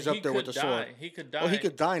 yeah. Jamie's He up there with could the sword. die. He could die. Oh, he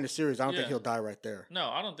could die in the series. I don't think Yeah. he'll die right there. No,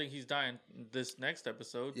 I don't think he's dying this next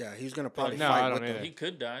episode. Yeah, he's gonna probably No, I fight don't with either. them. He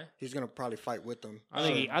could die. He's gonna probably fight with them.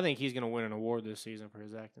 I think he's going to win an award this season for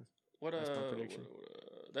his acting. What That's my prediction.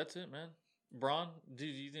 that's it, man. Braun, do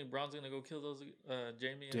you think Braun's gonna go kill those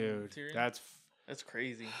Jamie and Dude, Tyrion? that's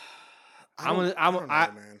crazy. I don't know,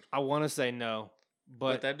 man. I want to say no,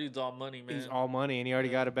 But but that dude's all money, man. he's all money and he already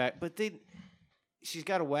got a bag. But he's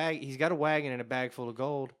got a wagon and a bag full of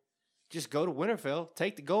gold. Just go to Winterfell,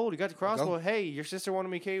 take the gold. You got the crossbow. Hey, your sister wanted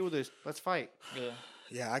me to kill you with this. Let's fight. Yeah.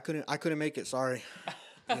 Yeah, I couldn't make it. Sorry.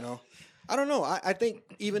 I don't know. I think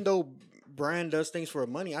even though Bran does things for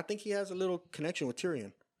money, I think he has a little connection with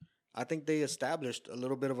Tyrion. I think they established a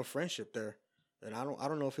little bit of a friendship there, and I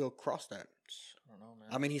don't know if he'll cross that. I don't know, man.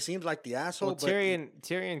 I mean, he seems like the asshole. Well, but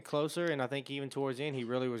Tyrion closer, and I think even towards the end, he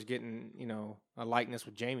really was getting a likeness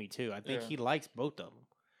with Jamie too. I think Yeah. he likes both of them.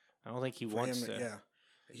 I don't think he for wants him, to. yeah,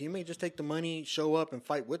 he may just take the money, show up, and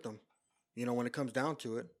fight with them. When it comes down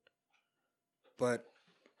to it. But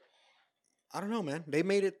I don't know, man. They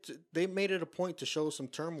made it a point to show some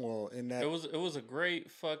turmoil in that. it was a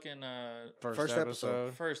great fucking First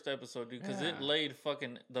episode. first episode, dude, because it Yeah. laid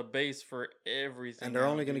fucking the base for everything. and they're now,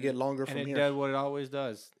 only going to dude. get longer And from it here. does what it always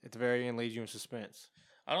does. At the very end, leaves you in suspense.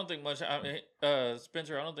 I don't think much.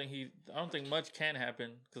 Spencer, I don't think much can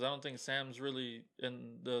happen because I don't think Sam's really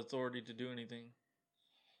in the authority to do anything.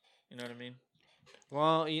 You know what I mean?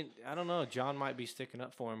 Well, I don't know. John might be sticking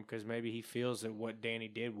up for him because maybe he feels that what Danny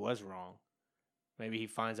did was wrong. Maybe he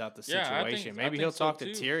finds out the Yeah, I think- situation. I Maybe think he'll so, talk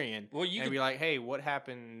to too. Tyrion Well, you and could- be like, "Hey, what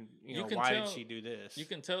happened? You can why tell- did she do this?" You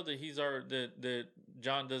can tell that he's already that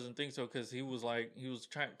John doesn't think so because he was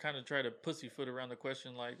kind of try to pussyfoot around the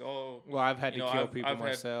question like, oh, Well, I've had to kill people I've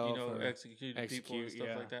myself. had, or- executed people and execute, stuff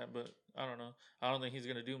yeah. like that. But I don't know. I don't think he's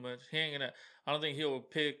gonna do much. He ain't gonna. I don't think he'll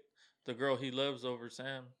pick the girl he loves over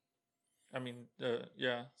Sam. I mean,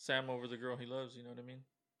 Sam over the girl he loves. You know what I mean?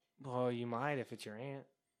 Well, you might if it's your aunt.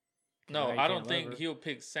 'Cause No, now you I can't don't love think her. he'll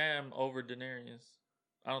pick Sam over Daenerys.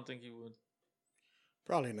 I don't think he would.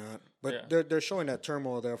 Probably not. But Yeah. they're showing that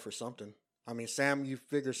turmoil there for something. I mean, Sam, you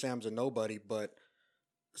figure Sam's a nobody, but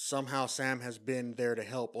somehow Sam has been there to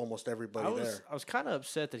help almost everybody there. I was kind of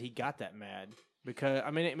upset that he got that mad because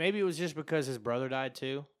I mean maybe it was just because his brother died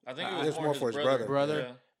too. I think It it was was more for his his brother. brother.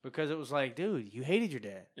 Yeah. Because it was like, dude, you hated your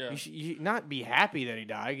dad. Yeah. You should not be happy that he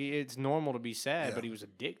died. It's normal to be sad, Yeah. but he was a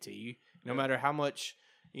dick to you. No matter how much,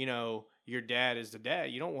 your dad is the dad,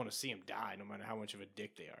 you don't want to see him die no matter how much of a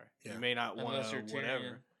dick they are. Yeah. You may not want Unless to you're Tyrion.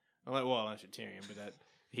 whatever. Unless you're Tyrion, but that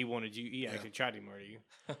he wanted you, he actually tried to murder you.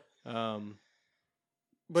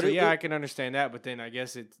 But so it- I it- can understand that, but then I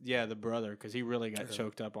guess it's the brother because he really got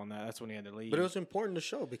choked up on that. That's when he had to leave. But it was important to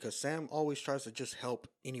show because Sam always tries to just help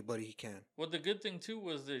anybody he can. Well, the good thing too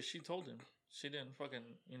was that she told him. She didn't fucking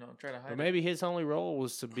try to hide. But it. maybe his only role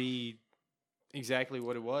was to be exactly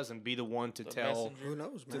what it was and be the one to The tell messenger. Who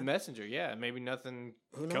knows, the man? messenger. Yeah, maybe nothing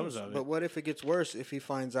Who comes knows? of it. But what if it gets worse? If he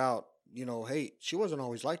finds out, hey, she wasn't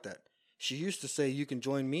always like that. She used to say, "You can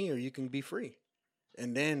join me or you can be free,"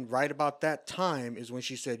 and then right about that time is when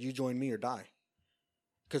she said, "You join me or die."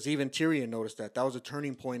 Because even Tyrion noticed that. That was a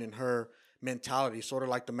turning point in her mentality, sort of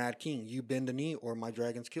like the Mad King. You bend the knee or my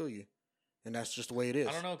dragons kill you. And that's just the way it is.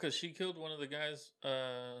 I don't know because she killed one of the guys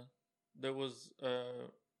that was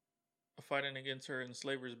fighting against her in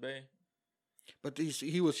Slaver's Bay. But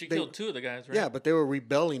he was. She they- killed two of the guys, right? Yeah, but they were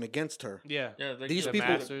rebelling against her. yeah, Yeah, they These killed people-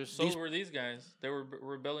 two. Masters. So these- were these guys. They were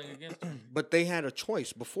rebelling against her. But they had a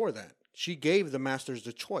choice before that. She gave the masters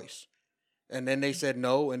the choice. And then they said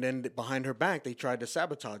no. And then behind her back, they tried to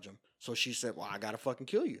sabotage him. So she said, "Well, I got to fucking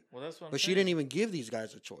kill you." Well, that's what I'm But she saying. didn't even give these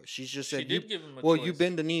guys a choice. She just She said, did give him a well, choice. you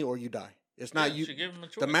bend the knee or you die. It's not Yeah, you. She gave him a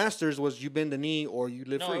choice. The masters was you bend the knee or you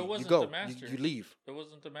live No, free. it wasn't you go. the You masters. leave. It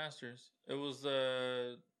wasn't the Masters. It was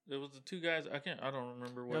the two guys. I don't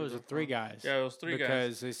remember what That was they the were three from. guys. Yeah, it was three because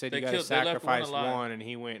guys. they said They you got to killed- they left one sacrifice alive. one, and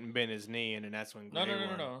he went and bent his knee, and then that's when No, Grey no, no, no,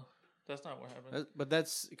 Worm- no. That's not what happened. But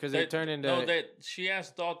that's because They- they turned into. No, she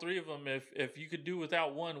asked all three of them if you could do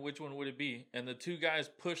without one, which one would it be? And the two guys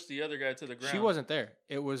pushed the other guy to the ground. she wasn't there.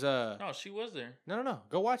 It was No, she was there. no.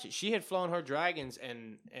 Go watch it. She had flown her dragons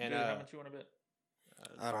and Dude, how much you want to bet?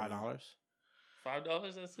 I don't know. $5.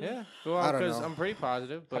 $5. That's it. Yeah, well, I don't because know. I'm pretty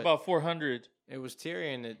positive. How But about 400? it was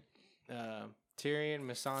Tyrion that Tyrion,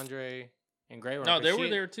 Missandre, and Grey Worm. No, 'cause they she were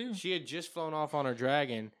had- there too. She had just flown off on her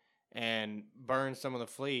dragon and burned some of the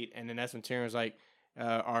fleet, and then that's when Tyrion was like,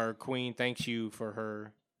 "Our queen thanks you for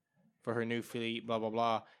her new fleet." Blah blah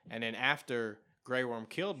blah. And then after Grey Worm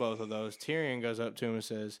killed both of those, Tyrion goes up to him and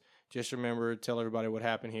says, "Just remember, tell everybody what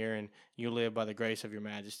happened here, and you live by the grace of your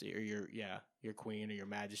Majesty, or your queen, or your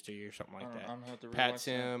Majesty, or something like that." I'm gonna have to Pats rewatch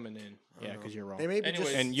that. him, and then because you're wrong. They maybe Anyways.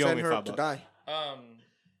 just And you owe send me her up $5. to die.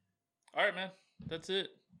 All right, man. That's it.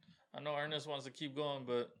 I know Ernest wants to keep going,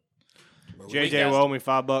 but But we- JJ got- will owe me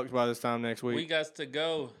 $5 by this time next week. we got to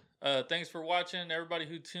go. Thanks for watching, everybody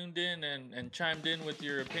who tuned in and chimed in with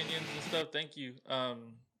your opinions and stuff. Thank you.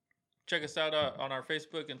 Check us out on our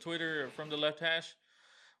Facebook and Twitter from the Left Hash.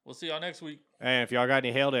 We'll see y'all next week. And if y'all got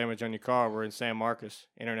any hail damage on your car, we're in San Marcos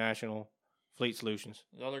International Fleet Solutions,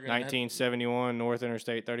 Y'all are gonna 1971 North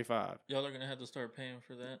Interstate 35. y'all are gonna have to start paying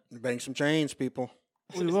for that. Bang some chains, people.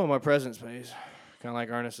 We will. My presence pays, kind of like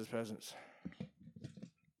Ernest's presence.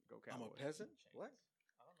 Go I'm a Cowboys. peasant. What?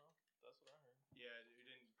 I don't know. That's what I heard. Yeah,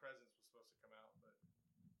 presence was supposed to come out, but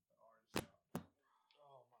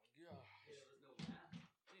Oh my god.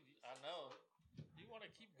 Dude, I know. You want to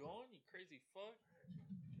keep going, you crazy fuck?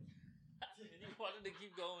 You wanted to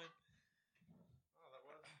keep going.